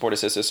business with Support a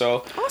Sister,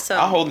 so Awesome.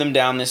 I'll hold them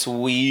down this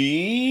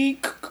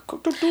week.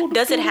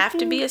 Does it have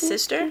to be a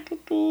sister?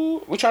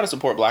 We try to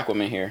support black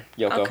women here,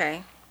 Yoko.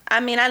 Okay. I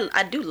mean,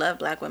 I do love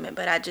black women,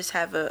 but I just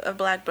have a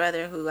black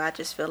brother who I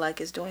just feel like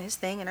is doing his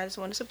thing, and I just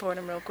want to support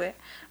him real quick.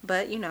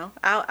 But, you know,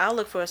 I'll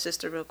look for a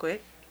sister real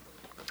quick.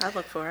 I'll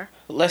look for her.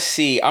 Let's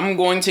see. I'm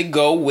going to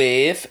go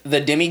with the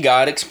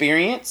Demigod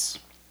Experience.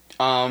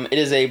 It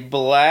is a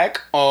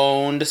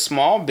black-owned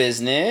small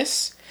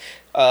business.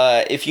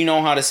 If you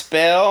know how to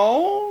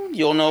spell,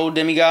 you'll know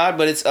Demigod,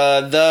 but it's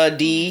the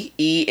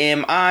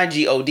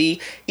DEMIGOD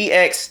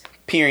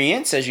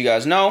experience, as you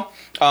guys know.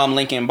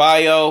 Link in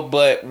bio.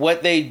 But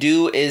what they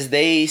do is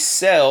they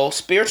sell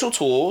spiritual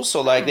tools.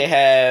 So like they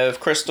have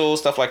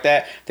crystals, stuff like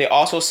that. They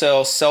also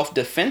sell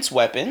self-defense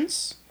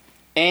weapons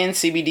and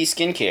CBD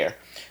skincare.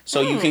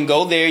 So you can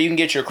go there, you can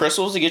get your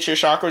crystals to get your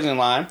chakras in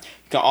line.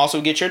 You can also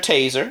get your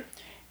taser.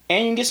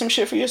 And you can get some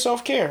shit for your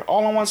self-care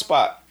all in one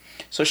spot.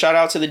 So shout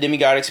out to the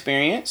Demigod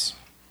Experience.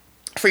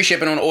 Free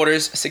shipping on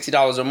orders,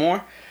 $60 or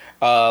more.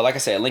 Like I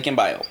said, link in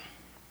bio.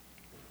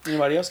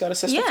 Anybody else got a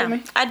sister for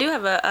me? I do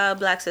have a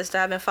black sister.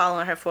 I've been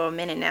following her for a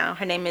minute now.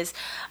 Her name is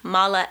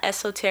Mala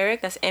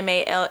Esoteric. That's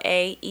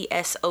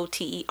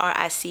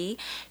MALAESOTERIC.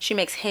 She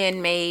makes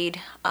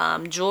handmade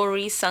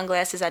jewelry,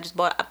 sunglasses. I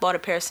bought a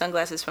pair of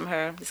sunglasses from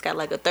her. It's got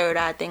like a third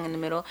eye thing in the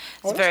middle.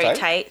 It's very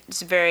tight.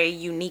 It's very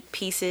unique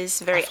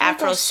pieces. Very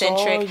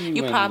Afrocentric.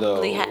 You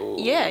probably have.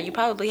 Yeah, you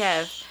probably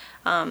have.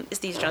 It's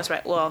these joints,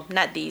 right? Well,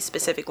 not these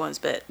specific ones,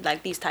 but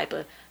like these type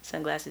of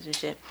sunglasses and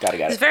shit. Got it.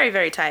 It's very,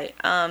 very tight.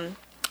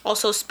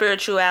 Also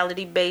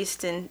spirituality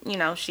based, and you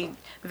know, she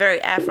very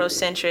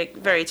Afrocentric,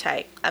 very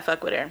tight. I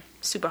fuck with her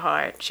super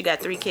hard. She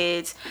got 3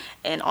 kids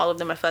and all of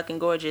them are fucking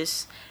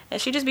gorgeous, and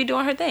she just be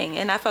doing her thing,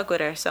 and I fuck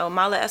with her. So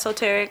Mala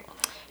Esoteric,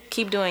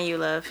 keep doing you,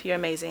 love. You're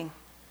amazing.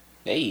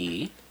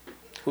 Hey,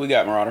 who we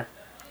got, Marauder?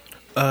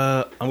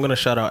 I'm gonna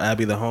shout out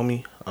Abby the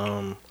homie.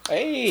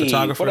 Hey,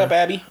 photographer. What up,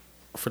 Abby?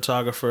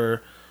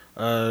 Photographer.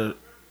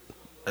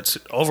 It's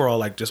overall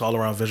like just all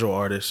around visual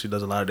artist. She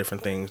does a lot of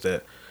different things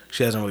that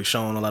she hasn't really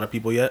shown a lot of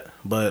people yet.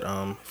 But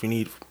if you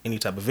need any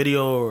type of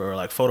video or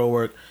like photo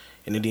work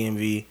in the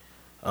DMV,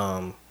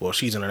 well,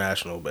 she's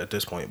international but at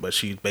this point, but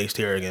she's based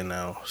here again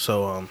now.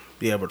 So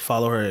yeah, but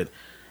follow her at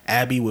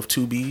Abby with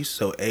 2 B's,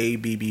 so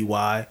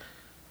ABBYTHAHOMIE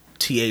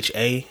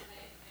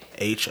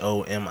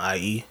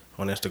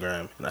on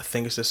Instagram, and I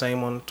think it's the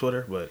same on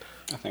Twitter, but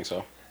I think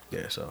so.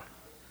 Yeah, so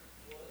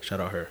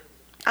shout out her.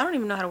 I don't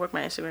even know how to work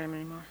my Instagram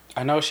anymore.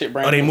 I know shit.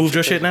 Brand Oh, they new moved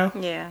your shit now?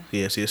 Yeah.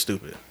 Yeah, see, it's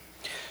stupid.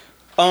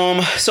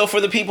 So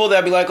for the people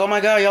that be like, oh my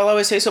god, y'all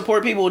always say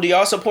support people, do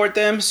y'all support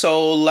them?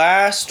 So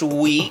last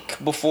week,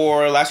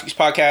 before last week's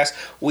podcast,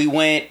 we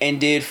went and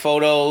did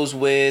photos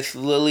with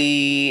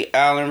Lily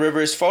Allen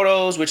Rivers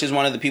Photos, which is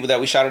one of the people that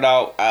we shouted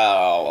out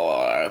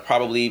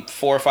probably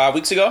 4 or 5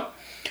 weeks ago.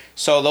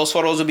 So those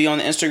photos will be on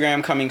the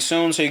Instagram coming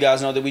soon, so you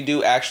guys know that we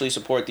do actually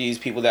support these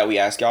people that we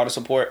ask y'all to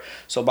support.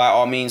 So by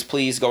all means,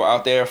 please go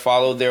out there,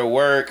 follow their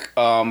work,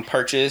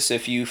 purchase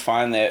if you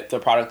find that the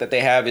product that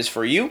they have is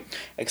for you,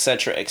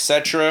 etc.,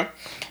 etc.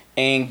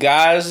 And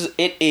guys,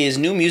 it is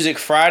New Music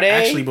Friday.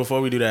 Actually,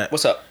 before we do that,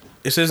 What's up?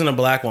 this isn't a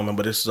black woman,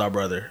 but this is our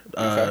brother.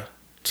 Okay.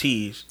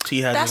 T has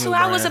That's his who new I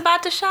brand. was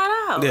about to shout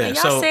out. Yeah, and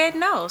y'all so- said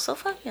no, so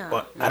fuck y'all.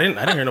 Well, I didn't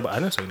hear nobody. I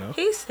didn't say no.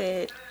 He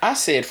said, I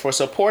said for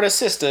support a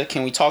sister,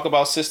 can we talk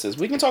about sisters?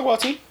 We can talk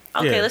about T.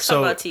 okay, Yeah, let's so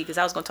talk about T, because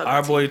I was going to talk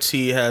Our about boy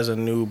T has a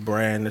new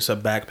brand. It's a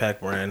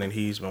backpack brand, and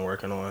he's been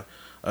working on.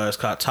 It's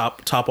called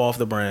Top Off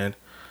the brand.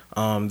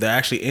 They're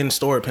actually in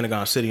store at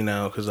Pentagon City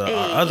now because our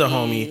other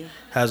homie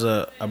has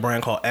a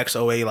brand called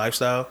XOA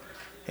Lifestyle,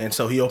 and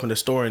so he opened a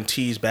store, and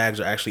T's bags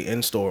are actually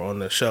in store on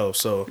the show.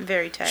 So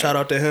Very tight. Shout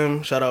out to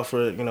him. Shout out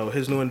for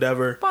his new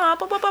endeavor. Support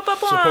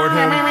Support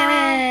him.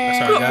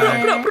 That's our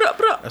guy.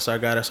 That's our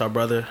guy. That's our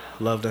brother.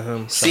 Love to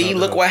him. Shout out See, to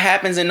look him. what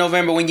happens in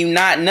November when you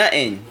not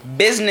nothing.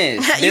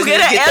 Business. You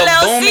Business get an the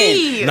LLC.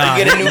 booming. Nah,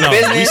 you get a new no,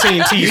 business. we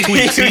seen T's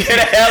tweets. You get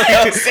an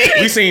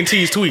LLC. We seen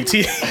T's tweet.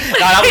 T. No,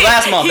 that was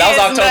last month. That was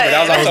He is October. That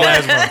was nuts. October.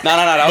 last month. No,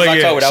 that was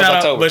October. That was shout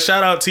October. Out, but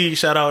shout out T.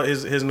 Shout out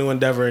his new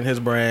endeavor and his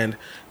brand.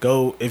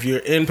 Go if you're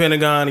in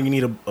Pentagon and you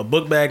need a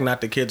book bag.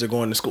 Not the kids are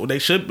going to school. They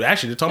should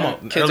actually. They're talking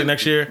about Kids early are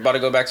next year. About to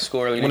go back to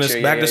school early When next it's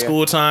year. back to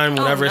school time,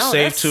 whenever it's no,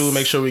 safe that's- to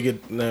make sure we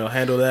get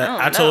handle that. Oh,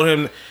 I told no.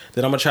 him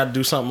that I'm gonna try to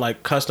do something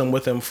like custom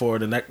with him for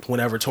the next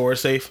whenever tour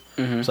is safe,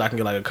 so I can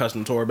get like a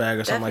custom tour bag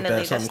or something like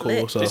Definitely, that, something that's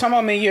cool. lit. So They're talking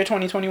about mid-year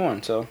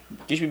 2021, so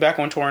you should be back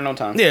on tour in no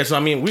time. yeah, so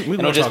I mean, we It'll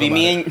gonna just talk be about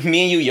me it. and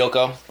you,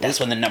 Yoko. That's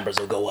when the numbers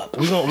will go up.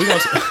 We gonna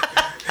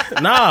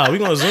nah, we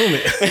gonna zoom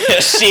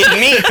it. Shit,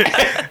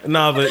 me.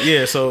 Nah, but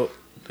yeah, so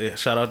yeah,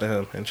 shout out to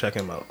him and check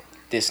him out.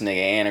 This nigga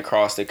and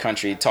across the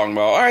country talking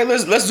about, all right,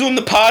 let's zoom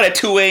the pod at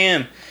 2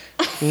 a.m.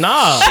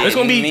 Nah, it's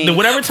gonna be me.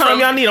 whatever time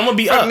y'all need. I'm gonna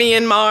be up.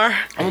 Myanmar.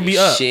 I'm gonna be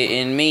up. Shit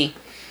in me.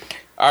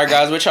 All right,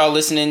 guys, what y'all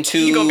listening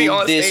to gonna be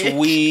on this stage.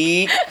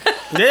 week?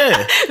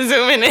 Yeah,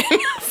 Zooming in.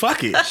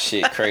 fuck it.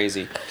 Shit,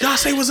 crazy. Y'all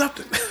say what's up.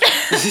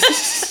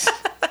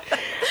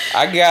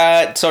 I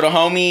got the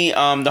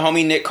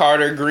homie Nick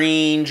Carter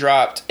Green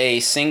dropped a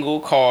single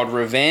called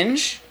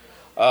Revenge.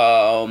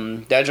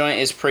 That joint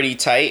is pretty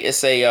tight.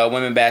 It's a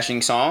women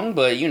bashing song,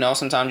 but you know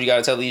sometimes you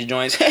gotta tell these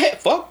joints,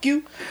 fuck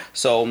you.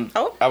 So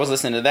I was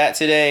listening to that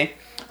today.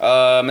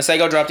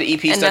 Masego dropped the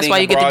EP. And that's why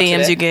you get the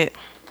DMs you get.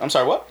 I'm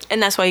sorry, what?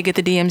 And that's why you get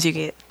the DMs you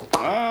get.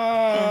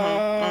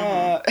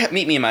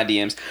 Meet me in my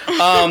DMs.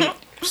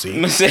 See,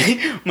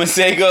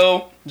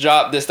 Masego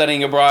dropped the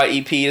Studying Abroad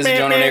EP. There's a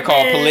joint on there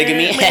called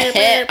Polygamy.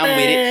 I'm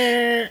with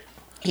it.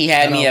 He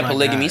had me Oh at my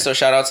Polygamy, God. so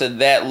shout out to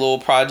that little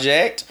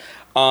project.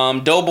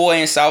 Doughboy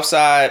and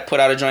Southside put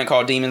out a joint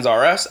called Demons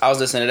R Us. I was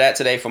listening to that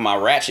today for my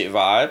ratchet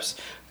vibes.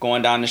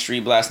 Going down the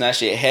street blasting that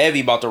shit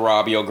heavy about to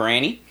rob your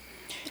granny.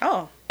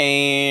 Oh.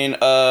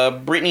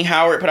 And Brittany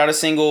Howard put out a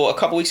single a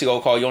couple weeks ago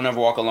called You'll Never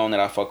Walk Alone that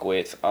I fuck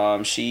with.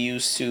 She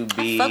used to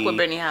be... Fuck with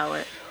Brittany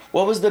Howard.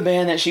 What was the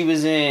band that she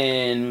was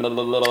in? I don't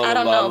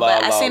know,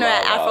 but I seen her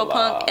at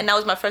Afropunk, and that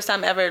was my first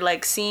time ever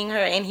like seeing her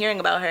and hearing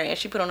about her, and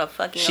she put on a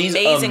fucking She's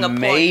amazing,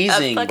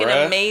 amazing, a fucking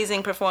bruh.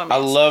 amazing performance. I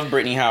love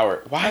Brittany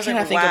Howard. Why was can't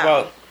like, I think wow.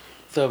 about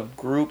the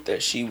group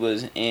that she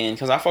was in?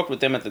 Because I fucked with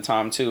them at the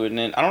time too, and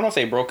then I don't know if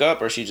they broke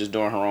up or she's just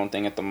doing her own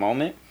thing at the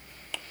moment.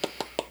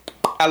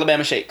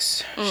 Alabama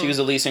Shakes. She was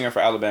the lead singer for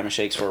Alabama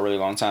Shakes for a really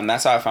long time.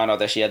 That's how I found out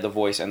that she had the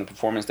voice and the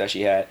performance that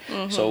she had.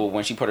 So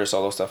when she put her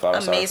solo stuff out, I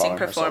started Amazing following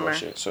her performer.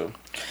 solo shit. So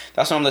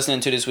that's what I'm listening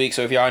to this week.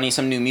 So if y'all need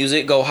some new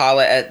music, go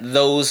holla at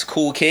those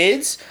cool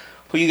kids.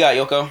 Who you got,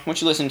 Yoko?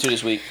 What you listening to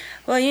this week?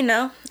 Well, you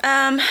know,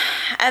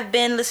 I've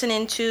been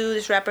listening to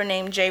this rapper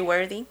named Jay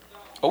Worthy.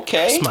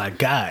 Okay. that's my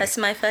guy. That's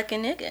my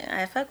fucking nigga.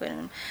 I fuck with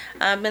him.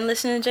 I've been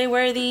listening to Jay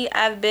Worthy.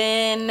 I've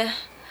been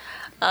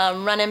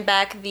running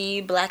back the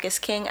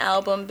Blackest King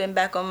album. Been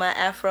back on my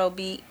Afro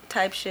beat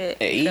type shit.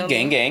 Hey, Feel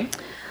gang, me? gang.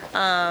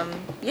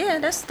 Yeah,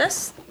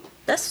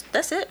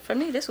 that's it for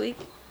me this week.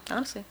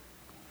 Honestly.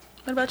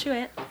 What about you,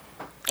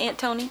 Aunt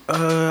Tony?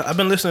 I've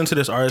been listening to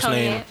this artist Tony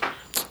named. Aunt?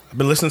 I've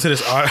been listening to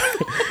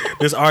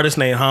this artist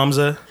named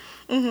Hamza.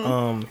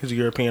 He's a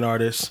European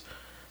artist.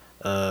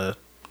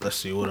 Let's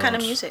see what What kind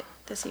of else. music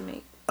does he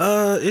make?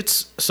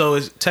 It's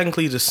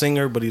technically he's a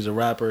singer, but he's a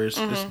rapper.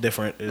 It's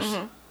different. It's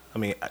I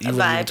mean, you really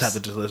Vibes. just have to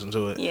just listen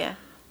to it. Yeah.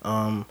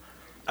 I've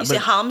You said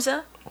been-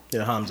 Hamza?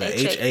 Yeah, Hamza.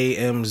 H-A-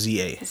 Hamza.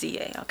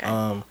 Z-A, okay.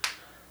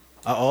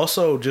 I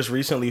also just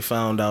recently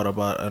found out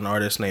about an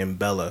artist named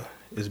Bella.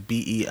 It's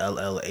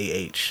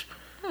Bellah.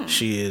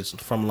 She is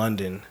from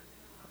London.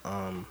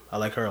 I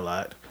like her a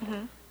lot.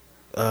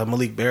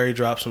 Malik Berry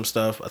dropped some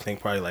stuff. I think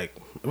it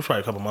was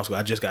probably a couple months ago.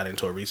 I just got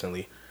into it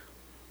recently.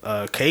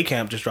 K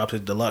Camp just dropped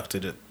his deluxe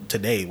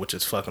today, which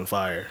is fucking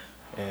fire.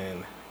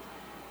 And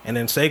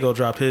then Sego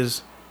dropped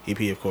his EP,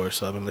 of course.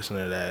 So I've been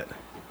listening to that.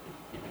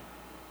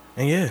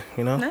 And yeah,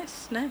 you know,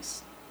 Nice.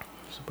 that's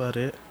about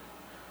it.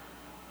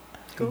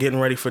 Getting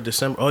ready for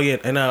December. Oh yeah,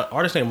 and an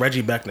artist named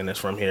Reggie Beckman is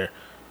from here.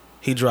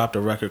 He dropped a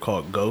record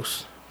called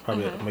Ghost,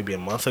 probably maybe a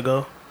month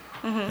ago,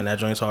 and that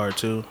joint's hard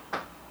too.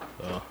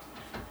 So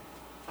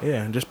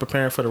yeah, just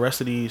preparing for the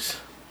rest of these.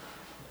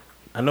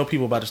 I know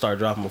people about to start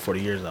dropping before the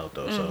year's out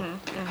though, so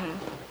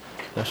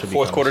that should be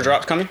Fourth coming quarter soon.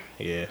 drops coming?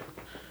 Yeah,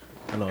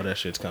 I know that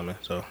shit's coming.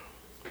 So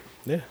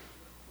yeah,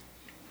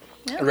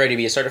 Ready to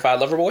be a certified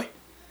lover boy?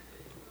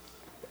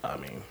 I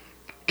mean,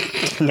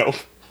 No.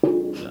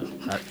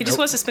 He just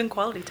wants to spend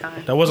quality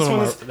time. that wasn't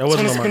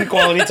on my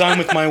quality time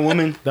with my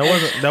woman.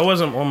 that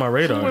wasn't on my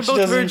radar. We're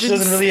both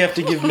virgins. really have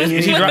to give me.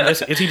 Is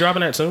he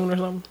dropping that soon or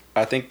something?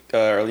 I think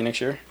early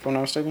next year, if I'm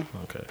not mistaken.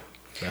 Okay,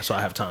 yeah, so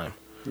I have time.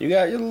 You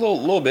got a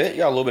little bit. You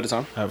got a little bit of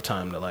time. I have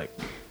time to like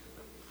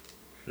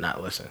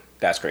not listen.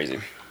 That's crazy.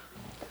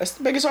 That's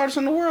the biggest artist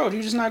in the world.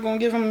 You're just not gonna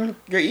give him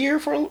your ear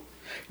for. You're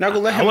not gonna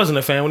let him. I wasn't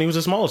a fan when he was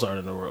the smallest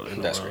artist in the world.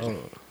 That's crazy.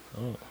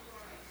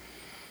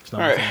 It's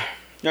not All my right. thing.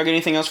 Y'all got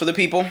anything else for the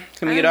people?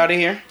 Can we get out of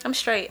here? I'm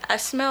straight. I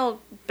smell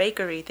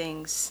bakery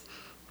things.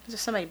 Is there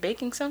somebody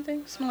baking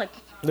something? It smell like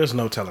There's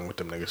no telling what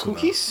them niggas smell.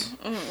 Cookies.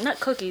 not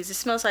cookies. It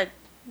smells like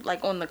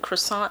on the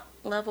croissant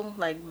level,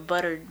 like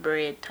buttered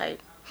bread type.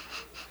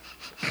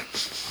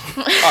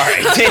 All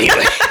right.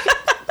 Anyway.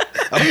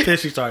 I'm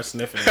pissed you start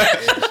sniffing.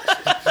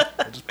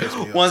 just pissed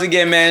me off. Once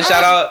again, man,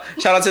 shout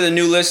out to the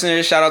new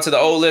listeners, shout out to the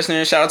old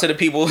listeners, shout out to the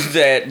people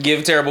that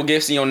give terrible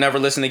gifts and you'll never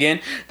listen again.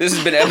 This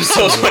has been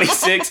episode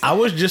 26. I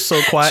was just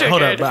so quiet.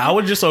 Hold up, but I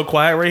was just so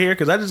quiet right here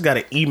because I just got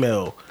an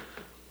email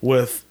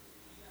with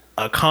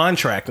a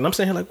contract, and I'm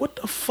saying like, what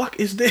the fuck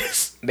is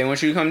this? They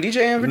want you to come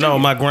DJ in Virginia? No,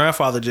 my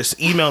grandfather just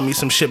emailed me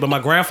some shit, but my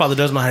grandfather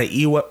doesn't know how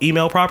to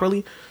email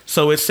properly,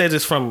 so it says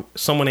it's from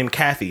someone named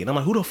Kathy, and I'm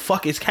like, who the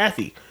fuck is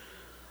Kathy?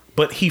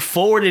 But he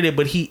forwarded it,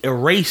 but he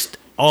erased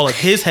all of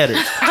his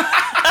headers.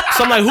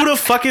 So I'm like, who the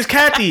fuck is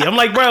Kathy? I'm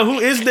like, bro, who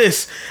is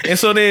this? And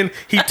so then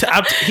he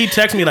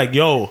texted me like,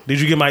 yo,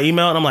 did you get my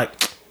email? And I'm like,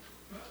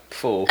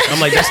 fool. I'm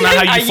like, that's not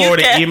how you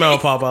forward an email,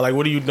 Papa. Like,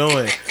 what are you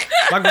doing?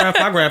 My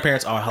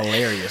grandparents are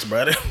hilarious,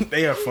 brother.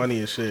 They are funny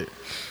as shit.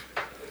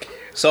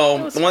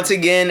 So once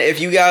again,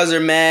 if you guys are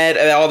mad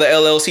at all the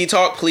LLC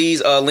talk,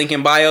 please link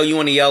in bio. You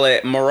want to yell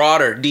at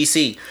Marauder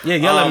DC. Yeah,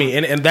 yell at me.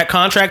 And that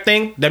contract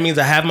thing, that means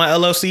I have my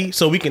LLC,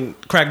 so we can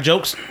crack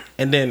jokes.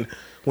 And then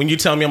when you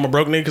tell me I'm a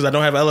broke nigga because I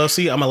don't have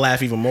LLC, I'm gonna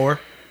laugh even more.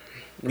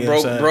 You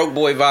know broke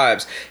boy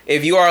vibes.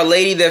 If you are a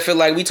lady that feel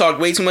like we talked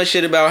way too much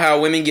shit about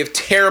how women give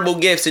terrible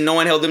gifts and no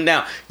one held them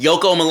down,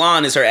 Yoko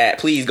Milan is her at.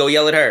 Please go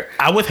yell at her.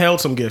 I withheld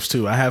some gifts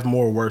too. I have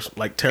more worse,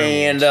 like terrible.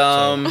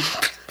 And ones,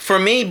 for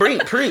me,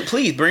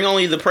 please bring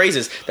only the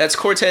praises. That's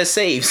Cortez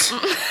Saves.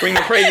 Bring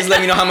the praises.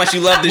 Let me know how much you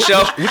love the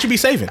show. What you be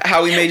saving?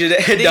 How we made you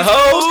the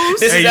host.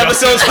 This is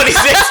episode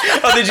 26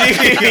 of the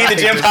GPP, the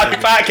Gym Poppy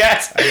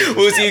Podcast.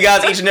 We'll see you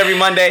guys each and every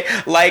Monday.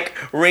 Like,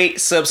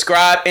 rate,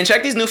 subscribe, and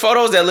check these new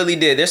photos that Lily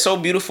did. They're so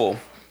beautiful.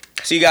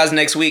 See you guys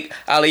next week.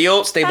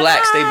 Aliyot, stay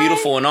black, stay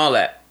beautiful, and all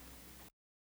that.